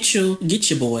 Frank Mitchell, get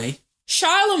your boy.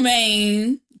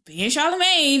 Charlemagne, being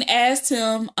Charlemagne, asked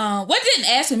him, didn't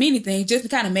ask him anything, just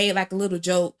kind of made like a little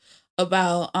joke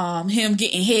about him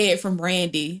getting head from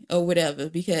Randy or whatever,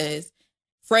 because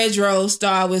Fredro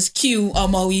Starr was cute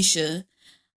on Moesha.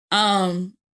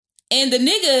 And the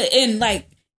nigga in like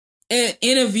an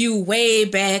interview way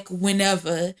back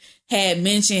whenever had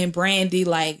mentioned Brandy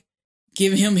like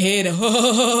giving him head and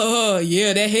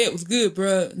yeah, that head was good,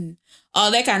 bro. And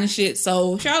all that kind of shit.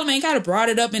 So Charlemagne kind of brought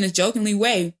it up in a jokingly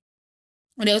way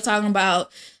when they were talking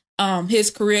about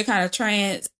his career kind of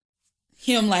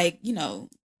him like,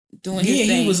 doing his thing.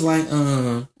 Yeah, he was like,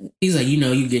 he's like,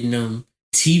 you getting them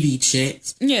TV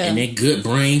checks. Yeah. And that good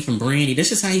brain from Brandy. That's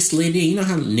just how he slid in. You know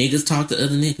how niggas talk to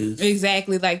other niggas.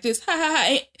 Exactly. Like just ha ha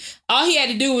ha. All he had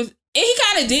to do was, and he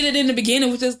kind of did it in the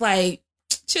beginning, was just like,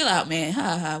 chill out, man.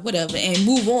 Ha ha, whatever. And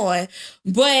move on.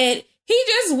 But he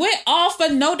just went off for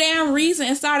no damn reason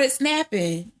and started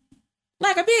snapping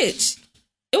like a bitch.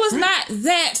 It was not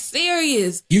that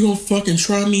serious. You gonna fucking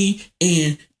try me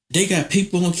and they got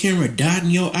people on camera dotting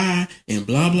your eye and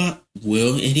blah, blah.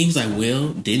 Well, and he was like,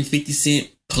 well, didn't 50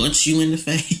 Cent punch you in the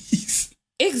face?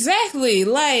 Exactly.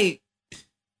 Like,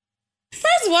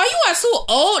 first of all, you are too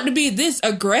old to be this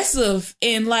aggressive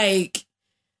and like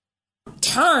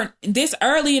turn this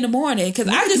early in the morning, because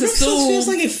I just assume feels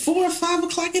like at 4 or 5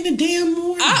 o'clock in the damn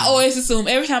morning. I always assume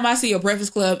every time I see a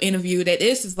Breakfast Club interview that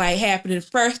this is like happening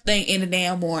first thing in the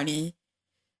damn morning.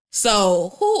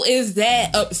 So who is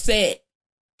that upset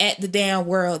at the damn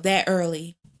world that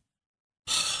early?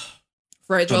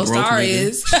 Fredro Starr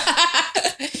is.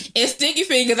 And Sticky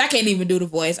Fingers, I can't even do the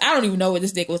voice. I don't even know what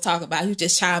this nigga was talking about. He was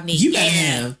just chiming in. You gotta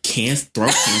have throat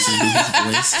cancer to do his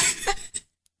voice.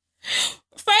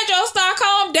 Fredro Starr,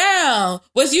 calm down.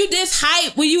 Was you this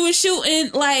hype when you were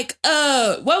shooting like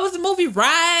what was the movie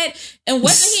Ride? And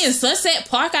wasn't he in Sunset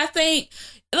Park, I think?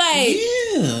 Like,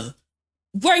 yeah.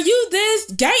 Were you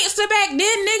this gangster back then,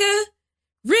 nigga?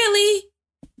 Really?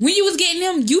 When you was getting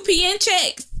them UPN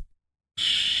checks?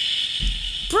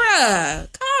 Bruh,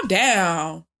 calm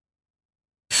down.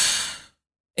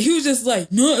 He was just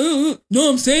like, no,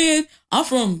 I'm saying? I'm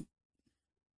from...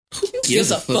 Who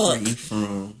gives a fuck where you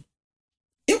from?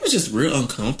 It was just real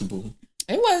uncomfortable.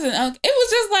 It wasn't... It was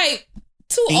just like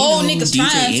two old niggas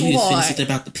trying too hard. DJ Envy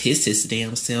about to piss his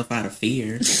damn self out of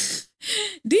fear.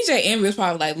 DJ Envy was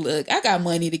probably like, look, I got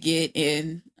money to get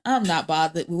and I'm not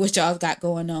bothered with what y'all got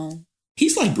going on.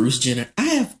 He's like Bruce Jenner. I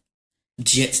have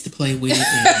jets to play with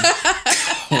and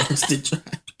cars to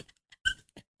drive.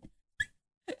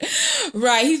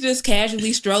 Right, he's just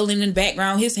casually strolling in the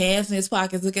background, his hands in his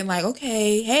pockets, looking like,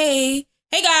 okay, hey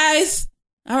guys.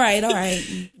 All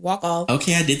right. Walk off.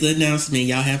 Okay, I did the announcement.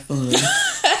 Y'all have fun. But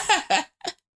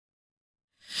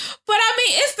I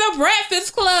mean, it's the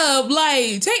Breakfast Club.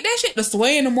 Like, take that shit to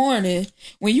Sway in the morning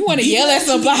when you want to yell at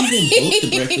somebody. Book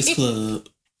the Breakfast Club.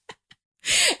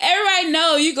 Everybody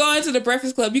know you going to the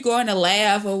Breakfast Club, you going to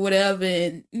laugh or whatever,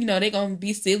 and they're gonna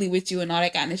be silly with you and all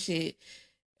that kind of shit.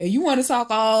 And you want to talk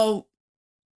all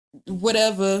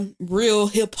whatever, real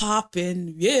hip hop,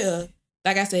 and yeah,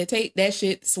 like I said, take that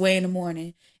shit to Sway in the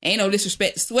morning. Ain't no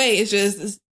disrespect to Sway. It's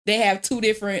just they have two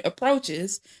different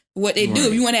approaches. What they do,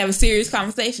 if you want to have a serious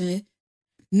conversation,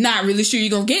 not really sure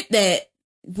you're gonna get that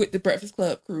with the Breakfast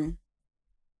Club crew.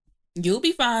 You'll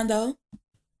be fine, though.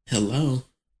 Hello.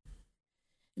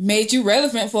 Made you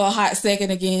relevant for a hot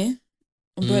second again.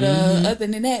 But other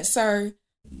than that, sir,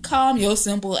 calm your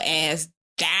simple ass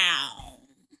down.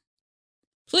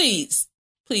 Please.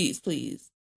 Please, please.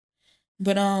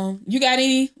 But you got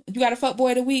a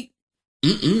fuckboy of the week?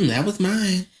 That was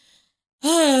mine.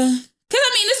 Cause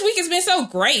I mean, this week has been so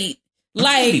great. I'm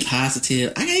Like, trying to be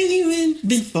positive. I ain't even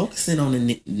been focusing on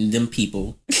them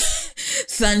people.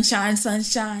 sunshine,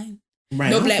 sunshine. Right.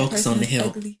 No I'm black focused person on the is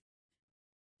help. ugly.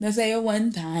 Now say it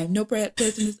one time. No black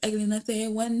person is ugly. Now say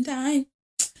it one time.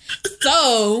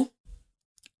 So,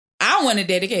 I want to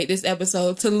dedicate this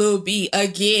episode to Lil B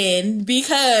again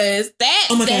because that.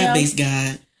 Oh my God, Base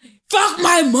God. Fuck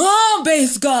my mom,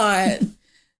 Base God.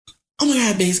 Oh my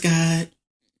God, Base God.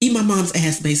 Eat my mom's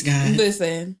ass, Base God.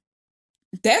 Listen,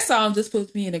 that song just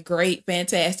puts me in a great,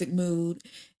 fantastic mood.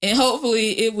 And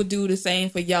hopefully it will do the same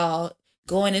for y'all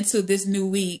going into this new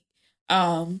week.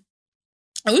 And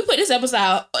we put this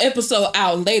episode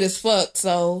out late as fuck.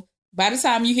 So by the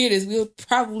time you hear this, we'll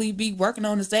probably be working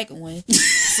on the second one.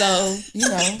 So,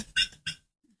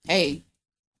 hey,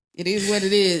 it is what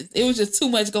it is. It was just too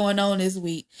much going on this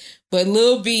week. But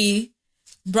Lil B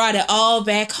brought it all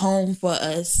back home for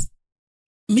us.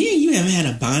 Me and you haven't had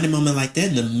a bonding moment like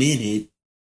that in a minute.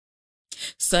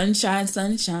 Sunshine,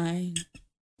 sunshine.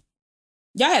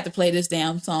 Y'all have to play this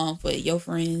damn song for your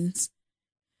friends.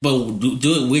 But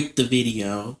do it with the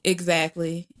video.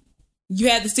 Exactly. You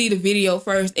have to see the video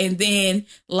first, and then,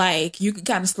 like, you can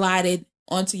kind of slide it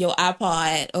onto your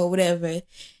iPod or whatever.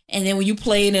 And then when you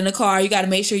play it in the car, you got to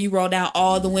make sure you roll down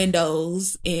all the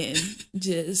windows and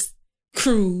just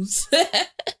cruise.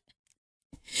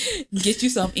 Get you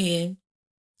some in.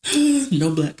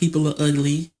 No black people are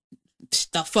ugly.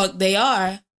 The fuck they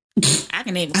are. I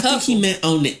can name a couple. I think he meant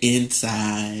on the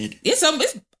inside. It's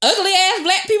ugly ass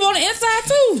black people on the inside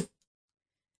too.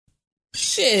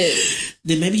 Shit.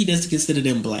 Then maybe he doesn't consider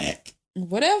them black.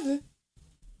 Whatever.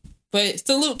 But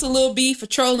salute to Lil B for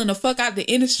trolling the fuck out the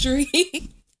industry.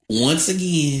 Once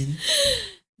again.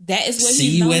 That is what see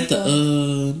he's you known at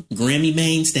the Grammy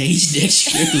main stage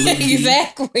next year.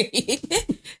 Exactly.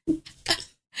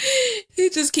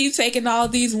 He just keeps taking all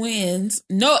these wins.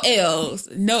 No L's.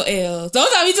 No L's.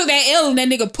 Those time he took that L and that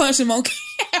nigga punched him on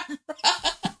camera.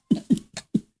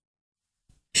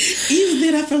 Even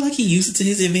then, I felt like he used it to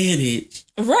his advantage.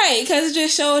 Right, because it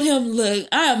just showed him, look,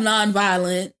 I am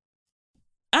nonviolent.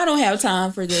 I don't have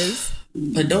time for this.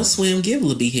 But Don't Swim Give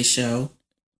Lil B his show.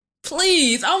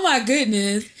 Please. Oh my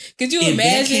goodness. Could you imagine?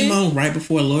 imagine? That came on right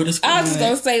before Lord of Squad. I was just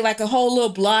going to say like a whole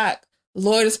little block,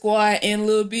 Lord of Squad and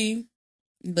Lil B.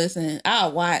 Listen,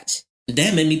 I'll watch.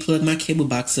 That made me plug my cable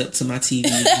box up to my TV.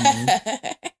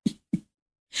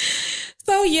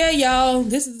 So yeah, y'all,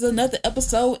 this is another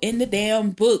episode in the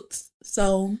damn books.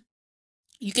 So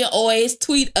you can always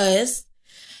tweet us.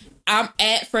 I'm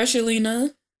at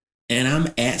Freshalina. And I'm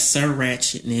at Sir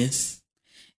Ratchetness.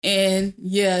 And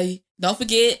yeah, don't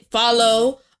forget,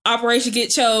 follow Operation Get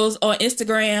Chose on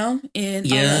Instagram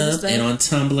and and on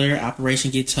Tumblr,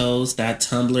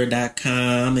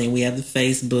 operationgettoes.tumblr.com, and we have the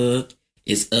Facebook.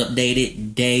 It's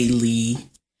updated daily.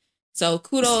 So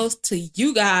kudos to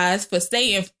you guys for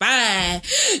staying fine.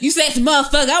 You sexy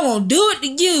motherfucker, I won't do it to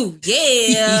you.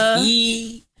 Yeah.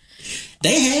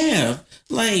 They have.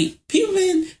 Like, people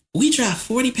we drop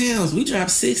 40 pounds. We drop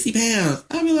 60 pounds.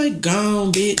 I be like,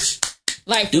 gone, bitch.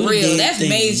 Like, for real. That's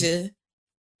major.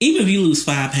 Even if you lose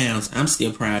 5 pounds, I'm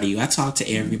still proud of you. I talk to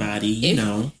everybody, you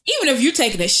know. Even if you're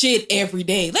taking a shit every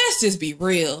day, let's just be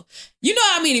real. You know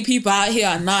how many people out here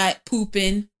are not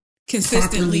pooping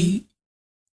consistently?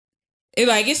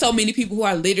 It's so many people who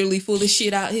are literally full of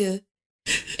shit out here.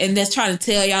 And that's trying to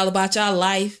tell y'all about y'all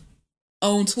life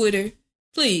on Twitter.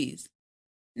 Please.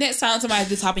 Next time somebody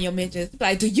just hop in your mentions,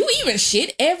 like, do you even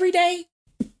shit every day?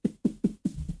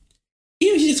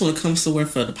 Even if you just want to come somewhere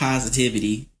for the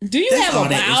positivity. Do you have a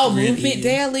bowel movement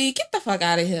daily? Get the fuck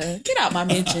out of here. Get out my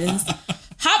mentions.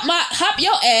 Hop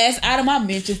your ass out of my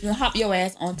mentions and hop your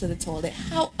ass onto the toilet.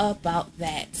 How about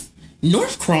that?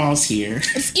 North Crawls here.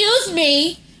 Excuse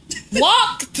me.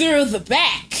 Walk through the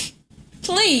back.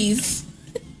 Please.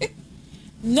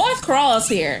 North Crawls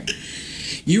here.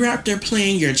 You're out there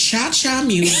playing your cha-cha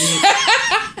music.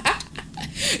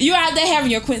 You out there having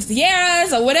your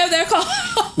quinceañeras or whatever they're called.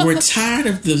 We're tired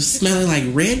of the smelling like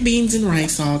red beans and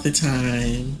rice all the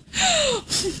time.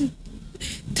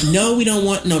 No, we don't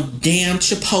want no damn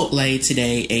Chipotle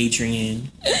today,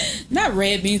 Adrian. Not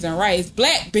red beans and rice.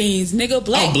 Black beans, nigga.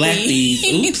 Black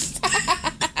beans. Oops.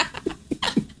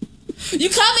 You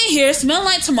come in here, smell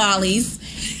like tamales.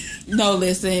 No,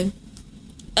 listen.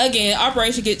 Again,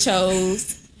 Operation Get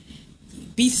Chose.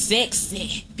 Be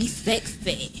sexy. Be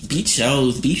sexy. Be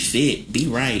chose. Be fit. Be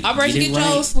right. Operation Get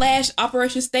Chose /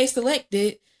 Operation Stay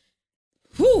Selected.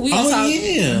 Whew, we gonna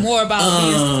talk more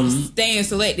about staying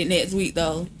selected next week,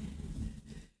 though.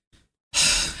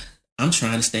 I'm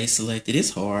trying to stay selected. It's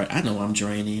hard. I know I'm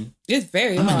draining. It's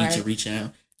very hard. I'm gonna need to reach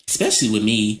out, especially with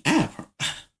me.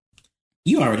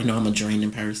 You already know I'm a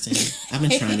draining person. I've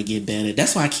been trying to get better.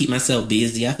 That's why I keep myself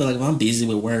busy. I feel like if I'm busy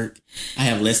with work, I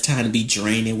have less time to be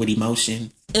draining with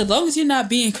emotion. As long as you're not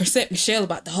being Chrisette Michele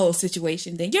about the whole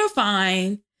situation, then you're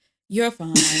fine. You're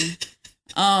fine.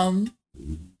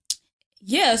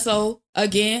 Yeah, so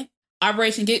again,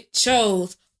 Operation Get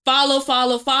Chose.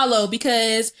 Follow,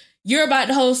 because you're about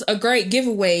to host a great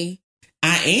giveaway.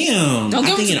 I am. Don't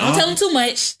tell them too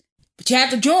much, but you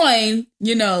have to join,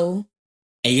 you know.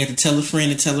 And you have to tell a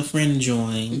friend and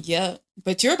join. Yeah,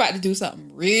 but you're about to do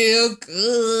something real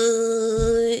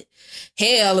good.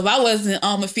 Hell, if I wasn't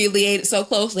affiliated so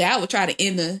closely, I would try to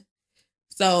enter.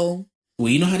 So, well,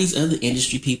 you know how these other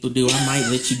industry people do. I might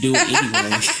let you do it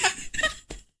anyway.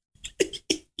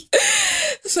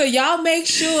 So y'all make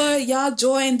sure y'all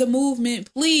join the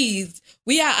movement, please.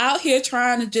 We are out here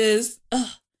trying to just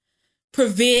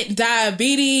prevent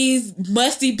diabetes,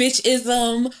 musty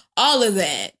bitchism, all of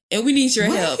that. And we need your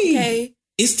help, okay?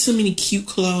 It's too many cute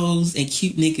clothes and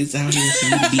cute niggas out here for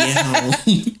me to be at home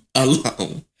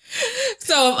alone.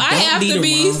 So if I have to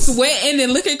be sweating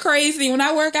and looking crazy when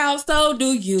I work out, so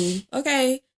do you,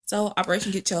 okay? So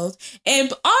Operation Get Chose.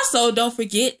 And also don't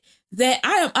forget that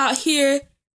I am out here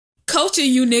coaching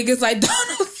you niggas like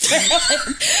Donald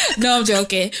Trump. No, I'm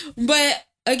joking. But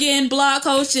again, blog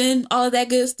coaching, all of that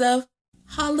good stuff.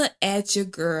 Holla at your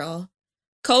girl.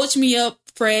 Coach me up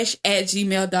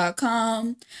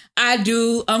fresh@gmail.com. I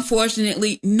do,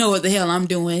 unfortunately, know what the hell I'm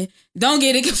doing. Don't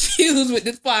get it confused with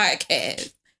this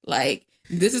podcast. Like,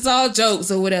 this is all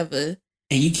jokes or whatever.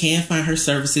 And you can find her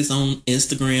services on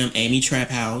Instagram, Amy Trap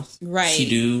House. Right. She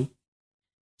do.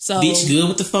 So, bitch good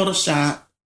with the Photoshop.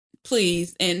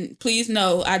 Please, and please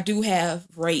know I do have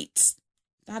rates.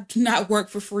 I do not work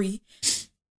for free.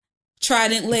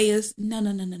 Trident layers.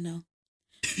 No.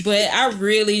 But I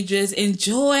really just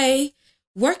enjoy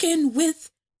working with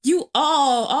you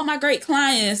all my great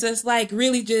clients. That's like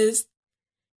really just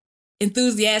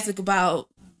enthusiastic about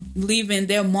leaving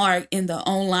their mark in the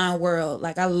online world.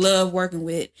 Like I love working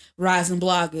with rising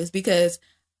bloggers because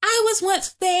I was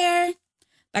once there.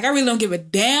 Like I really don't give a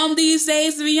damn these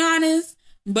days, to be honest.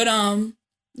 But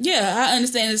yeah, I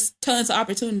understand there's tons of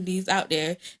opportunities out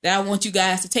there that I want you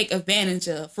guys to take advantage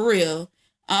of, for real.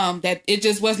 That it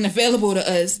just wasn't available to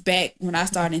us back when I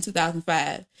started in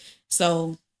 2005.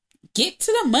 So get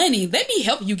to the money. Let me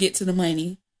help you get to the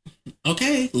money.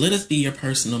 Okay, let us be your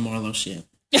personal Marlo ship.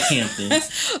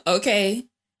 Hamptons. Okay,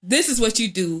 this is what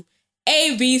you do.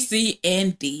 A, B, C,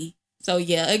 and D. So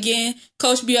yeah, again,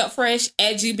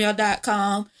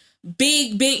 coachmeupfresh@gmail.com.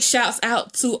 Big shouts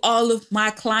out to all of my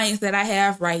clients that I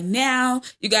have right now.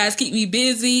 You guys keep me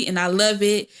busy and I love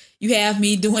it. You have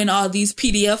me doing all these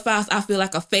PDF files. I feel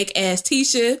like a fake ass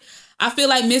teacher. I feel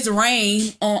like Miss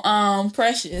Rain on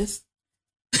Precious.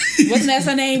 Wasn't that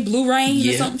her name? Blue Rain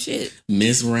or some shit?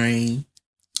 Miss Rain.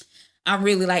 I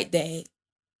really like that.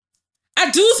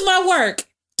 I do's my work.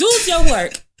 Do's your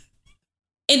work.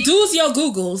 And do's your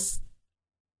Googles.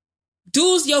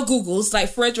 Do's your Googles,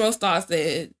 like Fredro Starr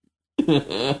said.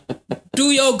 Do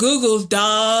your Googles,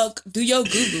 dog. Do your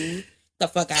Googles. The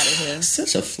fuck out of here.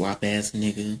 Such a flop ass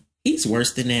nigga. He's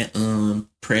worse than that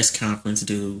press conference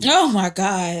dude. Oh my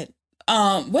god.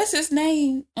 What's his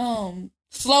name?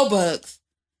 Slowbugs.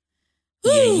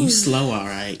 Yeah, you slow, all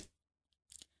right.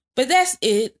 But that's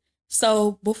it.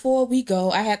 So before we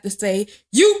go, I have to say,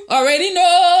 you already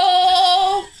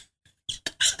know.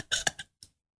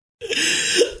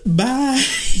 Bye.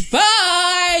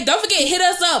 Bye. Don't forget, hit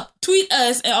us up, tweet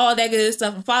us, and all that good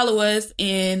stuff, and follow us.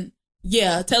 And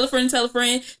yeah, tell a friend to tell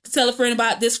a friend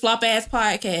about this flop ass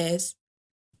podcast.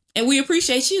 And we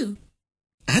appreciate you.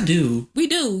 I do. We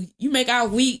do. You make our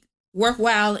week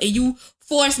worthwhile, and you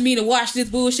force me to watch this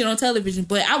bullshit on television.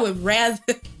 But I would rather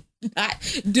not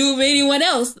do it with anyone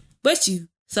else but you.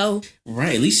 So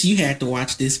right, at least you had to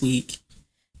watch this week.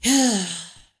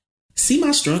 See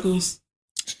my struggles.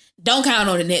 Don't count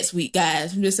on it next week,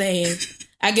 guys. I'm just saying.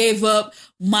 I gave up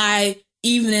my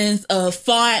evenings of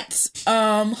fonts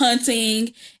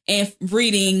hunting and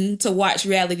reading to watch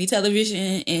reality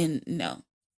television, and no,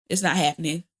 it's not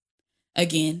happening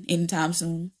again anytime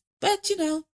soon. But you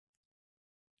know,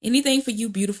 anything for you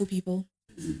beautiful people.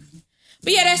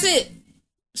 But yeah, that's it.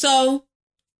 So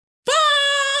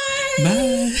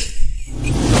bye.